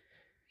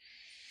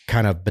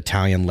kind of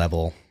battalion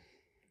level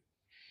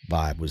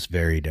vibe was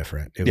very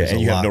different. It was and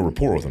you have no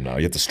rapport with them now.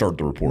 You have to start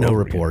the rapport. No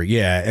rapport. Again.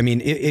 Yeah. I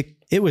mean,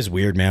 it was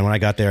weird, man. When I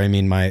got there, I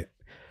mean,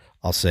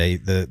 I'll say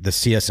the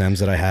CSMs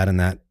that I had in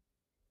that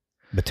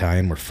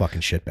battalion were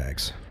fucking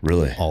shitbags.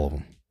 Really? All of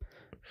them.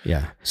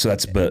 Yeah. So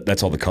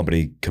that's all the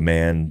company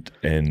command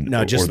and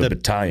no, just or the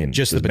battalion,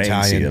 just the main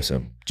battalion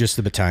CSM. Just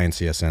the battalion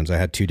CSMs. I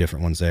had two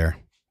different ones there.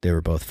 They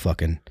were both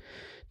fucking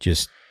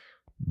just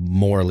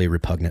morally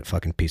repugnant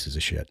fucking pieces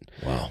of shit.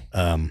 Wow.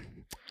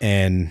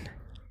 And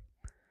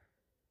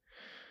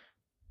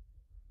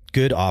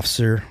good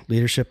officer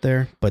leadership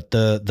there, but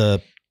the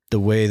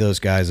way those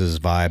guys'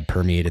 vibe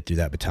permeated through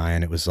that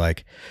battalion, it was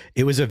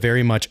a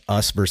very much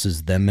us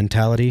versus them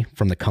mentality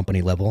from the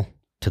company level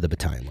to the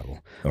battalion level,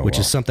 which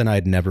is something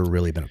I'd never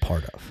really been a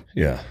part of.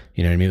 Yeah.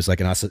 You know what I mean? It was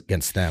like an us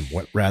against them.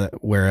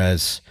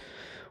 Whereas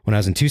when I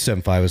was in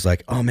 275, it was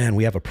like, oh man,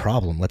 we have a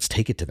problem. Let's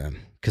take it to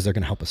them because they're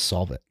going to help us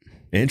solve it.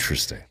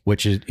 Interesting.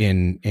 Which is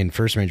in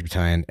 1st Ranger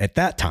Battalion at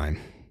that time,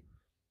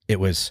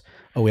 it was,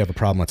 oh, we have a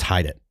problem. Let's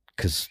hide it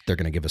because they're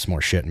going to give us more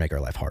shit and make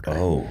our life harder.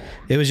 Oh.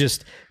 It was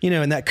just,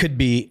 and that could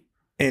be,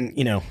 and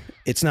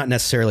it's not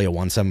necessarily a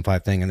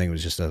 175 thing. I think it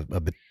was just a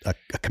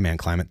command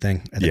climate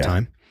thing at the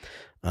time.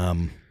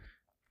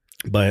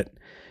 But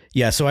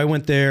yeah, so I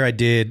went there. I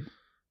did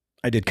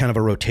kind of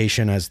a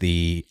rotation as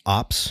the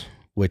ops,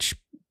 which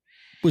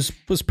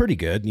was pretty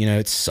good.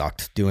 It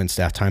sucked doing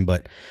staff time,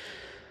 but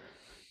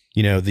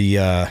the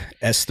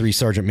S3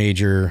 Sergeant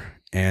Major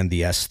and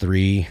the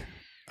S3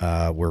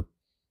 were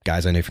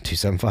guys I knew from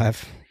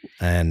 275,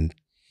 and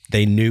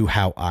they knew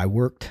how I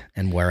worked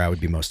and where I would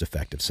be most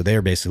effective. So they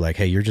were basically like,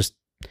 hey,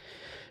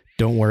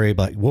 don't worry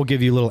about, we'll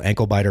give you a little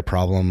ankle biter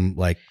problem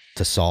like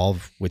to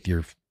solve with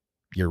your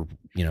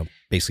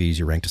basically use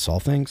your rank to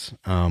solve things.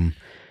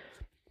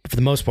 But for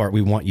the most part,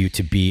 we want you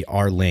to be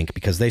our link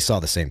because they saw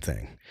the same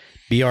thing.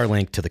 Be our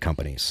link to the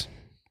companies.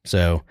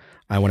 So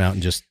I went out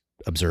and just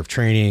observed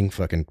training,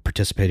 fucking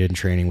participated in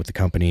training with the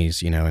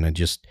companies, and I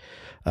just,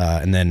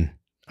 and then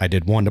I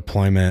did one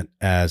deployment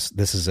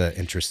this is an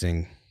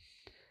interesting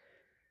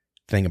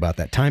thing about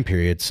that time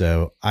period.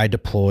 So I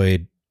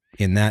deployed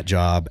in that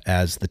job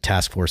as the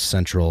Task Force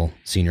Central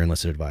Senior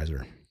Enlisted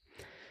Advisor.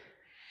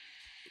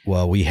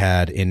 Well, we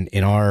had in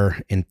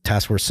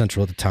Task Force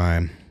Central at the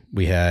time,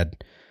 we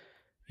had,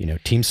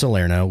 Team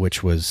Salerno,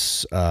 which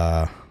was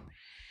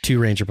 2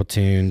 Ranger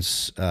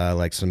platoons,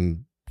 like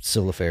some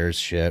civil affairs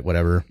shit,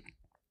 whatever.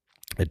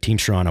 At Team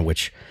Sharana,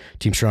 which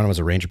Team Sharana was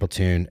a Ranger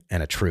platoon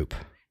and a troop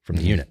from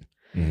the unit.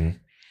 Mm-hmm.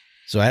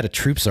 So I had a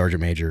troop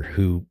sergeant major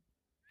who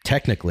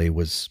technically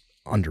was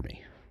under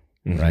me,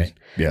 right?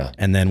 Yeah.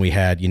 And then we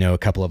had, a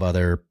couple of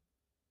other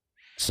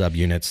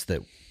subunits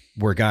that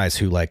were guys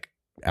who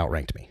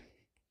outranked me,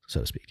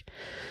 so to speak.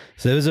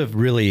 So it was a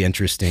really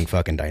interesting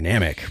fucking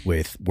dynamic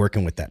with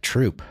working with that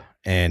troop,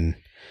 and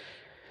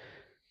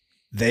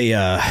they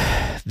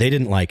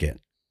didn't like it.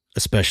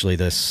 especially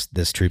this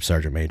troop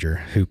sergeant major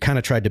who kind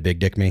of tried to big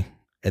dick me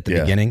at the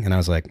beginning. And I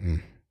was like,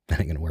 that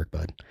ain't going to work,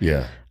 bud.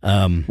 Yeah.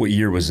 What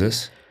year was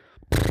this?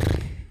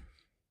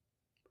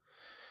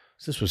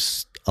 This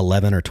was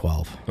 11 or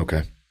 12.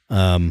 Okay.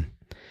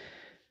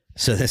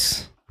 So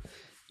this,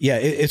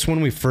 it's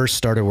when we first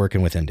started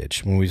working with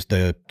Indage, when we was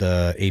the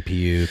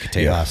APU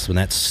Kateos, when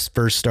that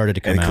first started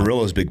to come out. And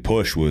Carilla's big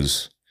push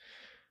was,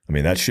 I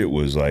mean, that shit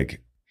was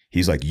like,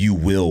 he's like, you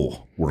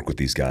will work with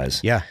these guys.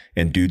 Yeah.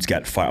 And dudes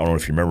got fired. I don't know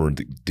if you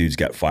remember, dudes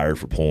got fired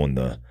for pulling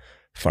the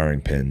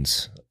firing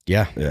pins.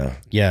 Yeah. Yeah.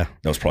 Yeah.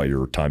 That was probably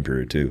your time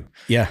period too.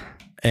 Yeah.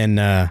 And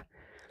I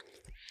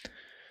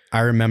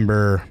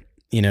remember,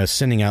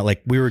 sending out,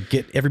 like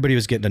everybody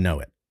was getting to know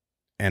it.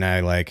 And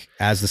I like,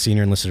 as the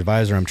senior enlisted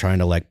advisor, I'm trying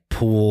to like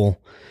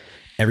pool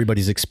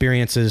everybody's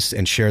experiences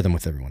and share them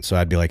with everyone. So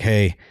I'd be like,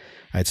 hey,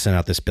 I'd send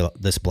out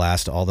this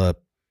blast to all the,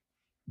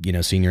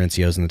 senior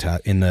NCOs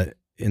in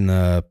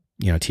the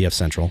TF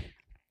Central.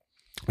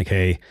 Like,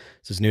 hey,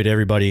 this is new to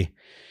everybody.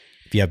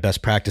 If you have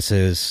best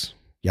practices,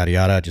 yada,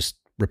 yada, just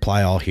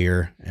reply all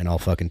here and I'll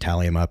fucking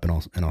tally them up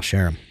and I'll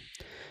share them.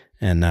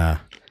 And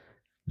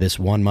this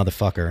one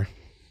motherfucker,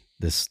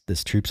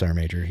 this troop sergeant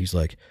major, he's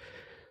like,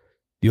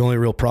 the only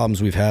real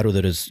problems we've had with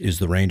it is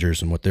the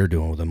Rangers and what they're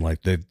doing with them.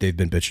 Like they've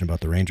been bitching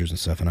about the Rangers and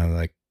stuff. And I'm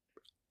like,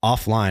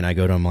 offline, I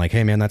go to him like,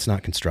 hey man, that's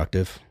not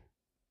constructive,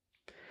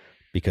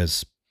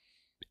 because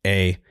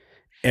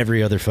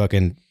every other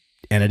fucking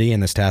entity in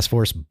this task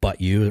force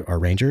but you are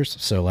Rangers.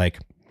 So like,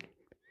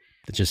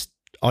 it's just,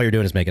 all you're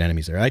doing is making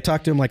enemies there. I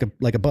talked to him like a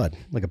bud,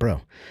 like a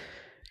bro,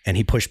 and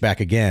he pushed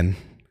back again.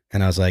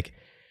 And I was like,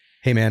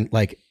 hey man,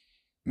 like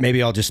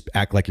maybe I'll just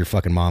act like your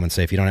fucking mom and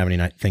say, if you don't have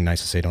anything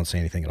nice to say, don't say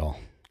anything at all.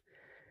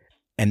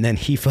 And then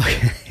he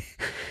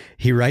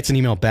writes an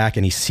email back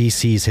and he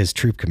CCs his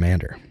troop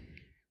commander.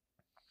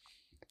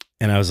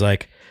 And I was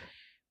like,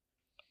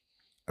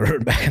 I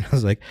wrote back and I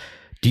was like,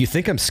 do you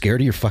think I'm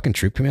scared of your fucking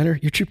troop commander?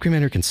 Your troop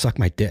commander can suck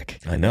my dick.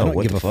 I know. I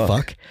don't give a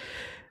fuck.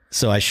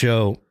 So I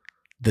show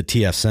the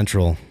TF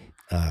Central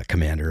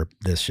commander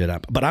this shit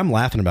up, but I'm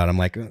laughing about it. I'm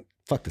like,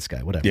 fuck this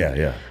guy, whatever.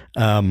 Yeah.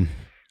 Yeah.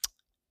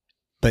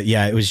 But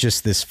yeah, it was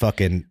just this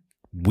fucking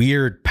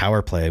weird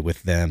power play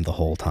with them the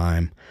whole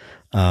time.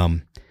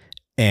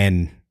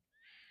 And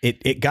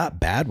it got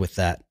bad with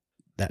that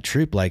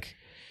troop, like,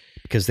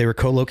 because they were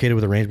co-located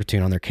with a range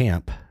platoon on their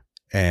camp,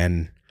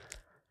 and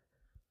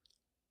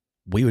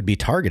we would be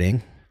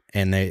targeting,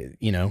 and they,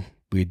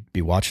 we'd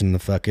be watching the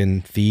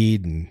fucking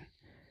feed and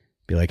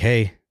be like,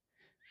 hey,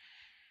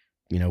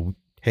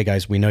 hey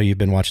guys, we know you've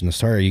been watching the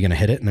star. Are you going to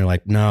hit it? And they're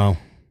like, no,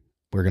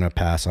 we're going to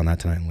pass on that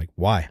tonight. I'm like,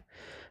 why?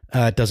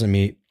 It doesn't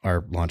meet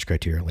our launch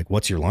criteria. Like,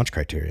 what's your launch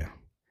criteria?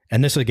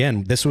 And this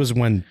was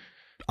when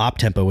op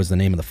tempo was the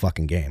name of the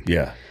fucking game.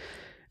 Yeah.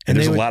 And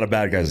there's a lot of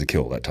bad guys to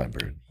kill that time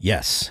period.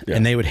 Yes. Yeah.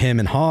 And they would hem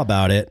and haw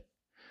about it.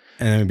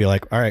 And then we'd be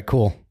like, all right,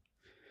 cool.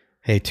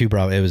 Hey, 2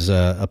 Bravo. It was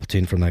a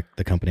platoon from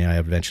the company I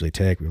eventually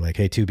take. We were like,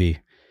 hey, 2B,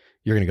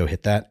 you're going to go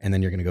hit that. And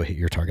then you're going to go hit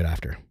your target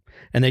after.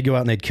 And they'd go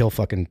out and they'd kill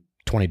fucking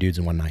 20 dudes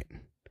in one night.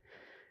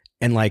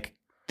 And like,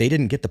 they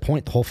didn't get the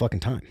point the whole fucking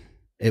time.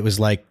 It was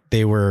like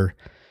they were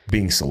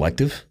being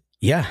selective.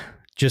 Yeah.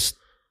 Just,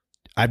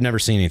 I've never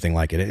seen anything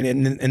like it.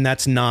 And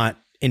that's not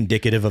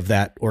indicative of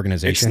that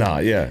organization. It's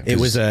not. Yeah. It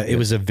was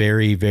a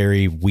very,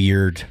 very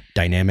weird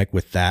dynamic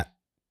with that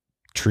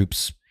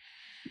troops,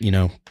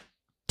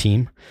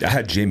 team. I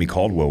had Jamie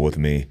Caldwell with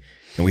me,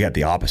 and we had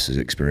the opposite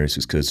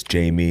experiences because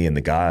Jamie and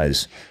the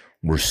guys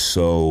were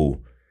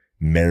so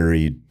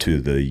married to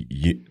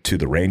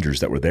the Rangers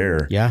that were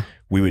there. Yeah.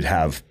 We would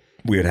have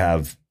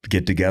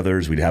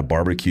get-togethers, we'd have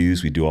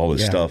barbecues, we'd do all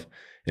this stuff,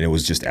 and it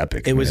was just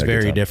epic. It was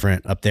very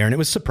different up there, and it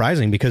was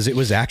surprising because it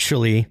was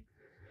actually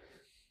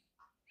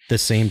the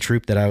same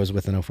troop that I was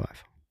with in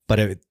 05.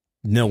 But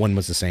no one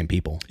was the same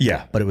people.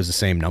 Yeah. But it was the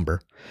same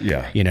number.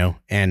 Yeah.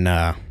 And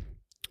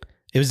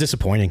it was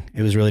disappointing.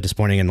 It was really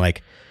disappointing. And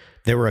like,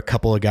 there were a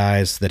couple of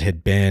guys that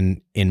had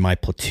been in my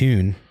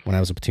platoon when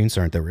I was a platoon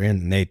sergeant that were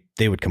in, and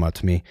they would come up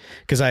to me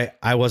because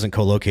I wasn't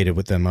co-located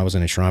with them. I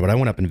wasn't in Shrine, but I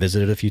went up and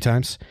visited a few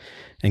times,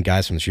 and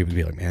guys from the troop would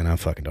be like, man, I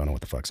fucking don't know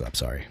what the fuck's up.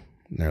 Sorry.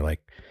 And they're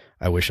like,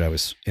 I wish I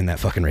was in that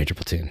fucking Ranger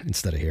platoon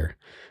instead of here.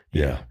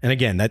 Yeah. And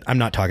again, I'm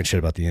not talking shit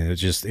about the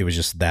unit. It was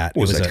just that. It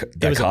was a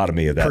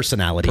dichotomy of that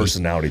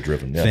personality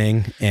driven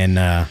thing. And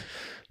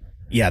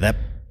that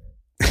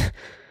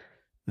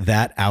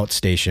that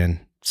outstation.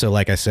 So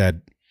like I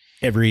said,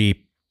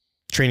 every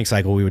training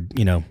cycle we would,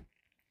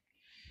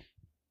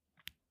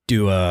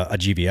 do a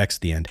GVX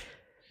at the end.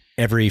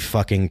 Every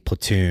fucking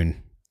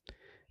platoon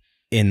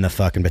in the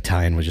fucking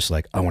battalion was just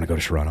like, I want to go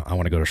to Toronto. I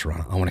want to go to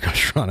Toronto. I want to go to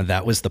Toronto.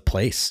 That was the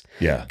place.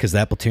 Yeah. Because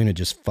that platoon had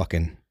just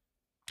fucking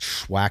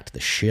schwacked the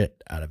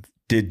shit out of.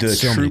 Did the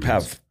troop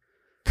have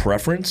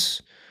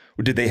preference,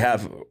 or did they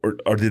have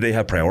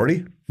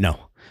priority?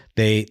 No,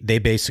 they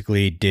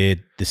basically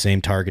did the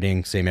same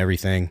targeting, same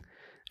everything,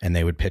 and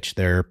they would pitch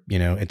their,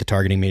 at the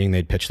targeting meeting,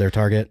 they'd pitch their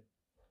target,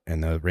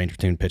 and the Ranger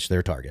platoon pitched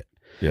their target.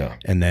 Yeah,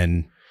 and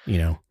then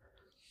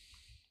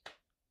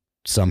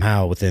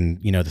somehow within,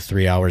 the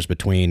 3 hours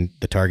between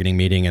the targeting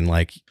meeting and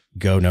like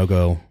go, no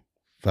go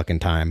fucking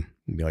time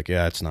and be like,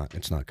 yeah, it's not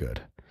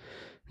good.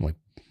 I'm like,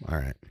 all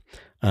right.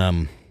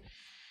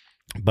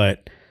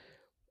 But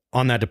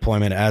on that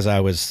deployment, as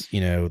I was,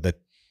 the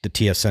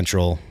TF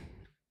Central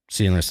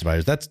senior list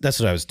advisors, that's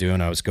what I was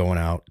doing. I was going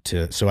out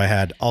so I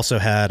had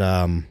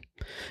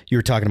you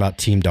were talking about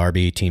Team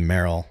Darby, Team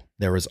Merrill.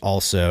 There was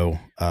also,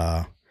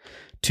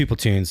 2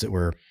 platoons that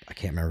were, I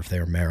can't remember if they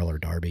were Merrill or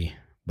Darby,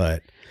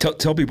 but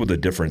tell people the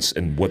difference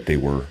and what they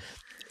were.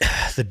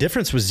 The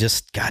difference was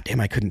just, goddamn,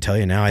 I couldn't tell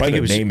you now. Probably I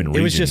think the name and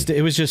region.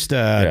 It was just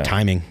a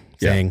timing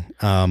thing.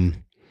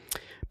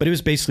 But it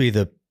was basically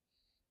the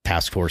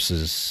task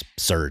force's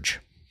surge,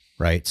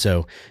 right?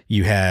 So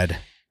you had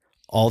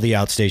all the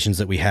outstations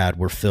that we had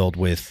were filled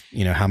with,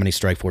 how many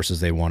strike forces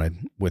they wanted,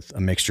 with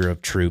a mixture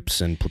of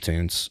troops and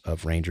platoons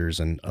of Rangers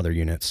and other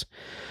units.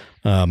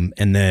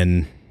 And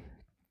then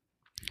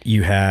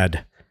you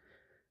had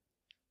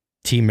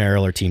Team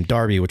Merrill or Team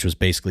Darby, which was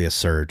basically a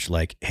surge.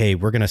 Like, hey,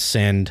 we're going to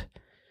send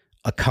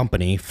a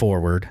company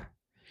forward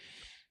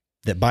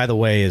that, by the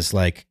way, is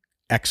like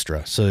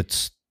extra. So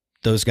it's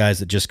those guys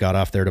that just got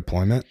off their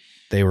deployment.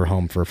 They were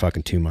home for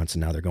fucking 2 months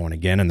and now they're going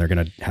again, and they're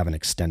going to have an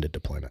extended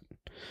deployment.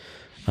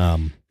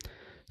 So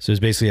it was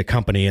basically a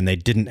company, and they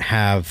didn't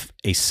have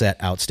a set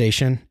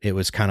outstation. It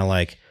was kind of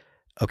like,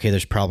 okay,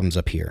 there's problems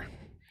up here.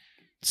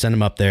 Send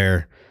them up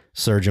there,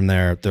 surge them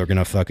there. They're going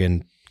to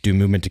fucking do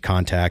movement to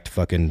contact,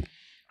 fucking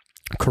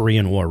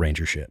Korean War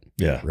Ranger shit.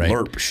 Yeah. Right?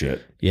 LERP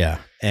shit. Yeah.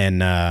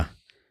 And,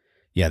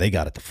 they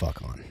got it the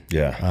fuck on.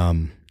 Yeah.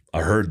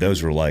 I heard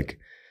those were like,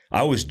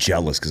 I was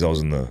jealous because I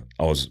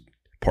was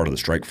part of the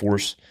strike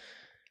force,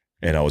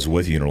 and I was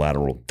with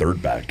unilateral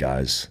third bat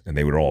guys, and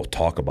they would all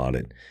talk about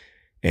it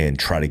and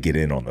try to get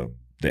in on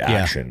the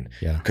action.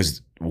 Yeah.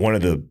 Because one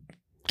of the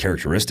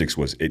characteristics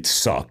was it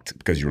sucked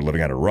because you were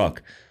living out of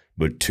ruck,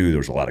 but 2, there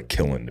was a lot of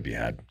killing to be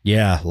had.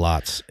 Yeah,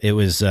 lots. It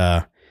goes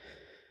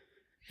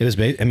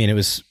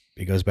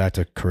back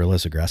to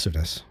guerrilla's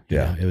aggressiveness.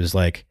 Yeah. It was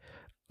like,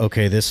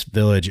 okay, this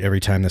village, every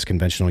time this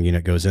conventional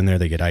unit goes in there,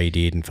 they get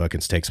IED'd and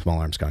fucking take small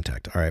arms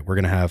contact. All right, we're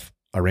going to have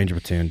a Ranger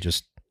platoon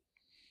just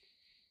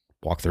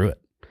walk through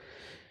it.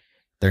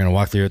 They're going to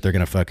walk through it. They're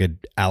going to fucking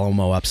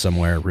Alamo up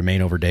somewhere,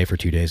 remain over day for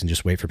 2 days, and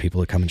just wait for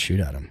people to come and shoot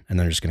at them. And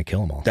they're just going to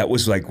kill them all. That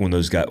was like when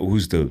those guys,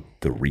 who's the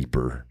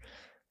Reaper?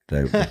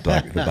 The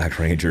Black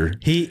Ranger.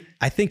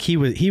 I think he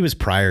was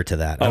prior to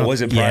that. Oh, was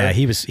it prior? Yeah,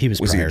 he was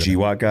Was he prior a to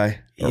GWAT guy?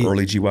 Or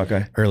early GWAT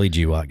guy? Early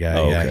GWAT guy.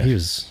 Oh, yeah, okay.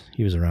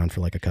 he was around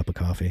for like a cup of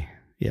coffee.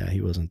 Yeah,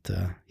 he wasn't.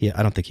 I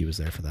don't think he was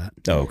there for that.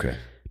 Oh, okay.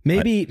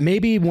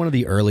 Maybe one of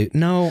the early.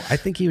 No, I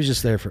think he was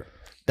just there for.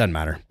 Doesn't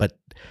matter. But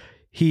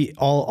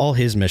all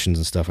his missions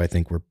and stuff, I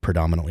think, were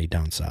predominantly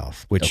down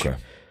south. Which, okay.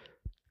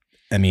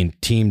 I mean,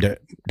 Team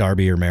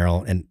Darby or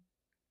Merrill, and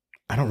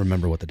I don't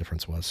remember what the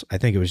difference was. I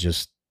think it was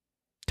just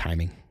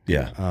timing.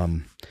 Yeah.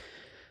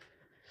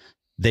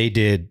 They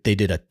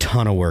did a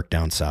ton of work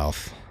down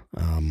south.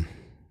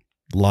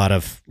 Lot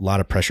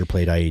of pressure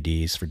plate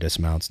IEDs for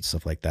dismounts and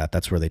stuff like that.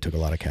 That's where they took a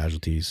lot of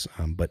casualties.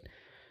 But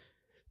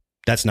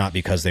that's not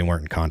because they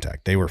weren't in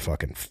contact. They were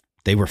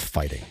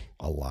fighting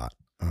a lot.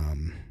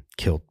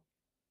 Killed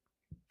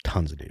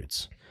tons of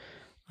dudes.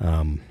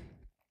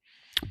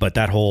 But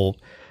that whole,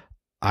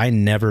 I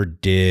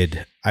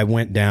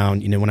went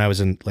down, when I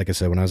was in, like I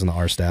said, when I was in the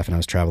R staff and I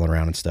was traveling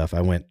around and stuff,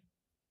 I went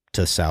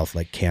to south,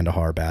 like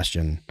Kandahar,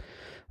 Bastion,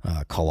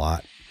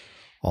 Kalat,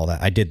 all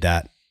that. I did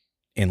that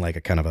in like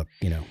a kind of a,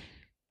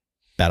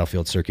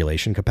 battlefield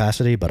circulation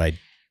capacity, but I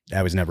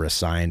was never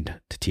assigned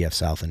to TF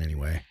South in any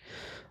way.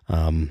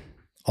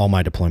 All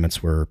my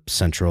deployments were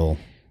central,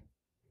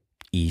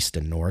 east,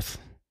 and north.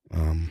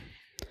 So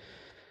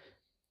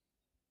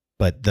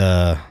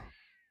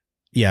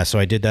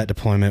I did that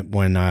deployment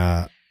when,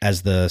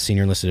 as the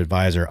senior enlisted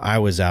advisor, I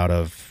was out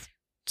of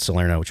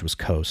Salerno, which was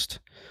coast.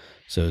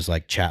 So it was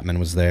like Chapman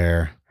was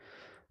there.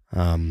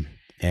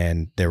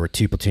 And there were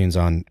 2 platoons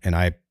on,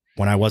 and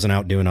when I wasn't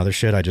out doing other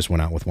shit, I just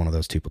went out with one of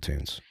those 2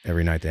 platoons.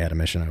 Every night they had a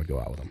mission, I would go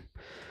out with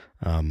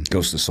them.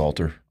 Ghost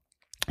Assaulter.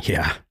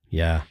 Yeah.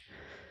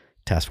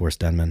 Task Force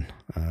Denman.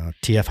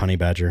 TF Honey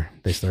Badger,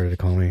 they started to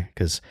call me,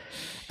 because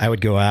I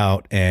would go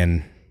out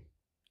and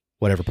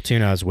whatever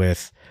platoon I was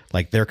with,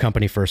 like their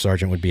company first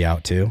sergeant would be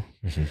out too.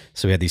 Mm-hmm.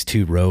 So we had these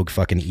 2 rogue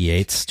fucking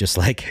E8s, just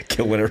like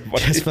killing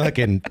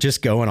everybody.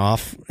 just going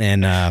off.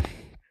 And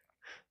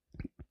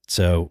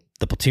so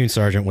the platoon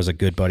sergeant was a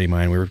good buddy of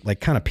mine. We were like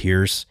kind of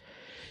peers.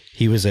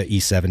 He was a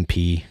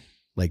E7P,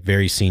 like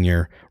very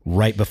senior.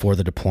 Right before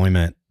the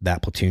deployment,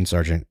 that platoon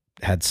sergeant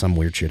had some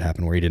weird shit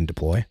happen where he didn't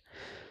deploy.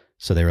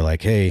 So they were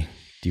like, hey,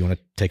 do you want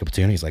to take a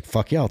platoon? He's like,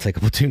 fuck yeah, I'll take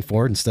a platoon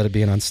forward instead of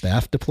being on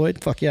staff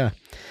deployed. Fuck yeah.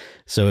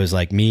 So it was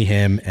like me,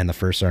 him, and the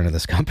first sergeant of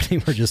this company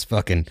were just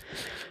fucking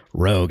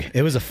rogue.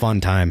 It was a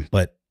fun time,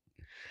 but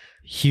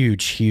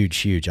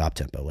huge op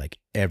tempo. Like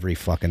every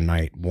fucking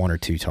night, 1 or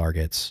 2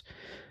 targets.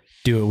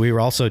 We were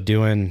also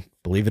doing,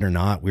 believe it or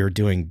not, we were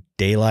doing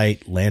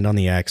daylight land on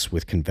the X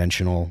with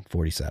conventional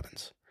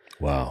 47s.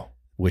 Wow.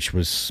 Which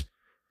was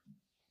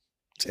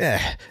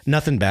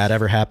nothing bad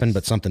ever happened,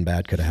 but something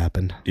bad could have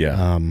happened.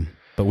 Yeah.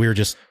 But we were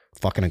just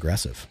fucking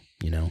aggressive,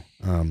 you know?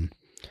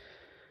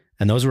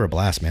 And those were a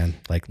blast, man.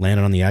 Like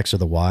landing on the X or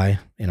the Y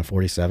in a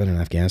 47 in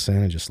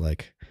Afghanistan and just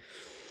like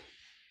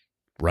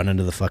run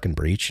into the fucking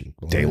breach. And,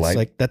 well, Daylight.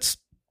 Like that's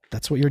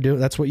what you're doing.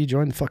 That's what you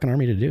joined the fucking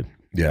army to do.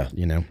 Yeah.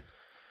 You know?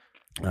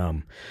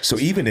 So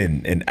even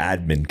in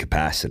admin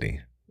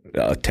capacity,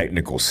 a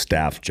technical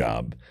staff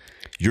job,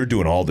 you're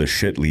doing all this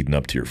shit leading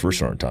up to your first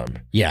sergeant time.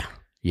 Yeah.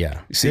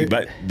 Yeah. See,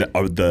 but the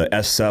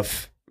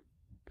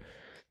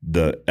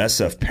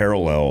SF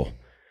parallel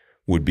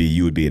would be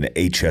you would be an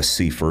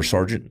HSC first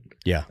sergeant.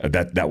 Yeah.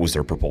 That was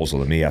their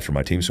proposal to me after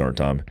my team sergeant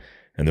time.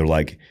 And they're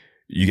like,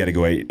 you got to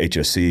go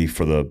HSC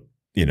for the,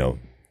 you know,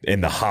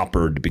 in the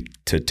hopper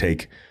to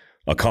take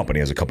a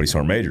company as a company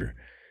sergeant major.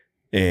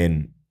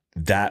 And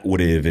that would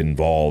have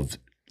involved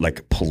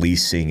like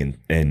policing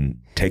and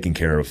taking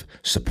care of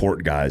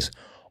support guys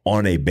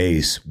on a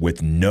base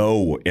with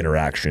no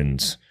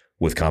interactions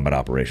with combat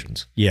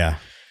operations. Yeah.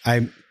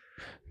 I'm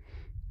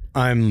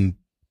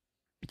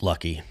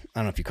lucky. I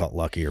don't know if you call it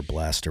lucky or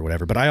blessed or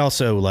whatever, but I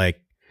also like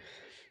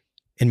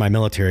in my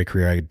military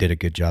career, I did a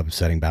good job of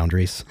setting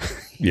boundaries.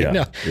 Yeah. You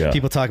know, Yeah.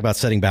 people talk about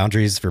setting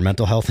boundaries for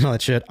mental health and all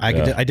that shit.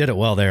 I did it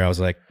well there. I was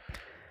like,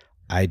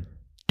 I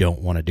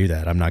don't want to do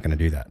that. I'm not going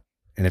to do that.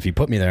 And if you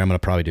put me there, I'm going to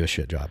probably do a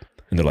shit job.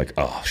 And they're like,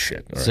 oh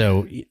shit. All right.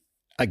 So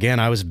again,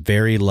 I was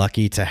very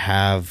lucky to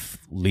have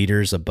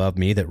leaders above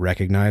me that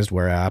recognized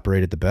where I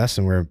operated the best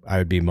and where I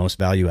would be most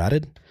value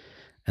added.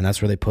 And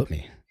that's where they put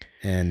me.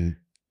 And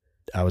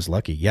I was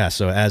lucky. Yeah.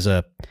 So as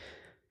a,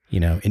 you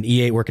know, in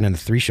E8 working in the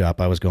 3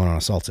 shop, I was going on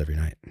assaults every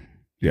night.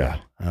 Yeah.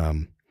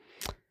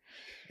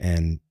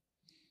 And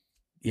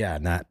yeah,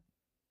 and that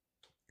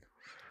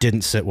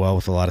didn't sit well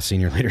with a lot of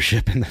senior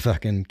leadership in the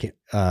fucking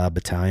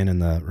battalion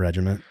and the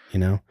regiment, you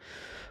know?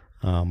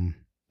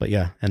 But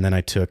yeah. And then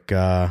I took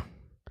a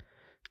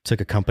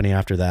company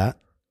after that,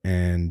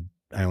 and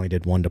I only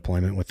did 1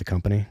 deployment with the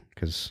company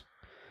because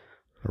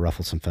I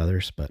ruffled some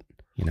feathers, but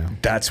you know.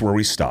 That's where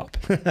we stop.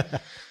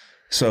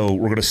 So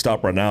we're going to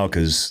stop right now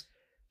because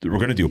we're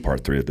going to do a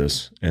part 3 of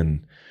this.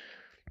 And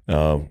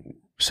so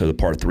the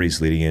part 3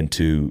 is leading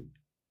into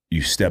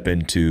you step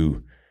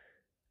into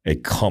a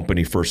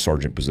company first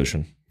sergeant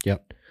position.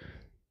 Yep.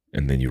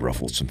 And then you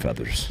ruffled some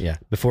feathers. Yeah.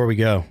 Before we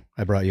go,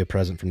 I brought you a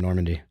present from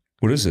Normandy.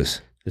 What is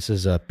this? This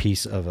is a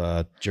piece of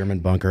a German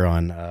bunker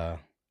on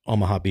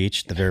Omaha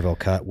Beach, the Verville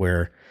Cut,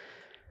 where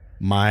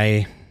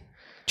my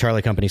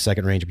Charlie Company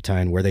 2nd Ranger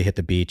Battalion, where they hit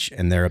the beach,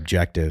 and their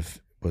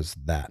objective was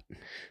that.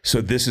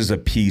 So this is a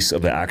piece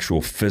of the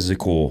actual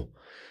physical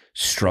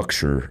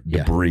structure,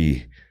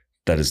 debris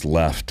that is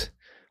left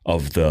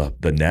of the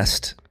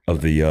nest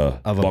of the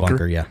of a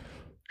bunker. Yeah.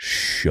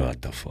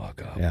 Shut the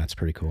fuck up. Yeah, it's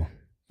pretty cool.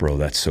 Bro,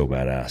 that's so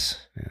badass.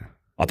 Yeah.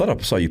 I thought I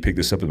saw you pick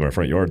this up in my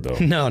front yard though.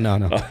 No.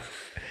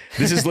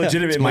 This is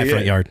legitimately It's my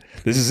front yard.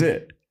 This is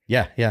it.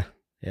 Yeah.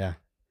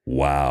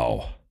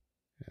 Wow.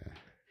 Yeah.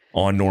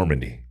 On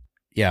Normandy.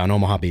 Yeah, on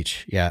Omaha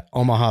Beach. Yeah,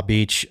 Omaha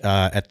Beach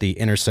at the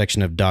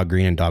intersection of Dog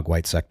Green and Dog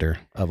White sector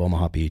of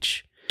Omaha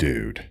Beach.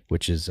 Dude.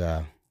 Which is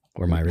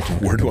where my original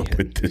Where do I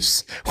company put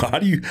this? How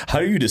do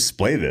you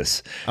display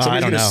this? I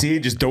Somebody's don't going to know. see it,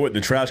 just throw it in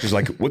the trash because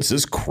like, what's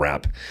this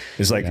crap?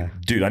 It's like,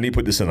 dude, I need to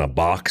put this in a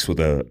box with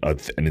an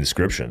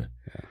inscription.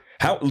 Yeah.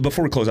 How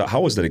before we close out,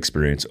 how was that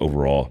experience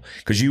overall?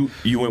 Because you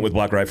went with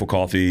Black Rifle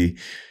Coffee,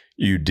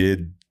 you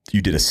did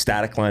a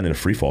static line and a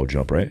free fall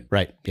jump, right?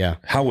 Right. Yeah.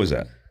 How was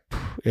that?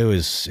 It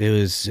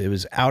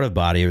was out of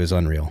body. It was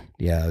unreal.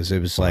 Yeah. It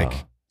was like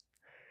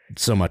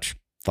so much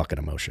fucking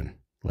emotion,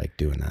 like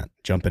doing that,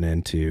 jumping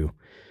into,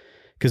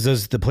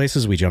 because the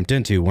places we jumped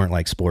into weren't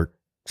like sport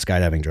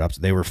skydiving drops.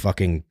 They were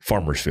fucking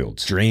farmers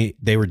fields.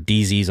 They were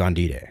DZs on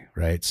D-Day,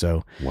 right?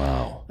 So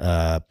wow.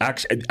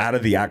 Out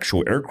of the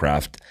actual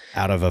aircraft,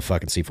 out of a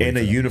fucking C-47 in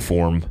a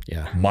uniform,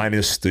 yeah,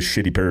 minus the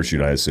shitty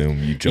parachute. I assume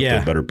you jumped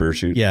in a better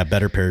parachute. Yeah,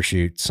 better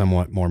parachute,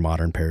 somewhat more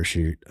modern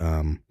parachute.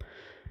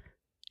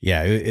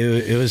 Yeah,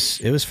 it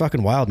was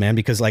fucking wild, man.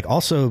 Because like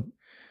also,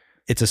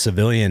 it's a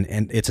civilian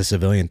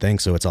thing,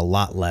 so it's a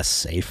lot less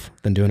safe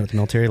than doing it with the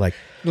military. Like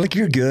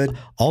you're good.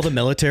 All the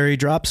military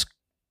drops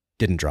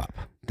didn't drop.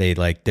 They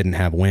like didn't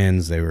have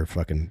winds. They were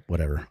fucking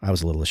whatever. I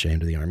was a little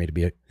ashamed of the Army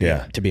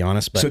to be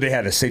honest. But so they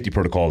had a safety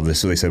protocol of this.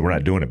 So they said we're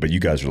not doing it, but you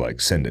guys were like,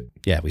 send it.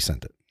 Yeah, we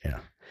sent it. Yeah,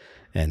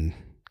 and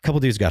a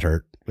couple dudes got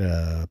hurt,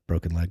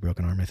 broken leg,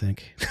 broken arm, I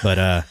think.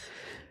 But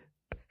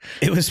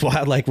it was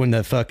wild. Like when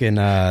the fucking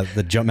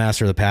the jump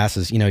master of the pass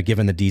is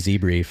given the DZ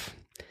brief,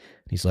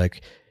 he's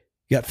like,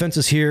 you got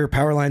fences here,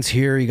 power lines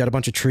here, you got a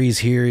bunch of trees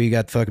here, you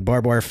got fucking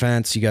barbed wire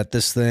fence, you got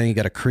this thing, you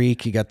got a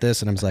creek, you got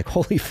this. And I was like,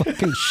 holy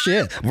fucking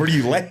shit. Where do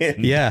you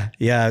land? Yeah.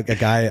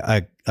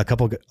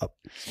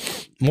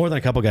 More than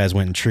a couple guys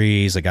went in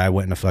trees. A guy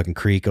went in a fucking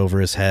creek over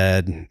his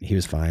head. He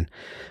was fine.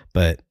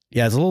 But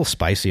yeah, it's a little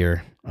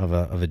spicier of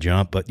a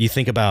jump. But you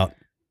think about,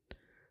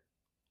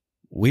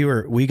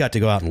 we got to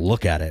go out and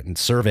look at it and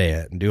survey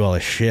it and do all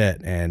this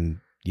shit.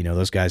 And,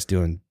 those guys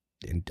doing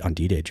on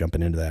D-Day,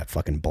 jumping into that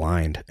fucking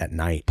blind at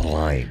night.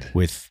 Blind.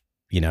 With,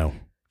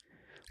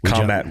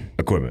 Combat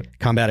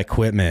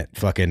equipment,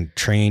 fucking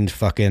trained,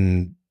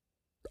 fucking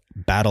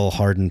battle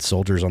hardened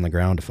soldiers on the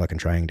ground to fucking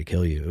trying to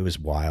kill you. It was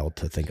wild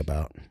to think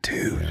about.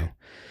 Dude. You know?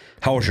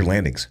 How was your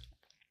landings?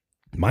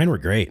 Mine were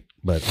great,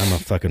 but I'm a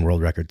fucking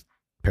world record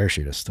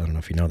parachutist. I don't know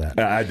if you know that.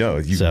 I know.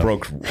 You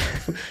broke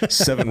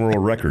 7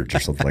 world records or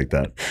something like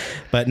that.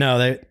 But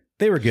no,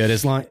 they were good.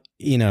 As long,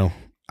 you know,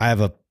 I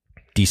have a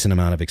decent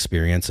amount of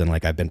experience, and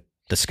like the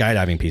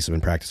skydiving piece I've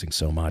been practicing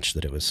so much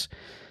that it was,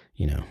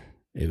 you know,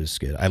 it was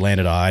good. I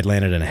landed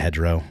in a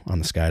hedgerow on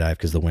the skydive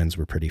because the winds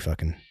were pretty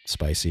fucking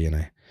spicy, and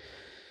I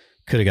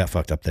could have got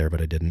fucked up there,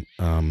 but I didn't.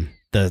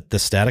 The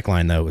static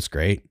line though was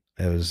great.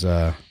 It was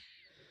I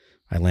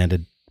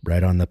landed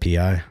right on the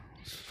PI. It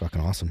was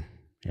fucking awesome.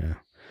 Yeah.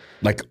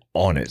 Like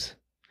on it?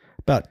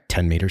 About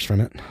 10 meters from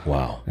it.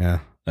 Wow. Yeah.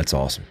 That's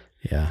awesome.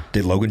 Yeah.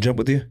 Did Logan jump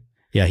with you?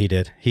 Yeah, he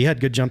did. He had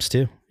good jumps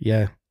too.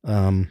 Yeah.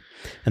 And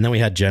then we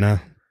had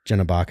Jenna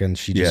Bakken.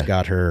 She just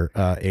got her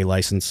A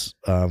license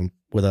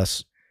with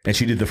us. And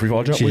she did the free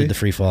fall jump? She did the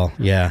free fall.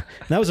 Yeah.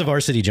 And that was a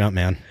varsity jump,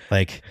 man.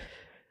 Like,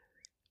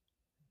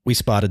 we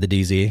spotted the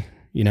DZ,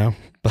 you know?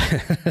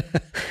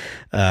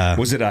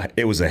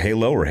 It was a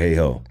halo or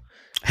hey-ho?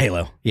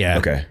 Halo. Yeah.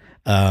 Okay.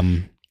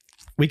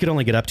 We could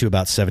only get up to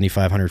about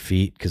 7,500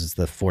 feet because it's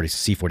the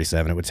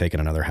C-47. It would take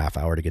another half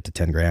hour to get to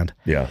 10 grand.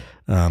 Yeah.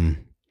 And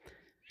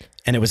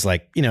it was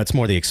like, you know, it's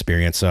more the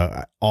experience.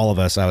 So all of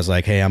us, I was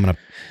like, hey, I'm going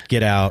to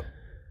get out,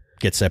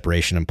 get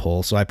separation and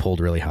pull. So I pulled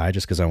really high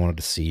just because I wanted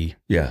to see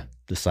the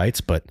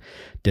sights, but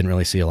didn't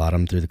really see a lot of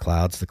them through the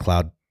clouds. The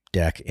cloud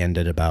deck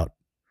ended about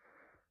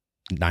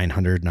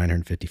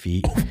 950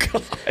 feet. Oh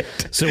God.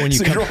 So when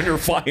you're on your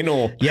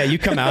final. Yeah, you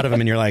come out of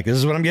them and you're like, this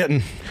is what I'm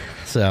getting.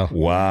 So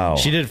wow.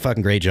 She did a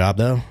fucking great job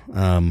though.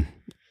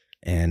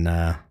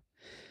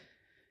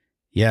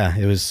 Yeah,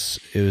 it was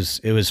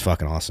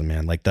fucking awesome,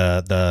 man. Like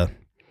the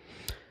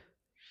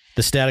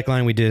static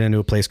line we did into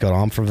a place called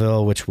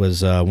Omfreville, which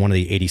was one of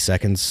the 80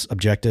 seconds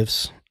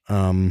objectives.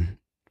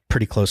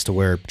 Pretty close to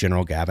where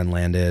General Gavin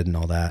landed and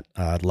all that.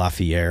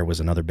 Lafayette was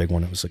another big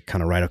one. It was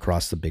kind of right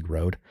across the big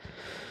road.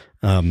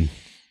 And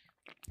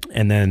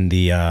then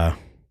the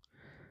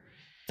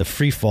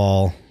free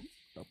fall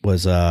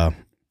was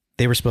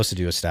they were supposed to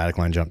do a static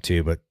line jump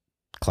too, but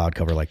cloud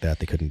cover like that,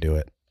 they couldn't do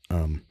it.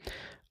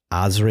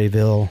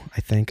 Osreville,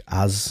 I think.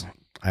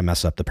 I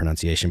mess up the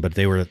pronunciation, but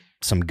they were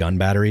some gun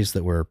batteries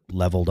that were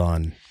leveled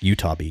on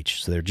Utah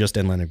Beach. So they're just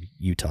inland of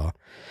Utah.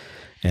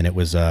 And it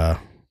was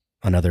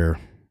another,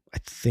 I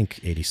think,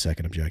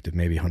 82nd objective,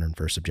 maybe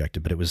 101st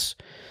objective. But it was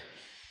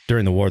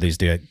during the war, these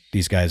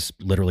guys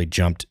literally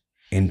jumped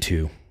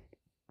into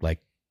like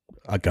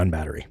a gun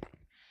battery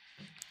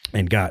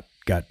and got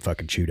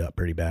fucking chewed up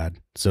pretty bad.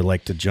 So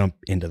like to jump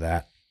into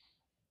that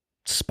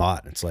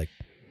spot, it's like,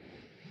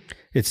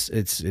 it's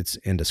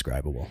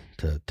indescribable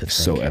to think.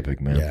 So epic,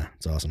 man. Yeah,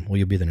 it's awesome. Well,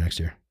 you'll be there next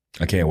year.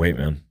 I can't wait,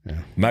 man.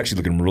 Yeah. I'm actually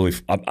looking really,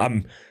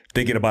 I'm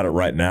thinking about it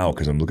right now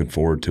because I'm looking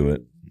forward to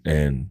it.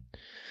 And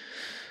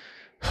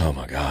oh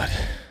my God.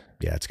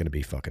 Yeah, it's going to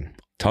be fucking.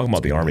 Talking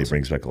about the Army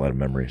brings back a lot of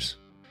memories.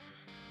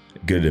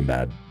 Good and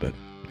bad, but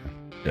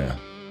yeah.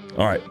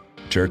 All right.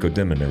 Jariko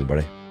Denman,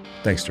 everybody.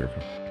 Thanks,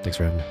 Jariko. Thanks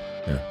for having me.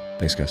 Yeah.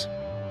 Thanks, guys.